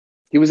did.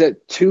 He was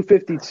at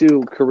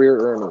 252 career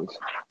earnings.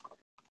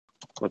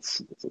 What's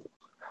the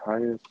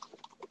highest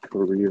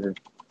career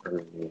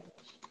earnings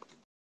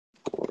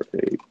for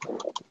a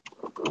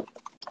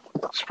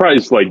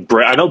surprise? Like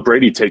I know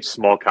Brady takes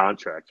small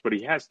contracts, but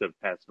he has to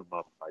pass them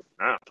up right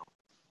now.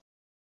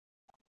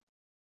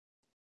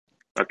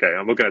 Okay,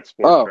 I'm looking at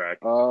Sports Track.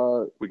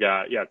 We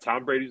got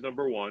Tom Brady's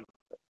number 1.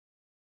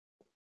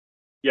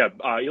 Yeah,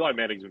 Eli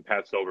Manning's been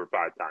passed over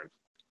 5 times.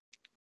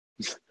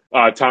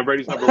 Tom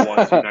Brady's number 1,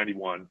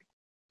 291.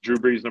 Drew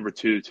Brees number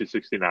 2,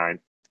 269.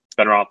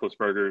 Ben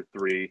Roethlisberger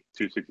 3,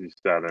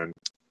 267.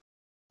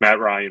 Matt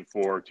Ryan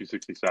 4,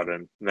 267.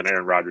 And then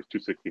Aaron Rodgers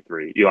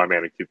 263. Eli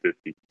Manning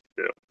 252.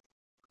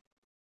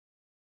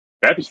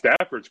 Matthew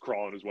Stafford's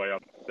crawling his way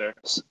up there.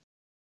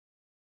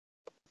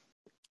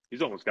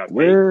 He's almost got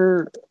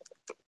where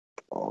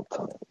all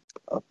time.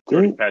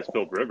 Already past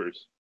Phil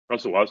Rivers.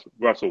 Russell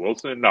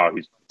Wilson? No,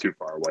 he's too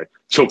far away.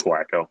 Joe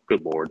Flacco.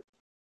 Good Lord.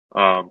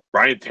 Ryan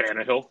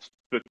Tannehill,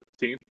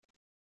 15th.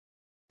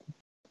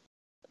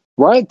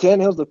 Ryan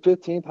Tannehill's the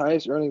 15th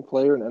highest earning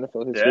player in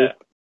NFL history. Yeah.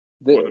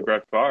 More than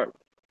Brett Favre.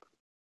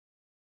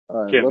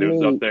 All right, Cam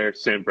Newton's up there.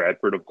 Sam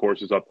Bradford, of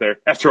course, is up there.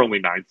 After only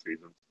 9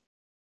 seasons.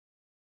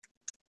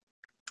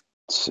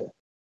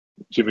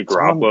 Jimmy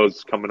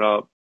Garoppolo's coming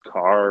up.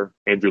 Carr.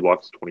 Andrew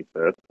Luck's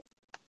 25th.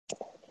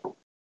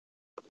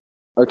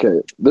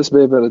 Okay, this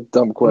may have been a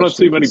dumb question. I'm not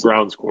seeing many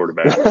Browns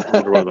quarterbacks.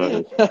 I wonder what that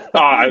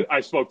is. I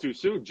spoke too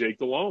soon. Jake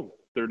Delhomme,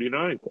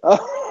 39th.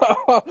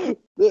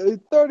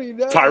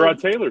 39.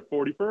 Tyrod Taylor,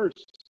 41st.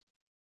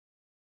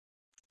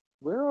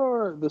 Where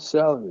are the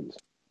salaries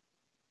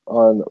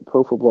on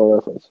Pro Football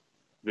Reference?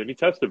 Vinny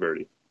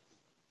Testaverde.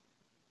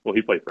 Well,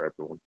 he played for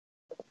everyone.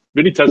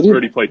 Vinny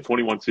Testaverde played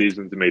 21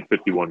 seasons and made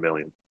 $51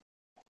 million.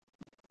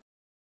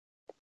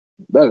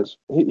 That is,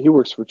 he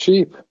works for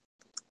cheap.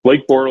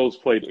 Blake Bortles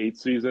played 8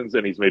 seasons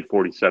and he's made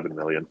 $47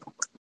 million.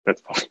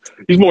 That's fine.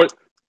 He's more.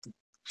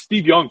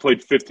 Steve Young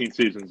played 15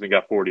 seasons and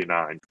got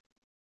 49.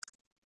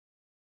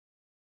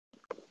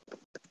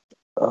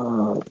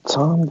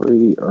 Tom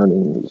Brady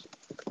earnings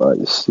by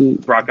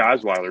seat. Brock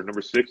Osweiler,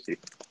 number 60.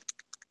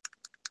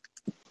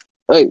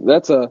 Hey,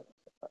 that's a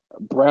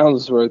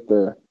Browns right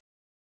there.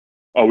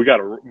 Oh, we got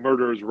a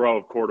murderer's row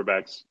of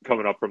quarterbacks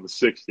coming up from the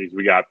 60s.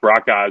 We got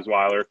Brock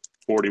Osweiler,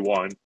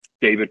 41.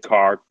 David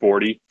Carr,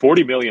 40.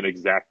 $40 million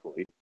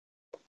exactly.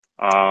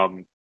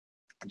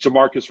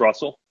 Jamarcus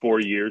Russell,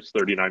 4 years,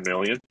 $39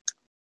 million.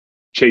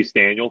 Chase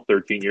Daniel,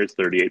 13 years,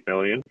 $38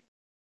 million.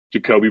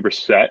 Jacoby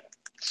Brissett,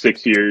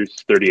 6 years,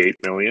 $38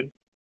 million.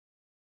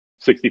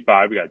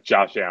 65, we got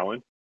Josh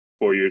Allen,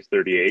 4 years,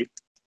 38.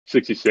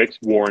 66,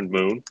 Warren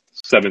Moon,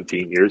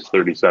 17 years,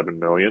 $37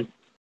 million.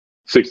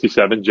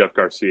 67, Jeff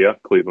Garcia,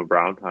 Cleveland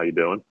Brown. How you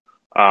doing?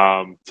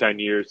 10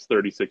 years,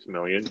 $36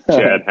 million.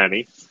 Chad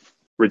Henne,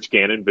 Rich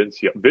Gannon,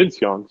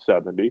 Vince Young,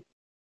 70.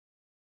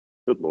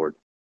 Good Lord.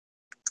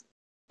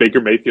 Baker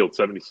Mayfield,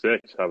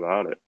 76. How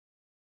about it?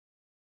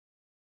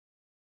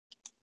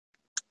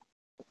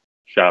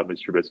 Shout out,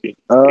 Mr.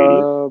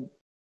 Trubisky.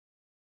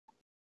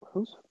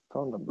 Whose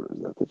phone number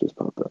is that just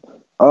popped up?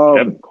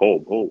 Kevin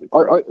Kolb. Holy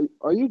crap.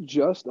 Are you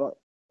just on?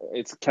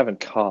 It's Kevin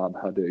Cobb.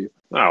 How dare you?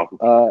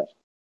 Oh.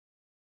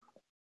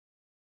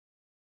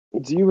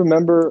 Do you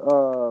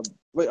remember?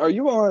 Wait, are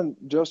you on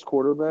just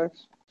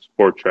quarterbacks?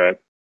 Sport Track.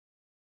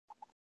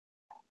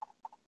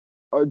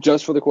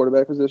 Just for the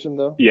quarterback position,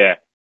 though? Yeah.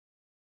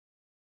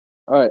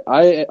 All right.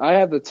 I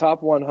have the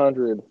top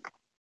 100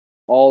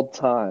 all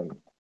time.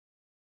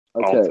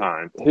 Okay. All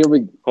time.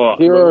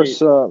 Here are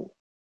some.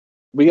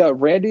 We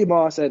got Randy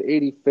Moss at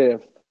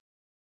 85th.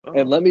 Oh.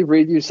 And let me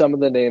read you some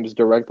of the names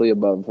directly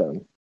above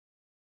him.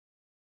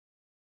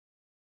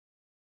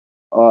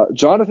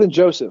 Jonathan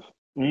Joseph,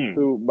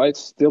 who might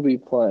still be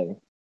playing.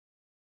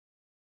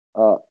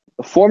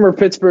 Former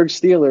Pittsburgh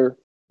Steeler,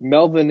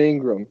 Melvin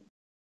Ingram.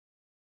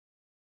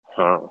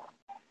 Huh.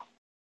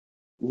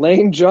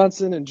 Lane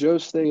Johnson and Joe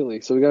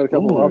Staley. So we got a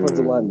couple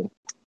offensive linemen.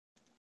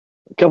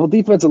 A couple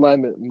defensive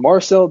linemen.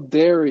 Marcel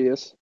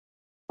Darius,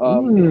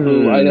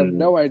 who I have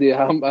no idea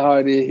how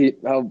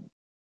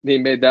he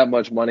made that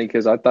much money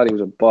because I thought he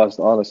was a bust,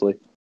 honestly.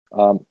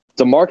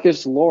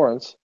 DeMarcus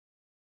Lawrence.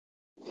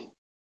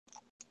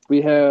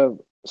 We have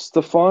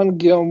Stephon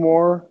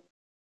Gilmore.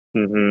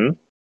 Mm-hmm.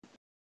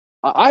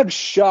 I'm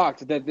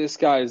shocked that this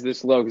guy is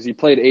this low because he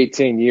played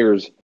 18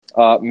 years.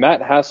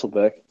 Matt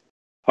Hasselbeck.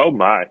 Oh,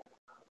 my.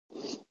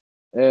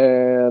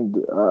 And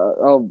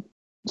I'll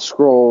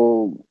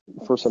scroll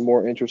for some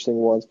more interesting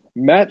ones.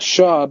 Matt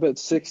Schaub at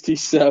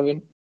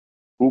 67.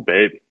 Ooh,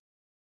 baby.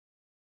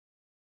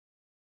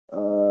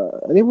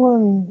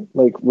 Anyone,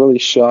 really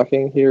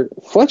shocking here?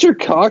 Fletcher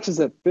Cox is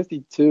at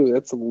 52.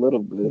 That's a little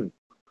bit.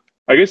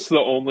 I guess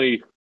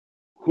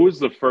who's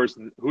the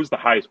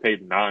highest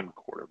paid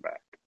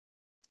non-quarterback?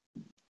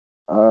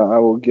 I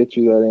will get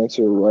you that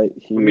answer right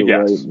here,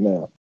 right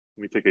now.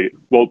 Let me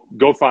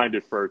go find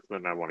it first,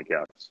 then I want to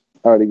guess.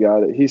 I already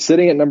got it. He's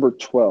sitting at number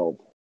 12.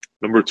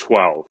 Number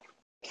 12.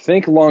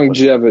 Think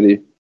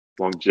longevity.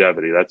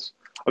 Longevity.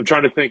 I'm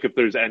trying to think if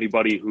there's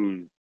anybody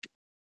who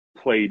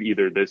played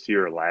either this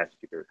year or last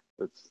year.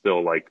 That's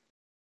still I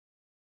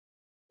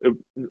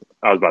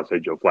was about to say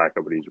Joe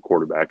Flacco, but he's a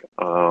quarterback.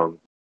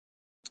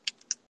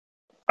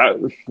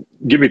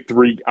 Give me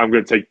 3. I'm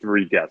going to take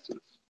 3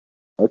 guesses.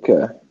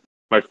 Okay.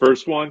 My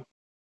first one,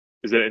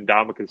 is it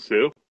Ndamukong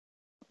Suh?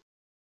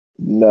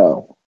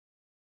 No.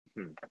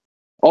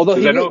 Although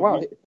he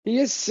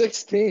is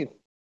 16th.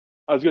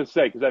 I was going to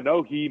say, because I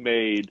know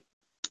he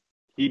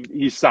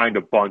signed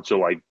a bunch of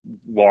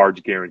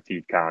large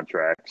guaranteed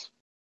contracts.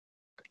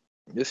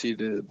 Yes, he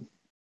did.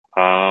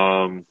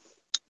 Let's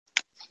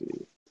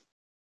see.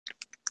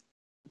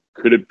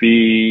 Could it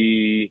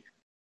be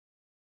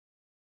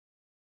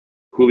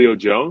Julio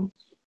Jones?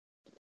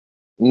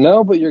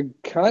 No, but you're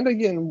kind of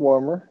getting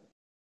warmer.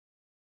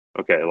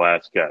 Okay,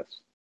 last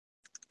guess.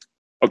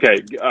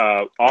 Okay,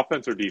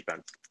 offense or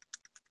defense?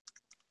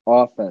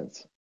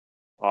 Offense.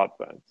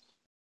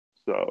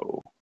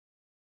 So,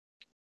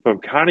 if I'm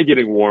kind of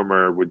getting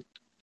warmer with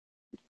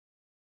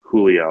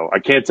Julio, I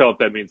can't tell if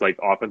that means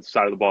offensive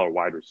side of the ball or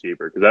wide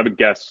receiver, because I have a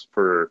guess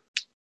for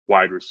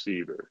wide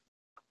receiver.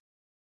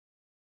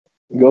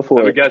 Go for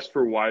it. I have a guess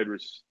for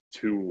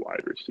 2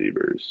 wide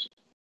receivers.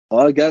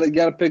 Oh,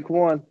 gotta pick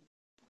one.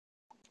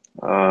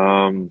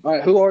 All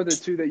right, who are the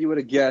two that you would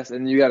have guessed?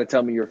 And you got to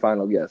tell me your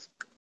final guess.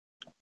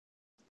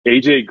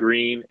 AJ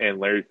Green and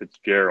Larry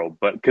Fitzgerald.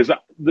 But because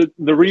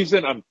the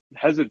reason I'm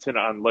hesitant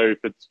on Larry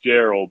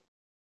Fitzgerald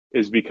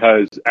is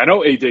because I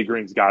know AJ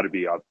Green's got to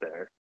be up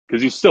there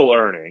because he's still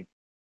earning,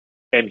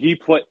 and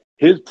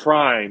his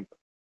prime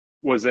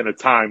was in a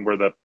time where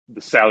the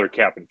salary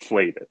cap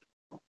inflated.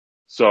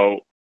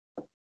 So,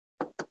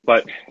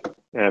 but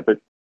I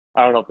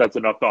don't know if that's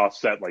enough to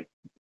offset like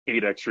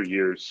 8 extra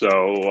years. So,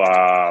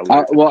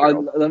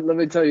 let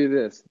me tell you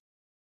this: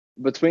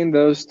 between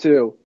those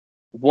two,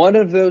 one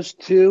of those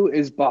two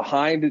is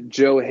behind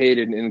Joe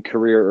Hayden in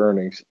career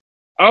earnings.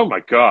 Oh my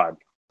God!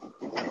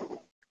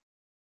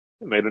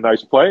 He made a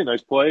nice play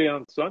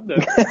on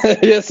Sunday.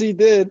 Yes, he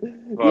did.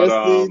 But,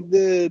 yes, he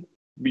did.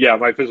 Yeah,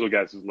 my official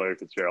guess is Larry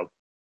Fitzgerald.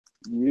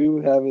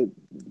 You have it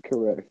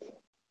correct.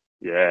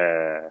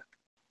 Yeah.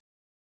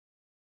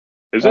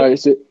 Is it? All right,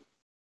 so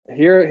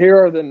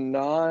here are the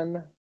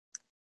non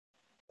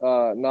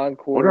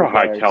quarterbacks. I wonder how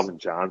high Calvin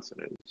Johnson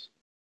is.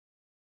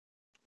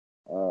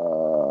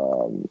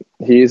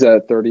 He's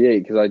at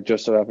 38 because I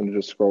just so happened to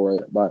just scroll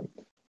right by.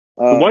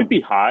 It might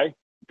be high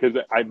because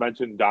I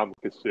mentioned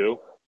Dominic Sue.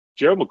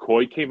 Gerald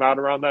McCoy came out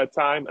around that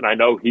time, and I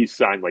know he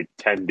signed like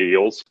 10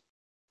 deals.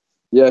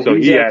 Yeah, so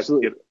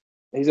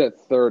he's at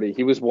 30.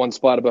 He was one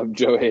spot above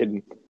Joe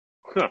Hayden.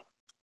 Huh.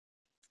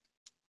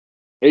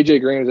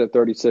 AJ Green is at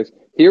 36.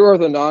 Here are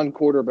the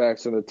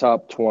non-quarterbacks in the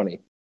top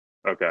 20.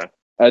 Okay.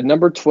 At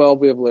number 12,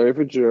 we have Larry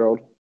Fitzgerald.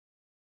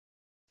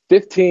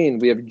 15,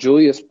 we have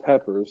Julius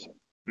Peppers.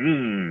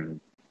 16,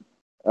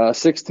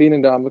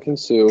 Ndamukong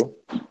Suh.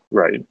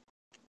 Right.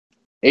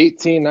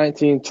 18,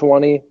 19,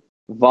 20,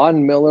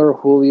 Von Miller,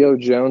 Julio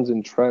Jones,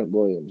 and Trent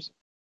Williams.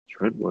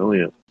 Trent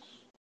Williams.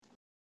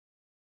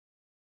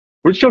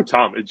 Where's Joe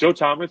Thomas? Is Joe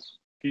Thomas?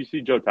 Can you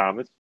see Joe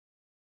Thomas?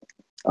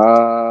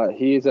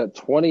 He is at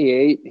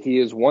 28. He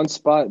is one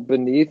spot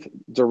beneath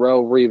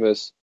Darrelle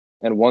Revis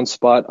and one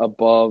spot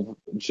above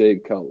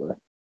Jake Cutler.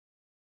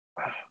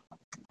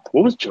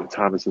 What was Joe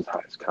Thomas's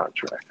highest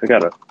contract? I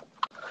got a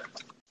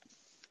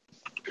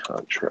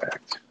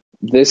contract.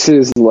 This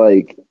is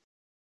like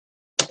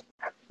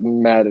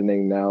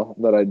maddening now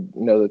that I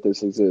know that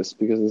this exists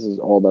because this is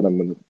all that I'm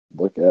going to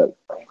look at.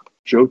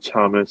 Joe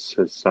Thomas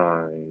has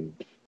signed.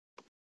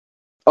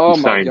 Oh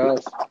my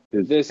gosh.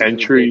 This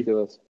entry. Is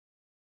ridiculous.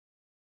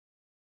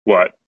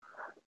 What?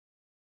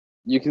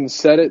 You can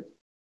set it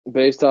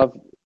based off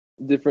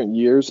different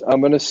years. I'm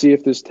going to see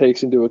if this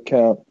takes into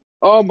account.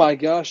 Oh my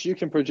gosh, you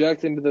can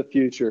project into the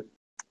future.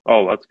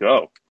 Oh, let's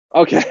go.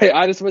 Okay,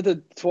 I just went to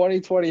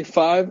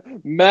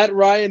 2025. Matt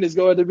Ryan is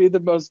going to be the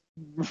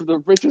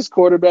richest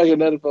quarterback in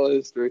NFL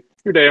history.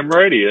 You're damn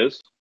right he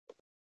is.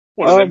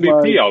 What an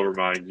MVP, I'll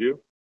remind you.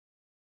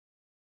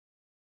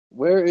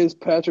 Where is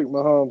Patrick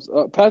Mahomes?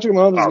 Patrick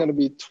Mahomes is going to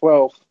be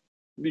 12th.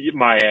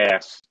 My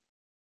ass.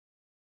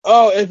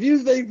 Oh, if you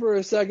think for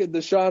a second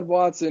Deshaun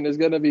Watson is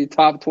going to be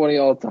top 20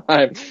 all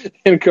time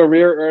in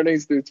career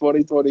earnings through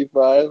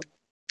 2025.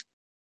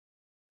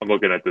 I'm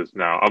looking at this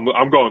now.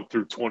 I'm going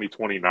through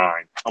 2029.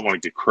 I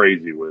want to get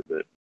crazy with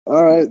it.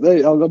 All right.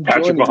 I'm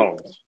Patrick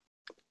Mahomes.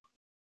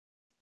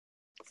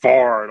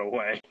 Far and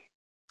away.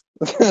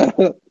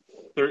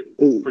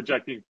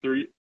 Projecting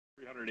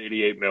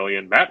 $388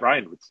 million. Matt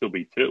Ryan would still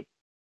be 2.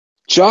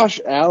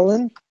 Josh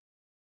Allen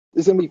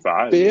is going to be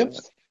 5th. 5th. Yeah.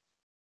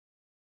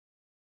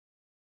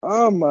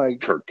 Oh, my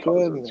Kirk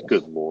Cousins.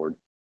 Good Lord.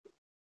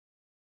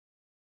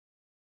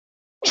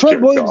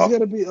 Trent Williams is going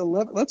to be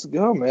 11th. Let's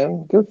go,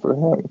 man. Good for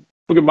him.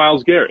 Look at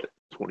Myles Garrett,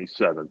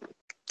 27th.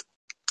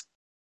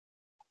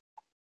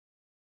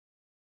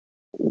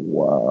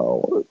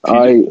 Wow.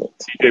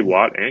 TJ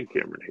Watt and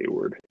Cameron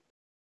Hayward.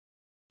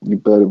 You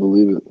better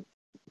believe it.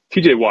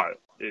 TJ Watt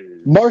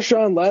is...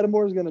 Marshawn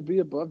Lattimore is going to be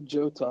above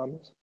Joe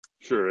Thomas.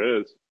 Sure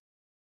is.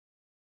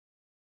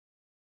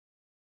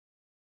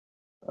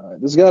 All right,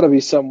 there's got to be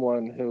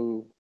someone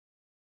who...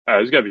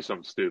 there's got to be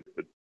something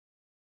stupid.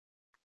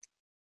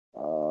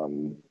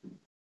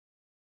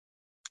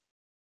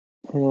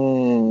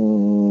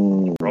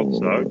 Rob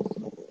Suggs?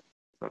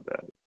 Not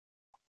bad.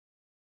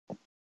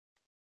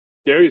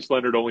 Darius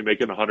Leonard only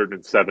making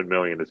 $107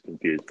 million is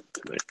confusing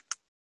to me.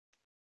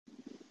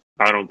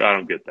 I don't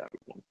get that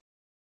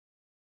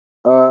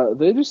one.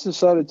 They just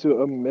decided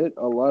to omit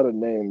a lot of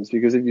names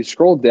because if you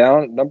scroll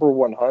down, number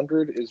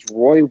 100 is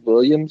Roy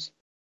Williams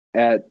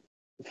at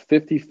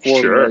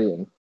 $54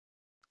 million.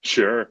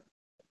 Sure.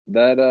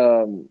 That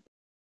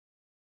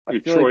I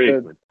feel Troy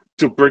like Aikman.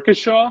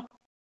 DeBrickashaw?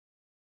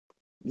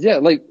 Yeah,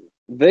 like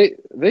they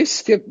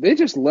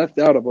just left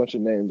out a bunch of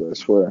names, I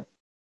swear.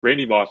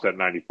 Randy Moss at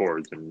 94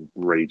 is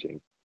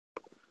enraging.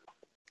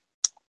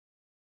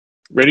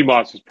 Randy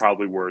Moss is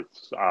probably worth,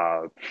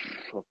 off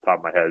the top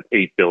of my head,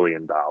 $8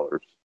 billion.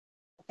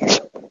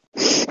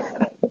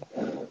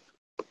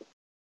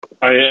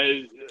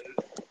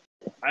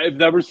 I've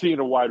never seen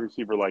a wide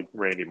receiver like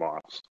Randy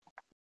Moss.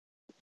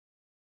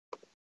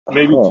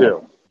 Maybe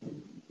 2.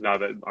 Now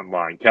that I'm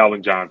lying.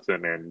 Calvin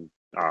Johnson and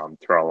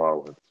Terrell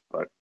Owens.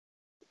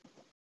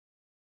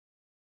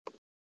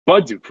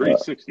 Bud Dupree,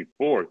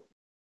 64th.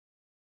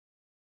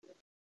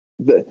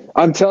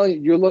 I'm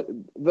telling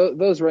you,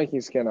 those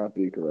rankings cannot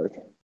be correct.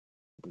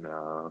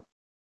 No.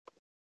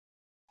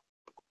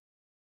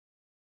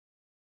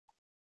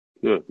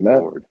 Good Matt.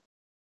 Lord.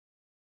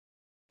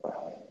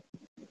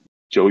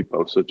 Joey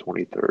Bosa,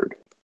 23rd.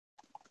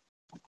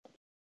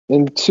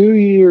 In 2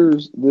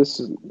 years,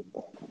 this is.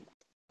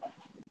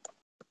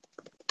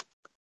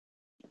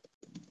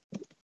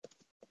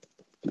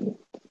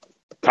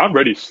 Tom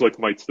Brady's slick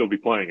might still be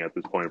playing at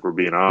this point, if we're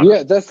being honest.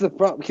 Yeah, that's the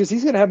problem, because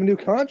he's going to have a new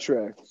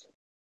contract.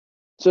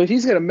 So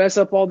he's going to mess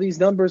up all these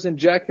numbers and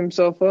jack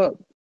himself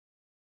up.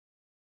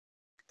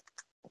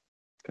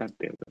 God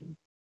damn it.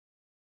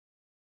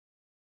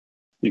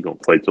 He's going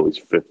to play till he's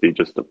 50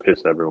 just to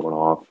piss everyone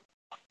off.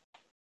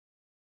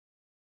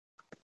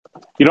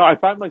 You know, I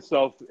find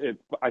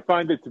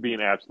it to be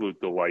an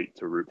absolute delight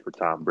to root for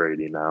Tom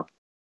Brady now.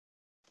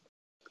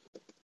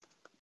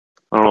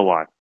 I don't know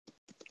why.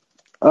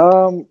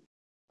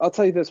 I'll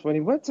tell you this: when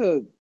he went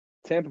to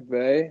Tampa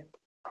Bay,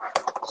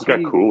 He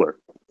got cooler.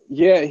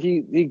 Yeah,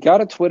 he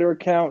got a Twitter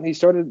account. He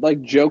started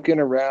like joking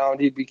around.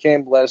 He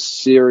became less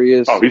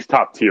serious. Oh, he's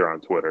top tier on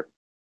Twitter.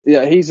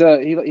 Yeah, he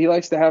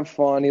likes to have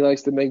fun. He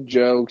likes to make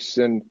jokes,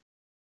 and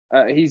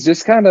he's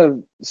just kind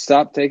of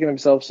stopped taking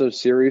himself so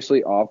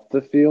seriously off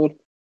the field.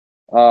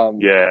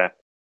 Yeah.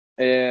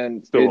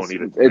 And Still it's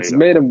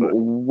made him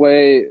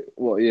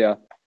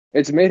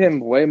it's made him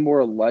way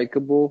more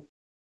likable,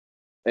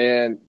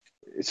 and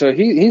so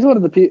he's one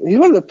of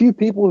the few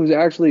people who's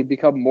actually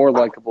become more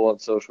likable on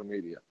social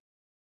media.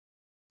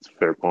 That's a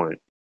fair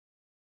point.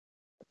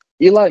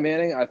 Eli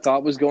Manning, I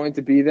thought, was going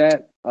to be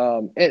that,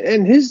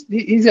 and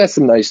he's got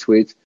some nice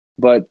tweets,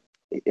 but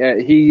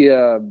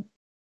the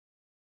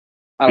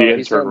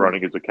intern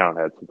running his account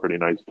had some pretty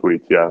nice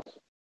tweets. Yes.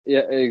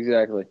 Yeah,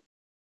 exactly.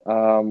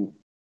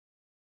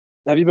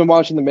 Have you been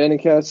watching the Manning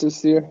cast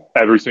this year?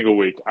 Every single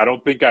week. I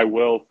don't think I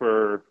will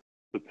for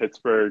the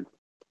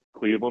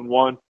Pittsburgh-Cleveland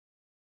one.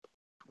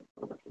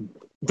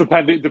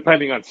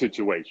 Depending on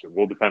situation.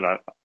 Will depend on.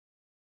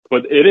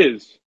 But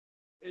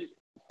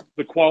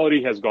the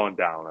quality has gone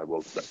down, I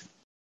will say.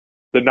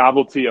 The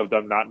novelty of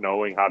them not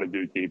knowing how to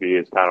do TV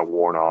is kind of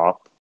worn off.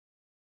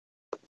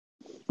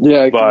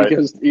 Yeah,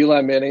 because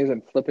Eli Manning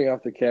isn't flipping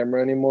off the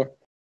camera anymore.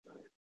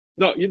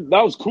 No,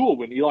 that was cool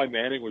when Eli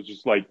Manning was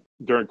just like,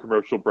 during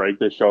commercial break,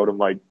 they showed him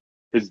like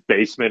his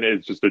basement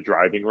is just a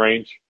driving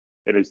range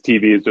and his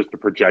TV is just a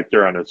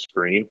projector on a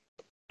screen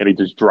and he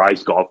just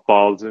drives golf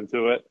balls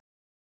into it.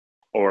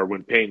 Or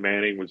when Peyton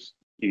Manning was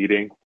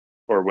eating,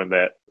 or when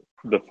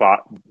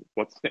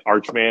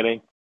Arch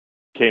Manning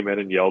came in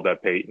and yelled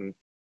at Peyton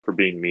for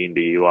being mean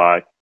to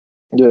Eli.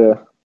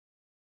 Yeah.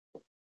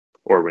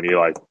 Or when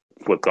Eli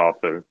flipped off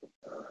the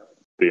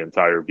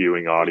entire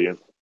viewing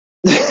audience.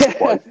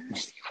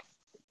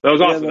 That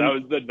was awesome. That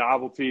was the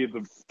novelty of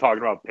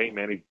talking about Peyton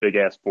Manning's big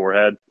ass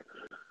forehead.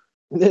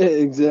 Yeah,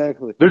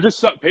 exactly.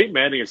 Peyton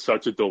Manning is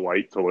such a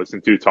delight to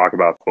listen to talk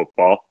about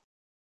football.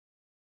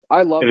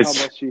 I love how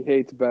much he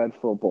hates bad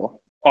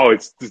football. Oh,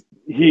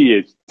 he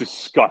is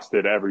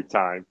disgusted every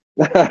time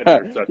an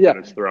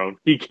interception is thrown.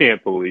 He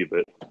can't believe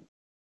it.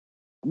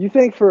 You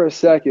think for a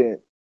second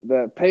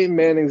that Peyton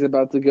Manning's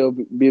about to go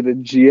be the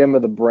GM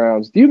of the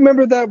Browns. Do you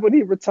remember that when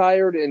he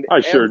retired? And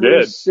I sure did.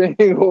 Every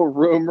single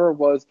rumor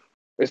was,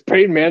 is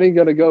Peyton Manning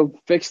going to go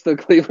fix the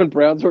Cleveland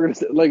Browns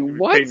organization? Like,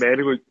 what?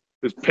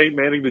 Was Peyton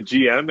Manning the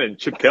GM and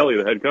Chip Kelly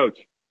the head coach?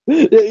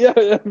 Yeah,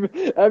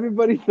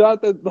 everybody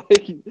thought that,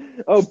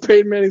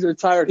 Peyton Manning's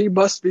retired. He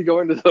must be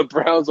going to the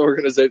Browns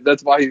organization.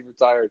 That's why he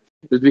retired.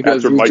 It's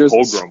because After Mike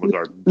Holmgren was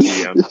our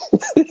GM.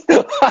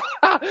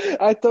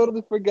 I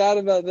totally forgot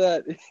about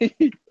that.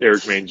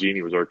 Eric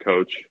Mangini was our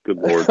coach. Good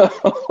Lord.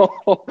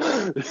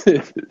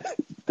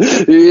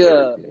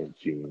 Yeah.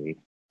 Mangini.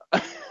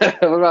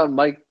 What about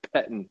Mike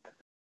Pettin?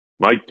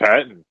 Mike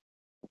Pettin.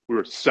 We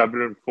were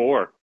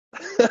 7-4.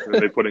 And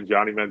then they put in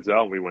Johnny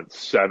Manziel, and we went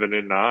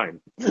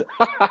 7-9.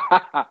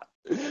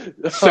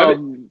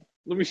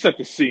 Let me set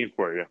the scene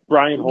for you.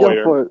 Brian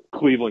Hoyer,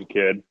 Cleveland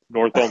kid,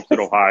 North Olmsted,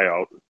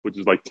 Ohio, which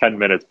is like 10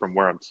 minutes from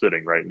where I'm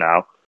sitting right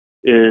now,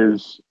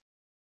 is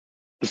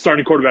the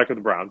starting quarterback of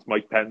the Browns,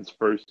 Mike Pettin's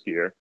first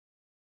year.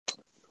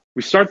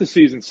 We start the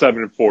season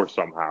 7-4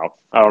 somehow.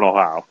 I don't know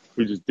how.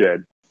 We just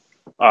did.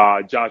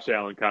 Josh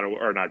Gordon kind of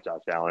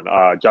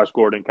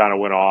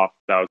went off.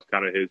 That was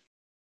kind of his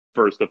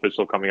first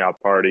official coming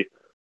out party.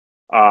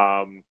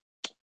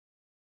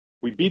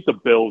 We beat the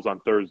Bills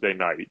on Thursday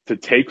night to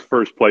take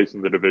first place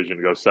in the division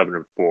to go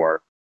 7-4.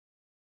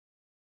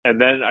 And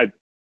then I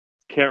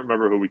can't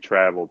remember who we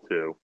traveled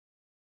to,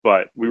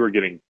 but we were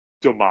getting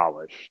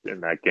demolished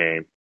in that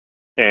game.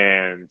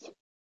 And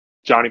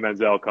Johnny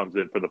Manziel comes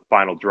in for the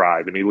final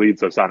drive, and he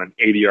leads us on an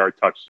 80-yard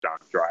touchdown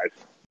drive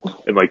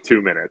in like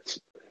 2 minutes.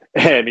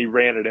 And he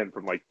ran it in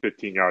from like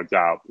 15 yards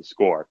out to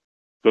score.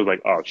 So I was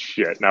like, oh,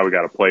 shit, now we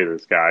got to play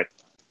this guy.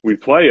 We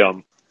play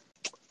him.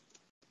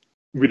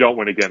 We don't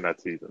win again that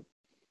season.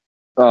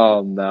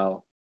 Oh,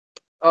 no.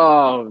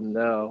 Oh,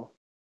 no.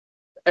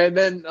 And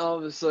then all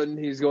of a sudden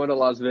he's going to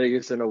Las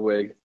Vegas in a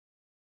wig.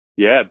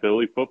 Yeah,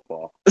 Billy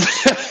Football.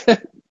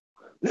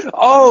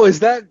 Oh, is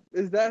that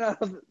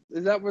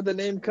where the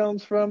name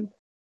comes from?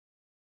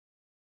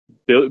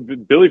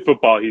 Billy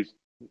Football, he's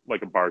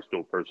like a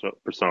barstool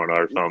persona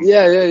or something.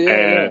 Yeah.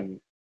 And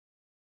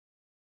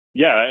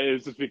yeah,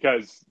 it's just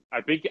because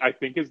I think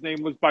his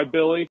name was by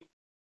Billy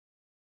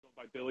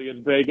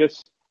in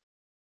Vegas.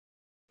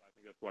 I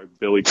think that's why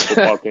Billy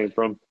Football came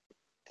from.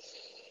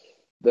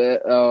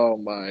 Oh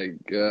my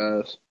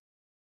gosh.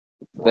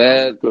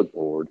 Wow, good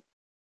lord.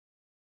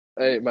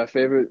 Hey, my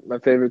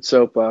favorite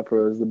soap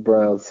opera is The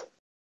Browns.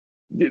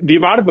 The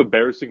amount of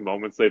embarrassing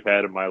moments they've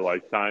had in my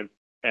lifetime,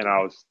 and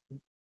I was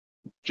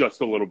just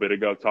a little bit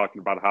ago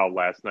talking about how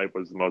last night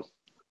was the most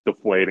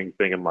deflating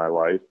thing in my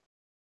life.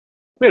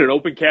 We had an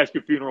open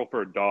casket funeral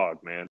for a dog,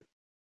 man.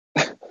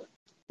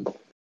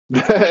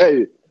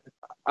 Hey,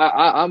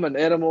 I'm an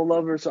animal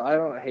lover, so I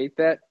don't hate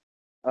that.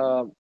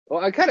 Well,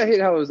 I kind of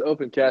hate how it was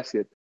open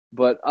casket,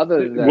 but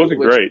other It than that,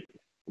 wasn't great.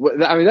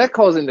 I mean, that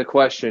calls into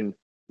question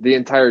the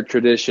entire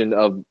tradition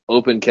of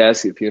open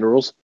casket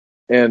funerals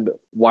and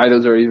why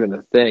those are even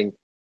a thing.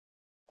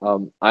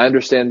 I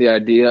understand the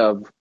idea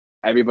of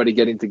everybody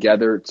getting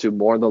together to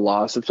mourn the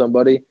loss of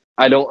somebody.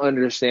 I don't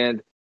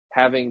understand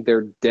having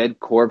their dead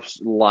corpse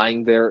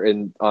lying there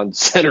on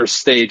center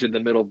stage in the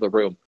middle of the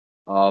room.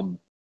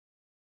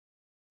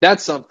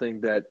 That's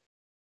something that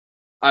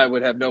I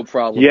would have no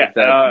problem Yeah, with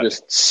that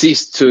just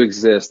ceased to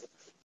exist.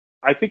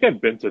 I think I've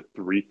been to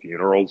 3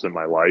 funerals in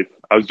my life.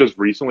 I was just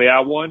recently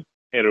at one,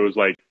 and it was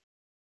like,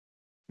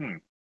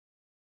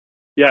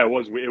 yeah, it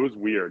was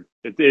weird.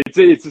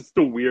 It's just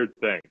a weird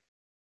thing.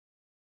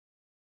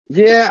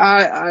 Yeah,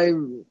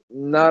 I'm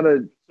not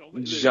a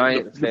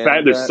giant The fan fact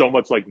of there's that. so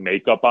much like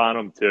makeup on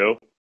them too.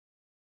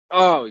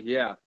 Oh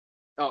yeah.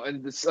 Oh,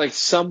 and it's like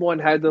someone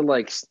had to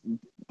like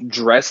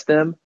dress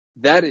them.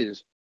 That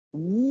is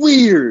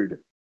weird.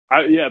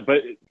 Yeah, but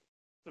it's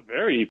a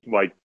very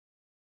like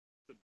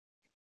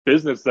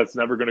business that's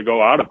never going to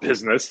go out of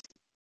business.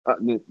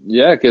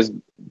 Yeah, because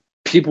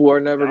people are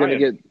never going to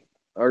Dying. get,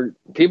 or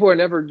people are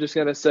never just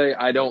going to say,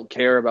 "I don't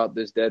care about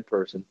this dead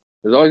person."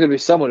 There's always going to be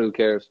someone who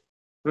cares.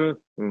 I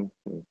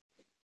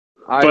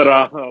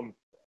But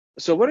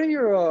So what are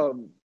your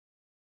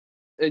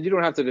and you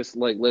don't have to just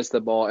like list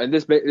them all. And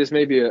this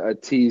may be a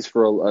tease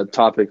for a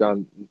topic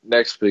on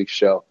next week's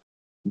show.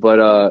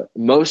 But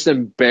most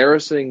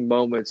embarrassing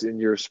moments in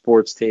your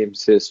sports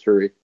team's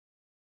history,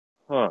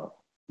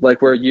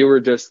 like where you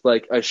were just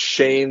like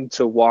ashamed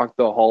to walk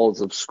the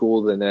halls of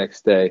school the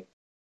next day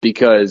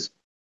because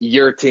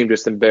your team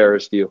just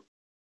embarrassed you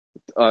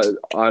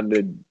on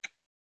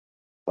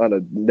a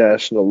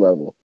national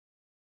level.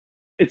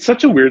 it's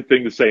such a weird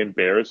thing to say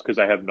embarrassed because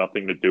I have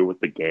nothing to do with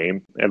the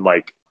game and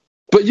like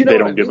But you know they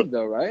what I don't give a mean,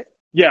 though, right?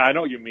 yeah, I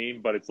know what you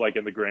mean, but it's like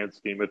in the grand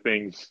scheme of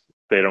things,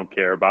 they don't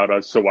care about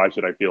us. So why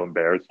should I feel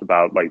embarrassed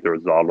about like the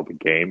result of the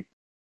game?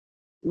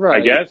 I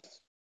Right. guess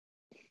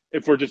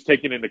if we're just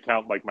taking into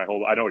account like I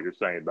know what you're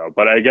saying though,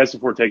 but I guess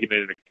if we're taking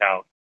into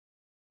account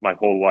my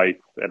whole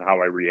life and how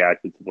I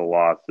reacted to the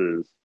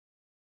losses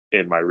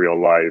in my real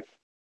life,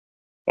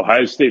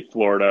 Ohio State,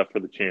 Florida for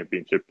the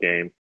championship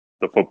game,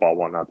 the football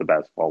one, not the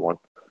basketball one,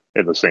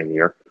 in the same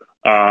year.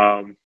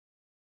 Because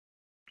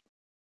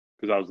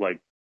I was like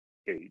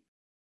 8.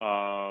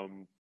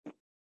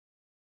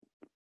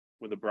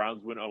 When the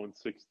Browns went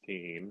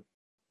 0-16,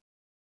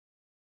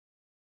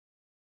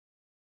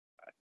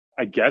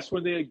 I guess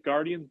when the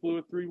Guardians blew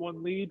a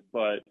 3-1 lead,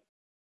 but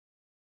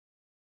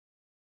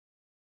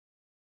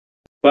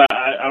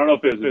I don't know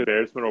if it was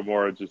embarrassment or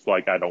more just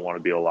like I don't want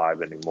to be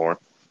alive anymore.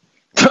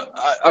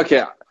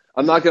 Okay,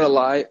 I'm not gonna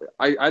lie.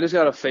 I just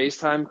got a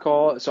FaceTime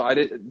call, so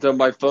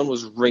my phone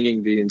was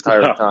ringing the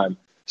entire time.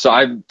 So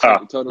I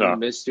totally No.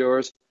 missed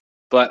yours.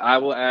 But I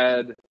will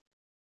add,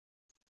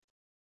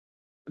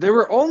 there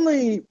were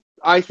only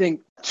I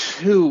think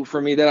 2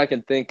 for me that I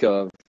can think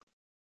of.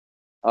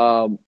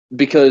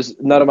 Because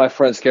none of my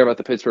friends care about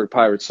the Pittsburgh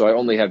Pirates, so I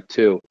only have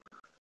 2.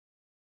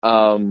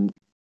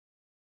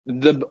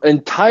 The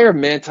entire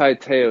Manti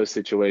Te'o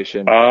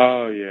situation.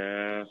 Oh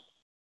yeah.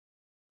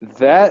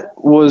 That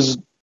was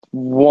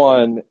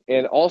one,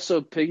 and also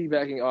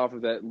piggybacking off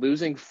of that,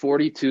 losing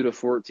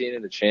 42-14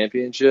 in the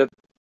championship.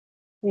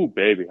 Ooh,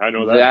 baby, I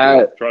know that feel.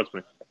 That Trust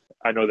me,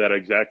 I know that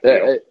exact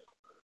feel.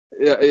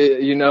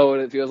 you know what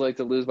it feels like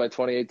to lose by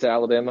 28 to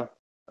Alabama.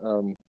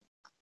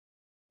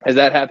 Has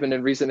that happened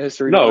in recent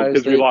history? No, Ohio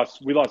because State?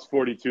 we lost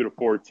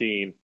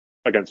 42-14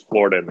 against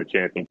Florida in the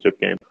championship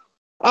game.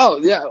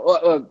 Oh yeah.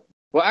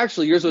 Well,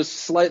 actually, yours was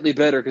slightly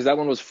better because that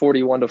one was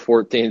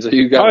 41-14. So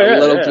you got a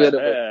little bit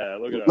of yeah.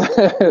 Look at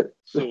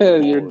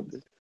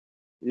that.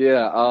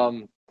 Yeah.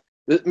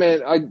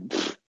 Man,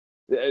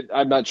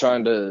 I'm not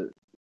trying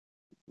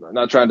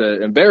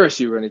to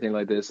embarrass you or anything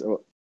like this,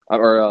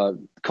 or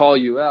call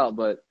you out,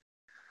 but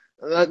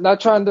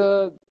not trying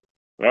to,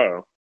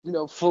 Oh,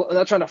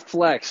 not trying to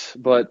flex.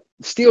 But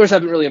Steelers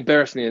haven't really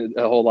embarrassed me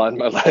a whole lot in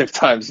my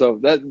lifetime, so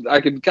that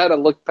I can kind of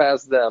look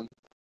past them.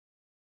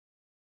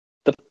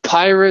 The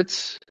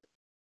Pirates,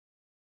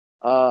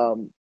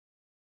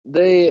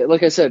 they,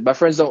 like I said, my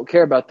friends don't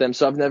care about them,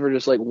 so I've never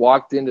just like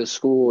walked into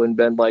school and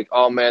been like,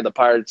 "Oh man, the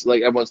Pirates!"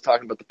 Like everyone's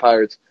talking about the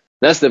Pirates.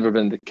 That's never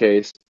been the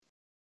case.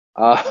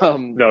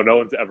 Um, No, no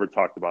one's ever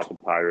talked about the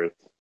Pirates.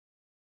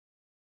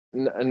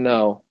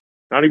 no.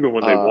 Not even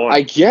when they won.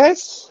 I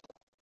guess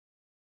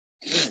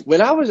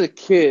when I was a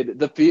kid,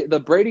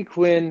 the Brady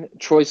Quinn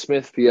Troy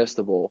Smith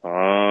Fiesta Bowl,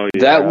 Oh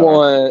that yeah,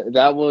 one,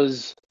 that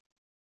was.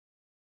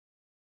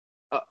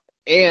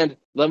 And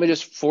let me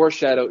just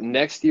foreshadow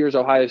next year's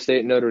Ohio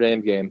State Notre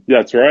Dame game.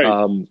 that's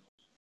right.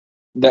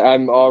 That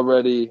I'm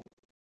already.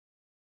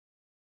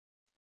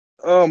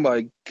 Oh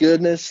my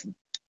goodness!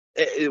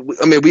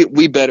 I mean,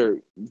 we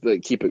better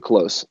keep it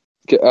close.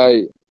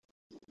 I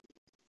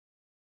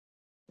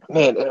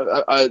man,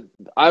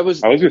 I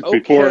was I was just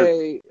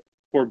okay.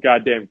 before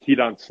goddamn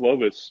Keaton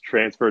Slovis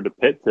transferred to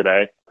Pitt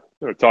today.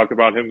 We were talking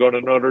about him going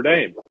to Notre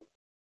Dame.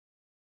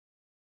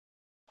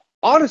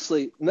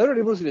 Honestly, Notre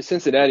Dame losing to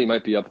Cincinnati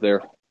might be up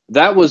there.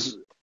 That was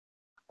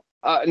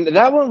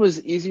that one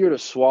was easier to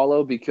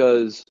swallow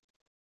because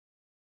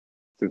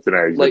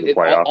Cincinnati's in like the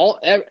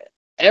playoff.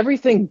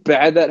 everything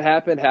bad that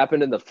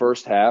happened in the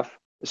first half.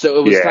 So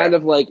it was Yeah, kind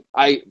of like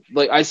I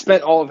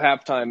spent all of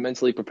halftime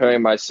mentally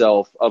preparing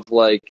myself of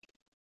like,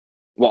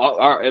 we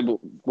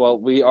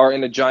are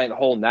in a giant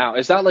hole now.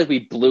 It's not like we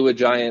blew a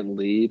giant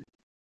lead.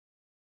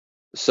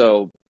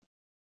 So,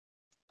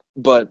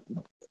 but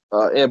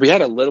and we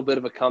had a little bit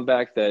of a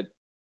comeback that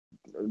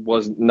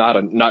was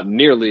not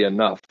nearly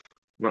enough.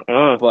 But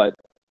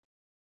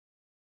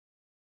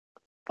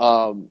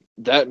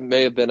that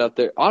may have been up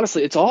there.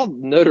 Honestly, it's all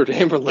Notre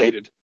Dame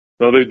related.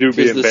 no, they do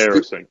be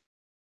embarrassing.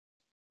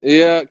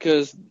 Yeah,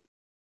 because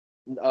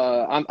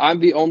I'm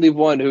the only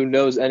one who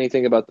knows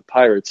anything about the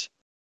Pirates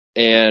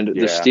and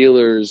the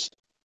Steelers.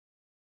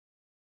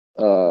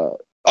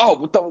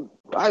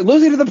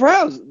 Losing to the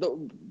Browns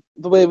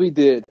the way we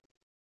did.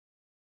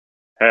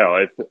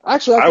 Hell,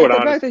 Actually, I take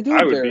that back. They do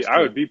embarrass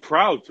I would be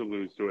proud to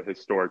lose to a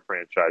historic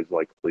franchise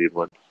like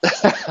Cleveland.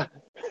 Yeah,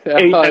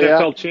 8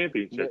 NFL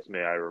championships,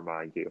 may I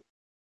remind you.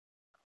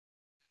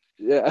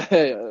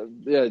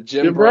 Yeah,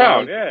 Jim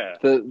Brown. Yeah,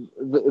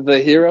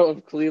 the hero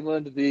of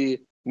Cleveland, the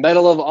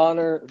Medal of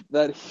Honor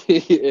that he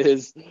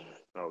is.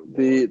 Oh,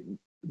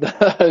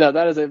 no,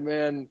 that is a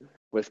man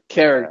with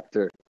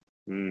character.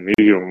 Yeah,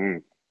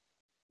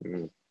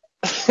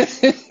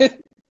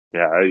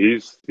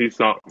 he's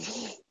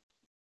something.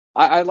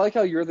 I like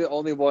how you're the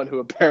only one who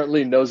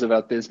apparently knows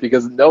about this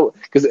because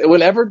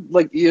whenever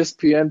like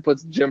ESPN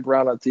puts Jim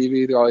Brown on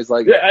TV, they're always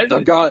like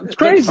it's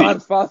crazy. The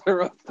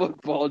godfather of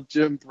football,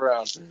 Jim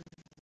Brown.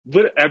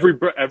 But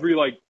every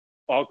like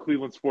all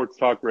Cleveland sports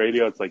talk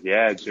radio, it's like,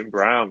 yeah, Jim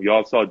Brown. You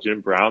all saw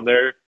Jim Brown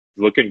there,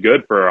 looking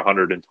good for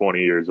 120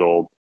 years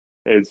old.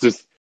 It's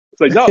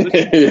like, no,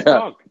 this is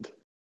stunk.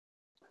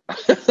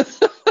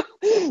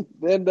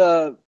 And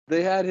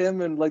they had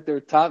him in like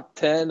their top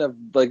 10 of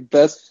like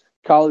best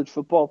college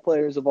football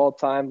players of all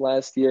time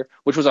last year,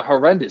 which was a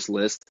horrendous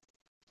list.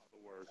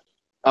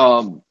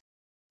 Or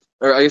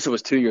I guess it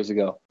was 2 years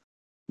ago.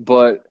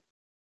 But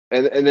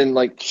and then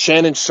like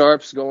Shannon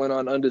Sharp's going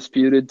on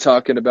Undisputed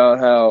talking about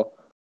how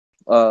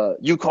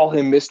you call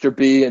him Mr.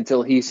 B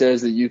until he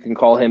says that you can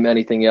call him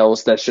anything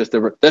else. That's just the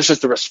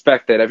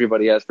respect that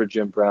everybody has for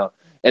Jim Brown.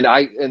 And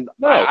I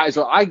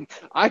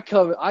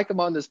come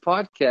on this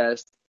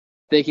podcast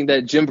thinking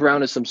that Jim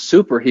Brown is some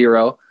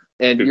superhero,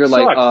 and you're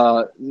sucks.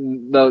 like,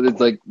 no,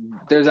 it's like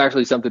there's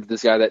actually something to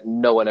this guy that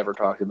no one ever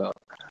talked about.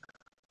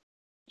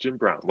 Jim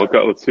Brown.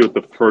 Let's see what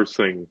the first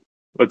thing.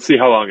 Let's see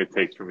how long it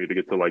takes for me to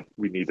get to like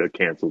we need to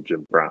cancel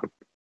Jim Brown.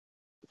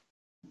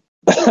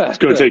 It's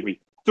going to take me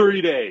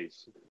 3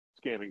 days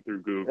scanning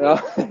through Google.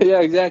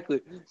 Yeah,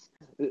 exactly.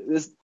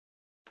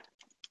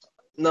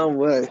 No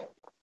way.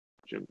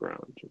 Jim Brown.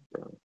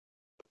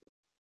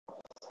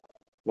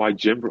 Why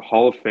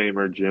Hall of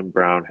Famer Jim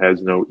Brown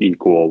has no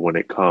equal when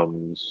it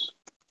comes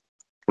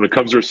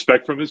to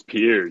respect from his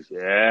peers.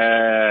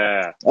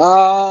 Yeah.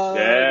 Oh,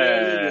 yeah.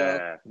 There you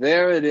go.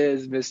 There it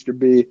is, Mr.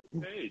 B.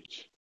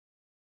 Page.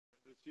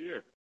 This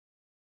year.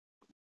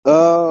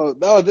 Oh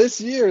no!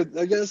 This year,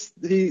 I guess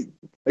he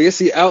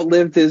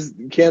outlived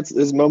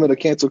his moment of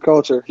cancel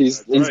culture.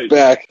 He's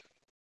back.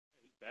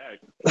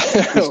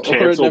 He's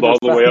canceled all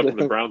the way up in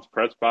the Browns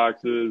press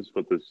boxes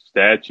with the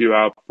statue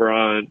out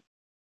front.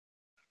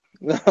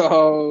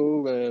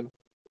 Oh man,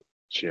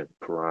 Jim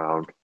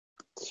Brown,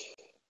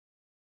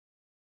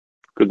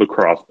 good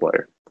lacrosse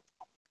player.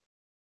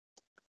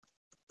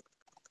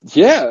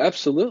 Yeah,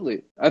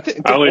 absolutely. I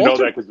only know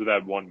that because of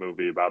that one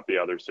movie about the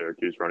other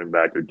Syracuse running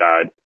back who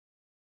died.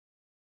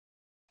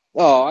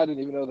 Oh, I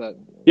didn't even know that.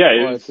 Yeah,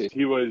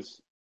 he was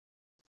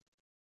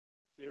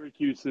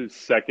Syracuse's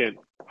second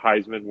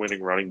Heisman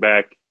winning running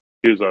back.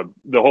 The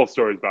whole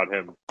story is about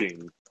him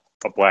being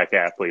a black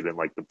athlete in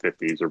like the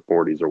 50s or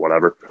 40s or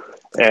whatever.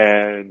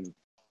 And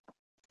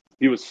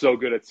he was so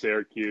good at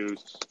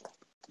Syracuse.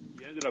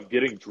 He ended up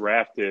getting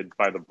drafted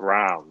by the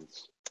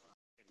Browns.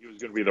 He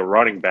was going to be the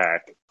running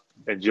back,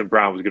 and Jim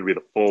Brown was going to be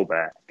the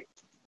fullback.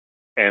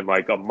 And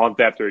like a month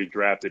after he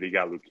drafted, he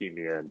got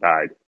leukemia and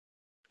died.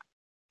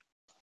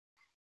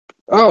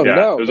 Oh Yeah,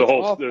 no, there's that's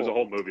awful. a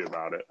whole movie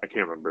about it. I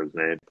can't remember his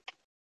name.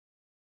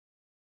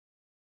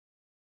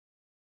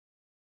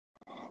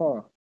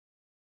 Huh.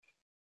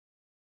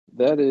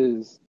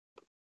 That's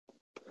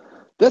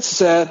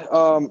sad.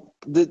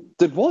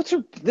 Did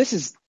Walter? This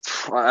is.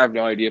 I have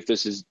no idea if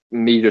this is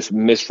me just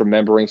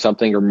misremembering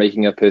something or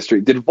making up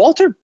history. Did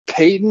Walter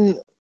Payton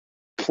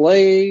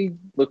play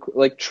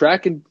like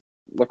track and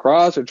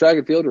lacrosse or track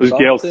and field It or was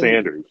something? Gail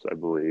Sanders, I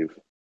believe.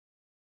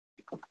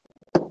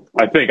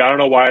 I think I don't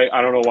know why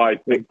I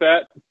think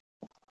that,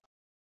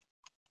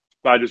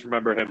 but I just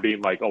remember him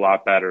being like a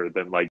lot better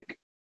than like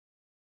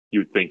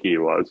you'd think he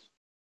was.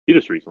 He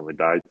just recently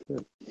died.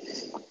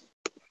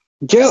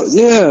 Gail,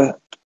 yeah.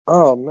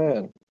 Oh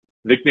man.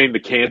 Nicknamed the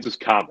Kansas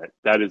Comet.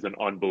 That is an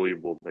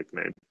unbelievable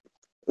nickname.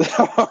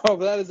 Oh,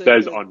 that is a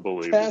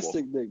unbelievable.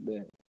 fantastic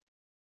nickname.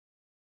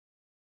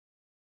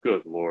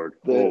 Good Lord.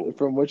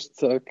 From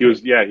Wichita. He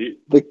was, yeah.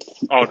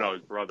 Oh no,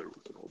 his brother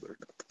was an older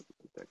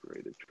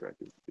decorated track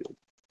and field.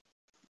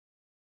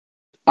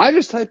 I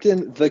just typed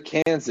in the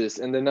Kansas,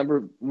 and the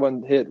number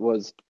one hit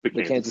was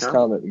the Kansas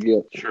Comet. Yeah.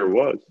 Sure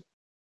was.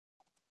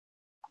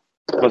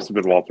 Must have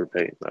been Walter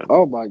Payton then.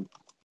 Oh my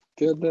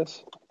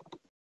goodness.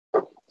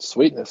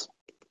 Sweetness.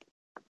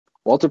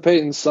 Walter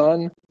Payton's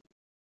son,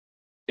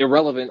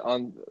 irrelevant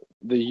on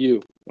the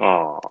U.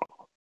 Oh.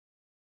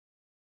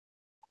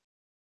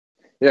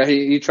 Yeah,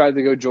 he tried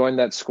to go join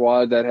that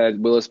squad that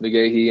had Willis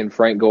McGahee and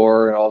Frank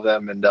Gore and all of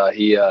them, and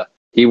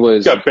he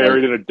was got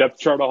buried in a depth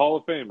chart of Hall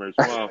of Famers.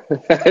 Wow.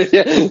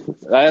 Yeah,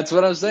 that's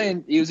what I'm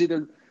saying. He was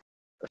either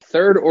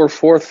third or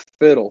fourth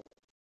fiddle.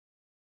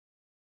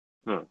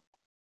 Huh.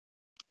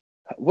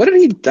 What did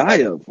he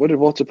die of? What did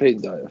Walter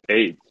Payton die of?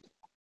 AIDS.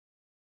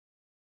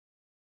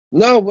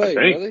 No way,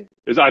 really?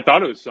 I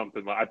thought it was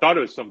something like.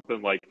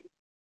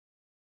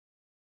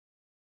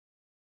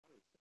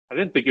 I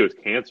didn't think it was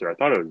cancer. I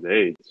thought it was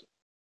AIDS.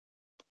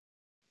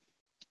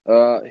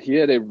 He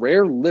had a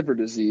rare liver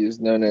disease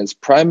known as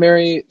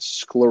primary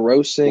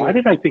sclerosing. Why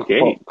did I think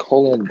AIDS?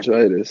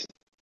 Cholangitis.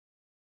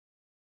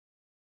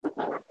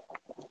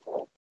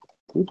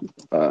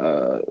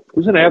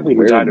 Who's an athlete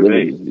who died of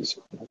AIDS? Disease.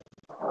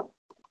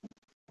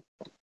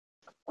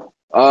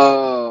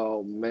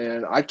 Oh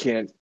man, I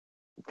can't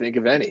think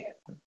of any.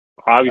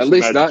 Obviously, at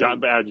least Magic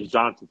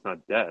Johnson's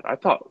not dead. I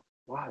thought,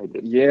 why?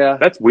 Yeah,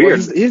 that's weird.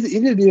 Well, he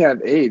didn't even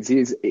have AIDS.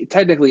 He's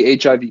technically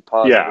HIV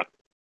positive. Yeah,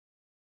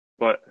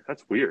 but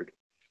that's weird.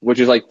 Which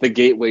is like the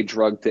gateway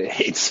drug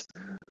to AIDS.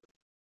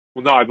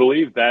 Well, no, I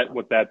believe that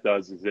what that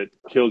does is it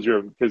kills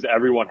because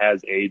everyone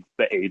has AIDS,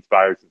 the AIDS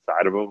virus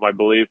inside of them, I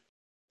believe,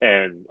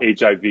 and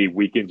HIV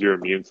weakens your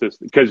immune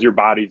system because your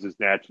body's just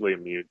naturally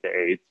immune to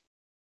AIDS.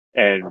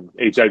 And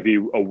HIV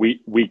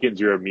weakens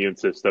your immune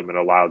system and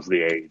allows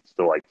the AIDS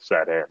to like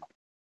set in.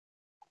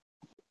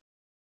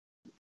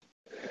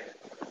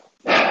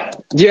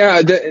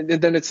 Yeah,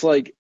 then it's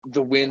like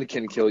the wind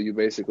can kill you,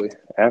 basically.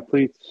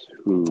 Athletes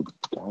who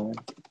die.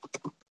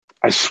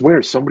 I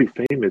swear, some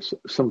famous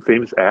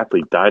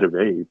athlete died of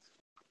AIDS.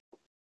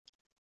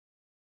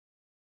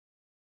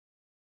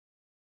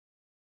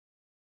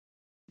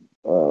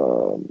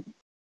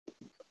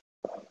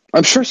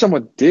 I'm sure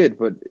someone did,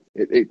 but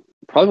it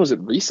probably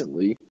wasn't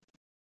recently.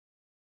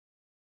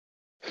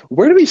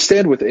 Where do we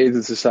stand with AIDS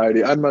in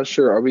society? I'm not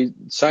sure. Are we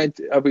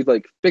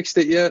like fixed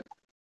it yet?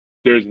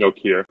 There's no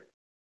cure.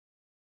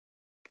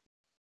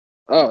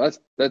 Oh,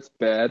 that's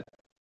bad.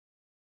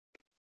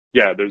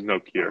 Yeah, there's no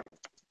cure.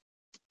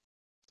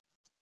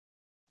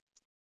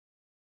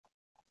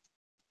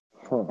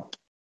 Huh.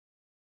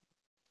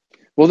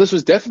 Well, this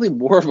was definitely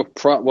more of a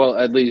well,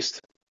 at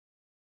least.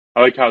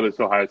 I like how this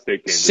Ohio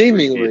State game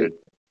seemingly.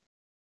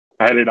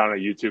 I had it on a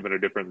YouTube in a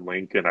different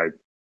link, and I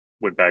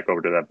went back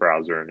over to that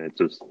browser, and it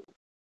just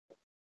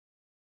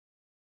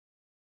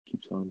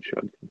keeps on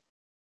chugging.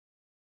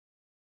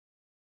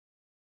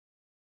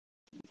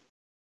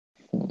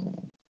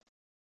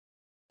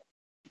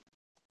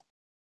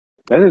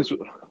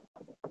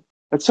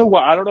 That's so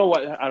wild. I don't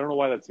know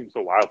why that seems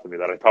so wild to me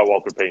that I thought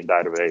Walter Payton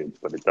died of AIDS,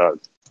 but it does.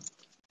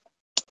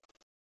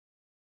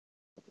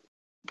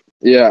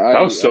 Yeah,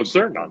 I was so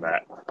certain on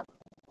that.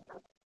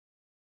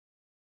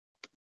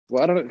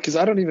 Well, I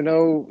don't even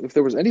know if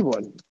there was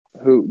anyone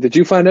who. Did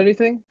you find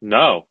anything?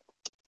 No.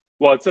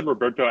 Well, it said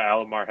Roberto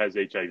Alomar has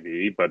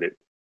HIV, but it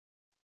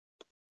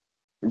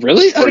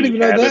really? I didn't even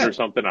know that or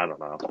something. I don't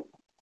know.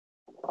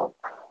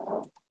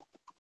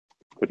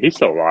 But he's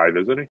still alive,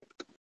 isn't he?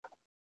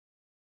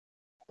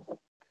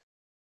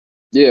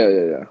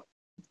 Yeah.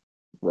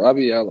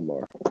 Robbie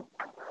Alomar.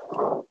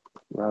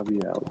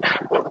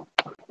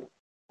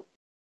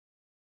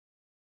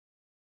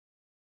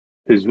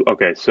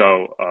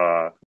 So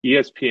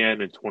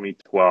ESPN in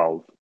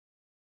 2012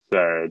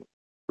 said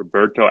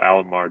Roberto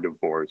Alomar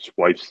divorce.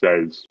 Wife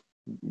says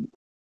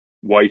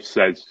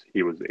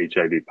he was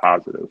HIV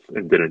positive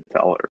and didn't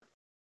tell her.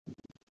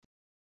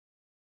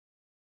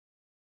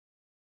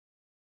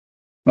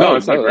 No,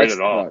 it's not great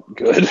at all. Not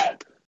good.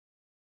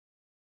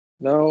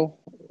 No,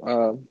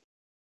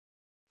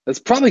 that's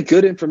probably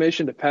good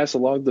information to pass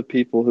along to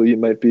people who you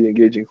might be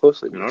engaging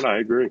closely with. I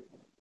agree.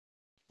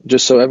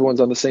 just so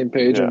everyone's on the same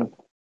page and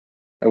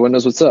everyone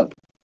knows what's up.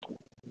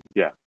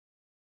 Yeah.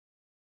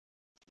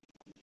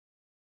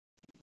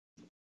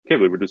 Can't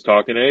believe we're just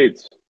talking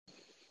AIDS.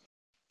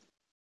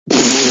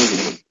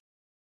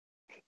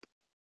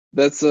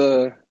 That's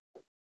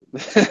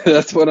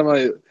that's one of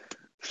my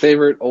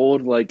favorite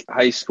old like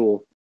high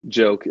school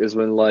joke is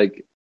when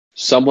like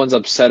someone's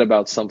upset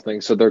about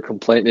something, so their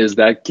complaint is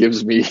that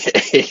gives me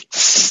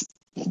AIDS.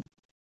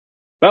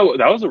 That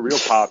was a real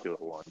popular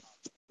one.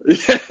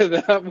 Yeah,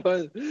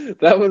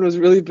 that one was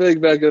really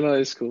big back in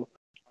high school.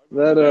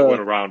 That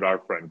went around our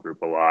friend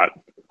group a lot.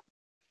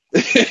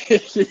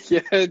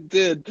 Yeah, it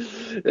did,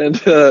 and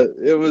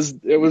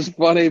it was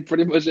funny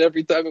pretty much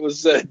every time it was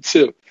said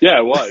too. Yeah,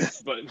 it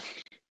was, but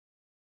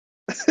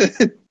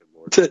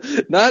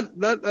not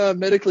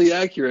medically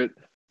accurate.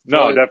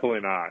 No,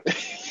 definitely not.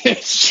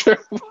 It sure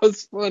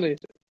was funny.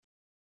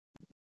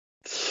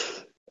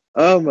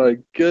 Oh my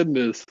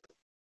goodness!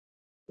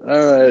 All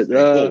right,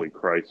 holy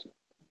Christ!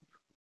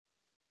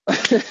 All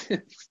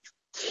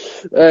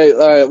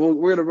right. Well,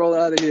 we're gonna roll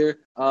out of here.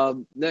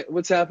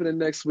 What's happening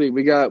next week?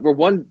 We're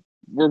 1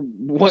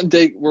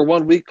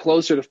 week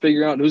closer to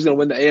figuring out who's gonna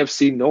win the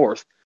AFC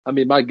North. I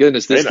mean, my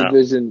goodness, this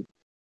division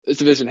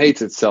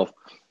hates itself.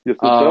 Yes,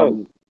 it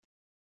does.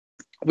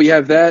 We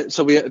have that.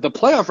 So the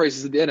playoff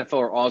races in the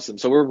NFL are awesome.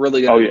 So we're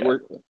really gonna.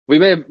 We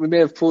may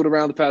have fooled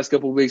around the past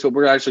couple of weeks, but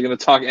we're actually gonna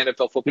talk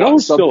NFL football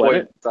at some point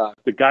in time.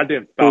 The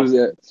goddamn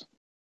Falcons.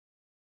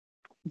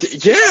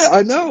 Yeah,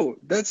 I know.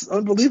 That's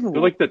unbelievable.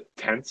 They're like the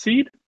 10th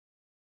seed.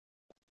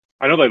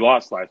 I know they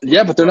lost last week.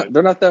 Yeah, but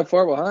they're not that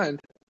far behind.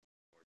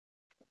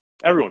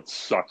 Everyone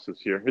sucks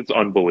this year. It's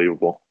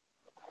unbelievable.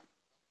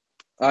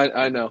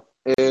 I know.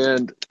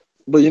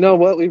 But you know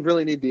what? We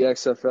really need the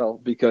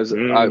XFL because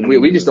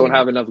we just don't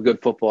have enough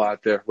good football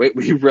out there.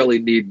 We really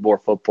need more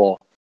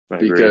football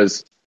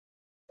because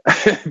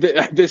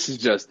this is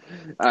just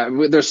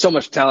there's so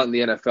much talent in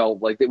the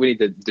NFL. Like we need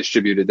to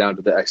distribute it down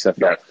to the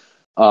XFL. Yeah.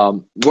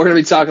 We're going to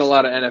be talking a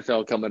lot of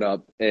NFL coming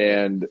up,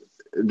 and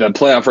the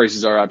playoff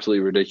races are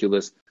absolutely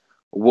ridiculous.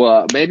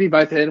 Well, maybe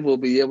by then we'll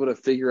be able to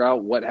figure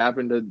out what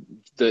happened to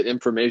the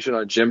information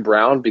on Jim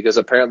Brown because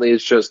apparently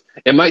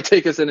it might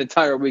take us an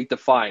entire week to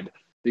find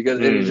because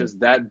it is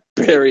just that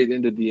buried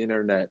into the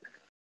internet.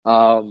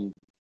 Next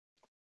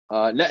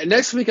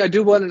week I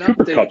do want an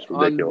Cooper update Kupp's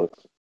ridiculous.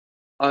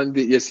 on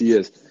the yes he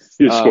is.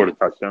 He just scored a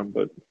touchdown,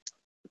 but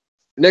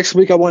next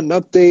week I want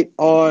an update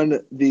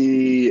on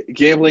the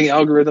gambling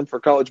algorithm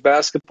for college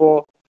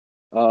basketball.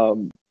 I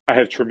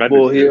have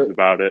tremendous news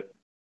about it.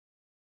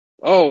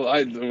 Oh,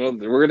 we're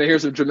going to hear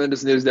some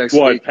tremendous news next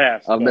week. Well, it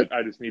passed, but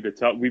I just need to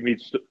tell. We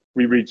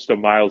reached a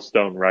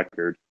milestone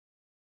record.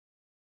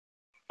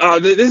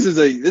 This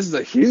is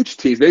a huge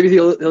tease. Maybe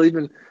he'll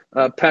even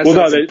pass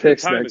out some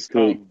picks next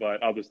week.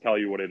 But I'll just tell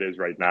you what it is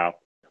right now.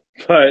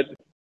 But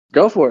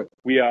go for it.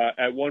 We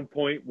at one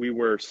point we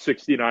were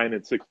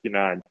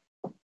 69-69.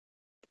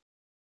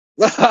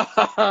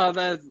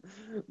 That's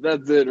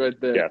it right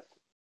there. Yes.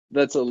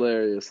 That's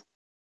hilarious.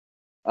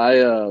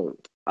 I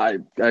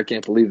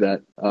can't believe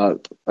that.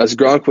 As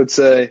Gronk would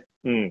say,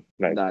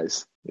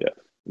 nice. Yeah.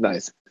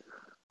 Nice.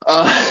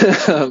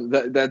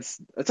 That's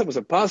almost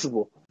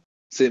impossible,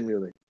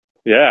 seemingly.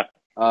 Yeah.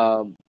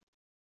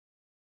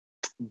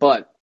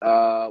 But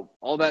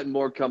all that and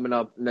more coming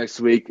up next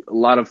week. A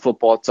lot of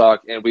football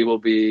talk, and we will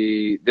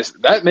be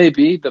that may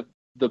be the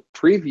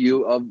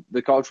preview of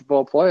the college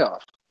football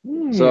playoff.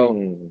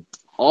 So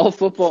all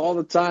football all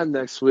the time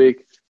next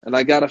week, and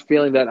I got a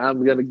feeling that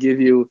I'm going to give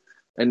you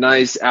a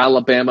nice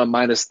Alabama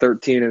minus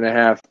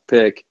 13.5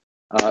 pick.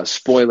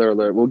 Spoiler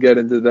alert. We'll get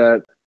into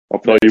that. I'll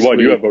tell you what,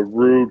 you have a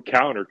rude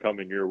counter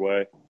coming your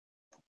way.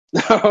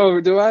 Oh,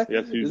 do I?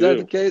 Yes, you do. Is that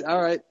the case?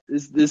 All right.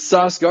 Is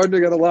Sauce Gardner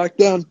going to lock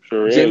down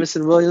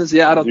Jameson Williams?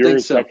 Yeah, I don't think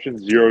so. 0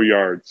 receptions, 0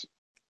 yards.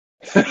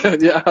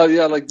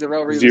 yeah, like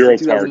Darrell Reeves in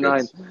 2009.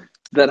 Targets.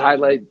 That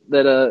highlight,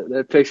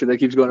 that picture that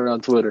keeps going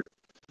around Twitter.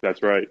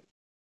 That's right.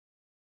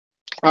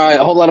 All right,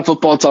 a whole lot of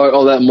football talk,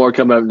 all that and more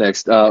coming up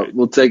next.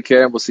 We'll take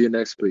care, and we'll see you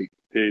next week.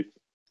 Peace.